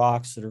are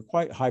rocks that are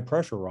quite high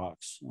pressure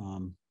rocks,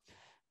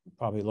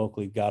 probably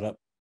locally got up,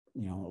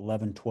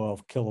 11,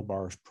 12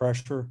 kilobars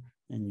pressure.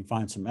 And you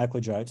find some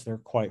eclogites, they're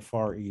quite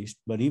far east,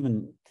 but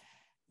even,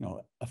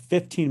 a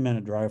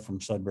 15-minute drive from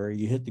Sudbury,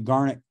 you hit the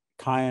garnet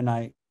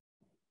kyanite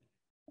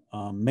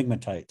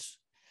migmatites.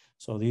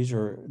 So these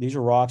are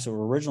rocks that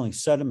were originally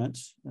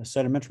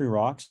sedimentary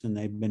rocks, and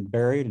they've been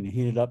buried and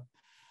heated up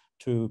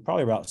to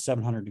probably about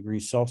 700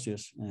 degrees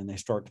Celsius, and they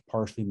start to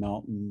partially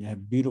melt, and you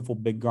have beautiful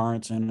big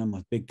garnets in them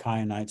with big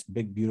kyanites,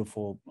 big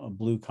beautiful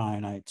blue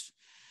kyanites,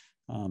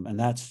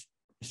 and it's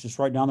just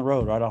right down the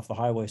road, right off the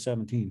Highway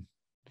 17.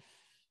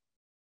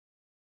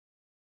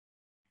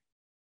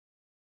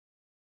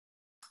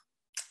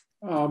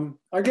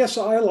 I guess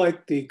I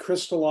like the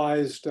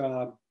crystallized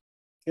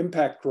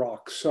impact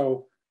rocks.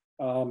 So,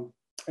 and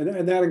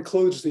that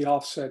includes the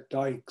offset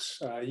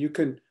dikes. You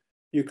can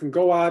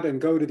go out and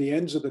go to the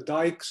ends of the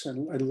dikes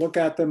and look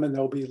at them, and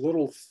there'll be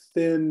little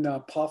thin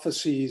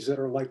apophyses that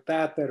are like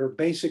that are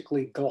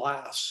basically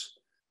glass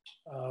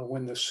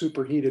when the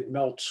superheated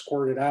melt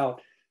squirted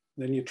out.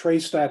 And then you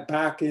trace that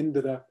back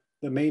into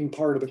the main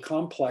part of the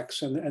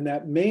complex, and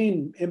that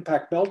main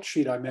impact melt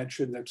sheet I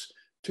mentioned that's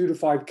 2 to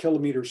 5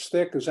 kilometers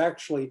thick is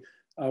actually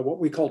what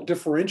we call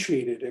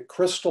differentiated. It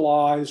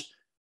crystallized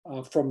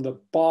from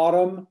the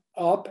bottom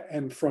up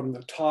and from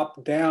the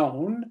top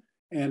down.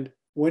 And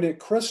when it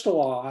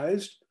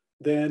crystallized,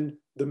 then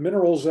the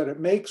minerals that it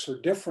makes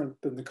are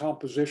different than the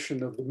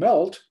composition of the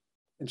melt.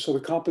 And so the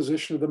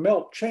composition of the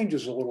melt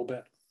changes a little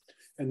bit.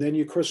 And then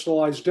you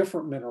crystallize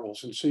different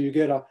minerals. And so you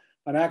get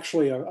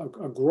actually a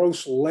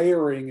gross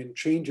layering and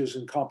changes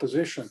in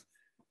composition.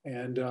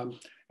 And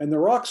the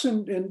rocks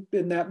in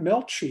that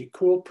melt sheet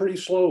cooled pretty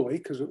slowly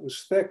because it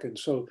was thick. And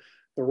so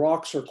the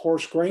rocks are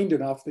coarse grained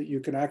enough that you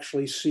can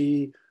actually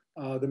see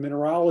the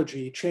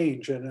mineralogy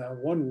change. And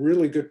one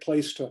really good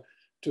place to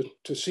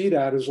see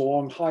that is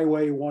along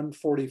Highway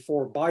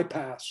 144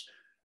 bypass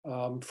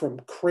from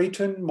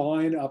Creighton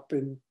Mine up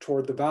in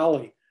toward the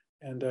valley.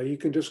 And you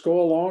can just go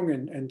along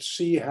and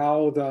see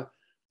how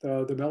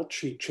the melt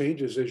sheet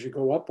changes as you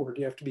go upward.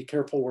 You have to be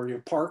careful where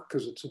you park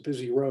because it's a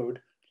busy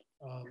road.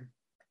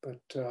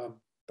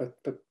 But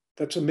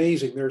that's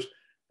amazing.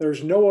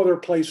 There's no other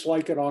place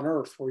like it on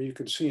Earth where you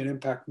can see an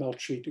impact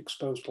melt sheet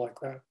exposed like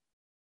that.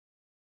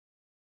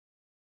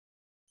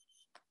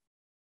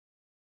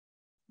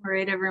 All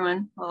right,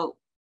 everyone. Well,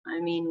 I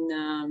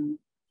mean,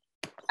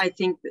 I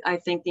think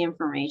the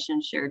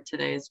information shared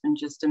today has been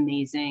just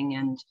amazing.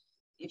 And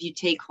if you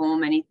take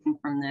home anything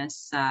from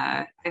this,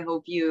 I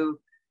hope you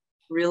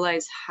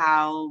realize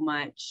how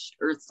much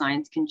earth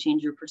science can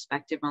change your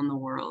perspective on the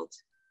world.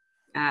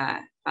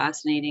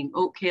 Fascinating.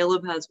 Oh,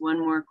 Caleb has one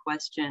more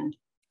question.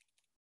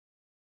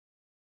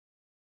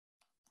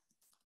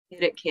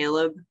 Hit it,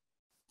 Caleb.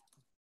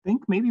 I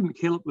think maybe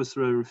Caleb was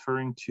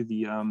referring to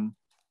the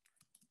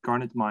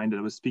garnet mine that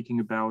I was speaking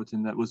about,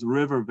 and that was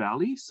River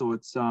Valley. So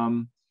it's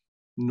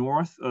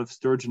north of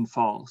Sturgeon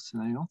Falls.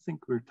 And I don't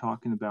think we're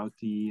talking about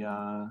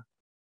the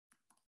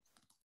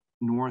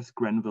North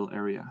Grenville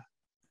area.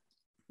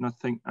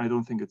 I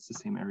don't think it's the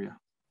same area.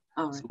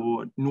 Oh, right.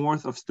 So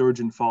north of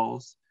Sturgeon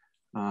Falls,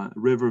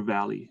 River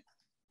Valley.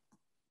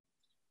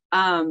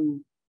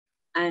 And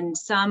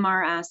some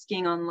are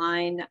asking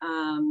online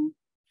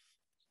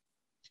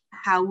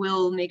how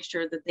we'll make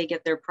sure that they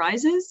get their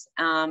prizes,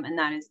 and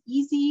that is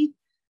easy.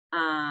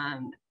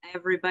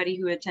 Everybody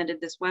who attended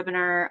this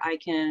webinar, I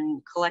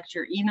can collect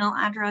your email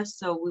address,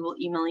 so we will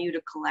email you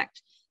to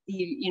collect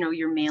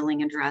your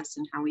mailing address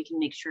and how we can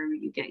make sure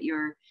you get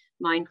your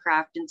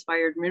Minecraft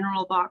inspired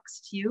mineral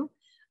box to you.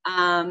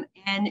 And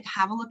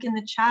have a look in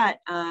the chat.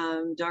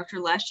 Dr.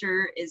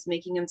 Lesher is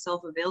making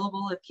himself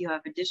available if you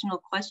have additional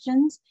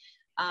questions.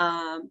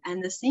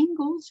 And the same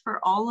goes for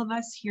all of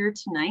us here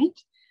tonight.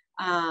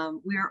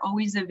 We are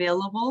always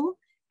available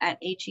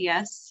at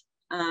HES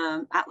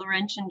at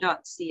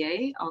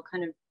Laurentian.ca.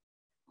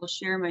 I'll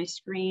share my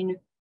screen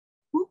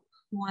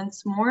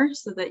once more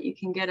so that you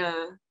can get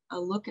a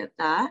look at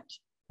that.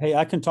 Hey,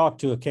 I can talk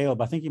to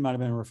Caleb. I think you might have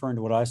been referring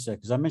to what I said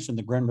because I mentioned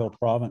the Grenville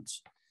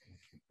province.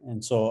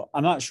 And so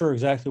I'm not sure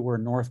exactly where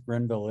North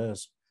Grenville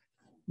is,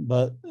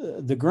 but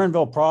the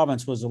Grenville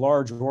province was a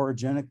large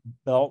orogenic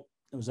belt.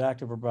 It was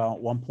active for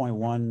about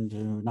 1.1 to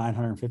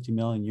 950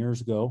 million years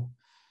ago.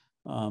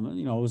 It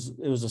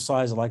was the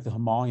size of like the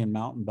Himalayan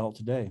mountain belt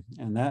today.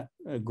 And that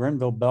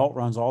Grenville belt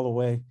runs all the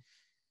way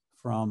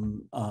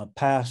from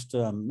past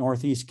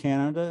Northeast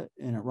Canada,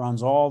 and it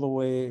runs all the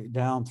way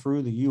down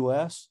through the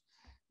US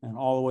and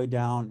all the way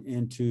down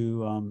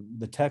into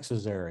the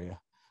Texas area.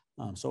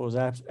 So it was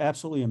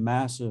absolutely a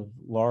massive,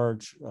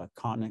 large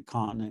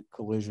continent-continent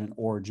collision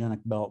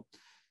orogenic belt,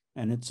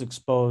 and it's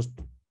exposed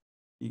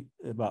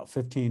about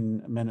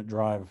 15-minute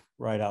drive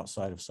right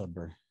outside of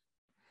Sudbury.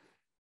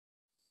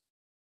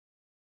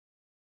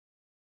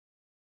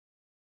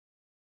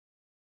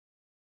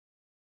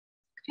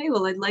 Okay,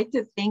 well, I'd like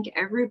to thank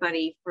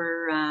everybody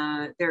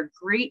for their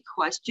great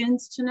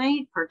questions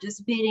tonight,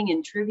 participating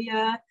in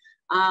trivia,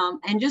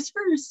 and just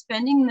for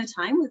spending the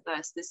time with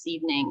us this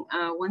evening.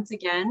 Once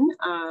again,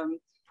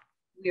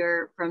 We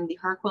are from the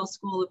Harquail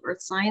School of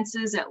Earth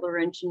Sciences at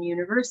Laurentian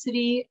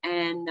University,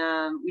 and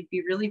we'd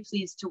be really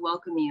pleased to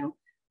welcome you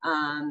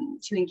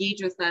to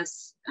engage with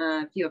us.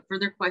 If you have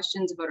further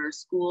questions about our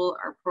school,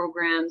 our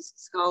programs,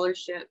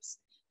 scholarships,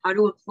 how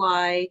to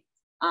apply,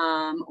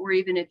 or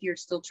even if you're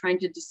still trying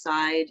to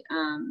decide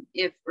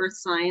if earth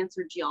science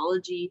or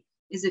geology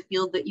is a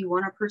field that you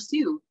want to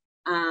pursue.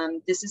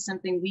 This is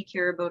something we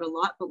care about a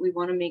lot, but we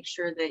want to make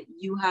sure that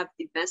you have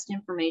the best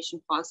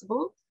information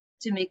possible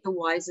to make the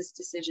wisest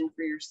decision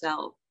for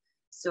yourself.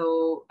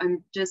 So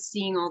I'm just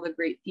seeing all the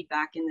great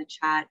feedback in the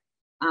chat,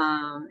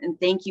 and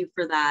thank you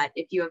for that.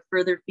 If you have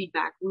further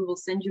feedback, we will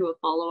send you a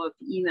follow-up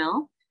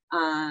email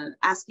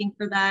asking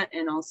for that,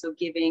 and also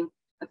giving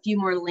a few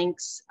more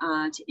links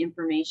to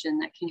information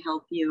that can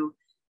help you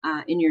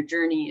in your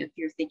journey if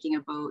you're thinking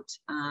about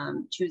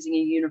choosing a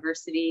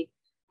university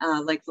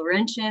like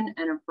Laurentian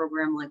and a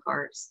program like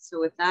ours. So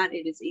with that,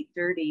 it is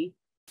 8:30.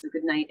 So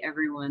good night,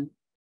 everyone.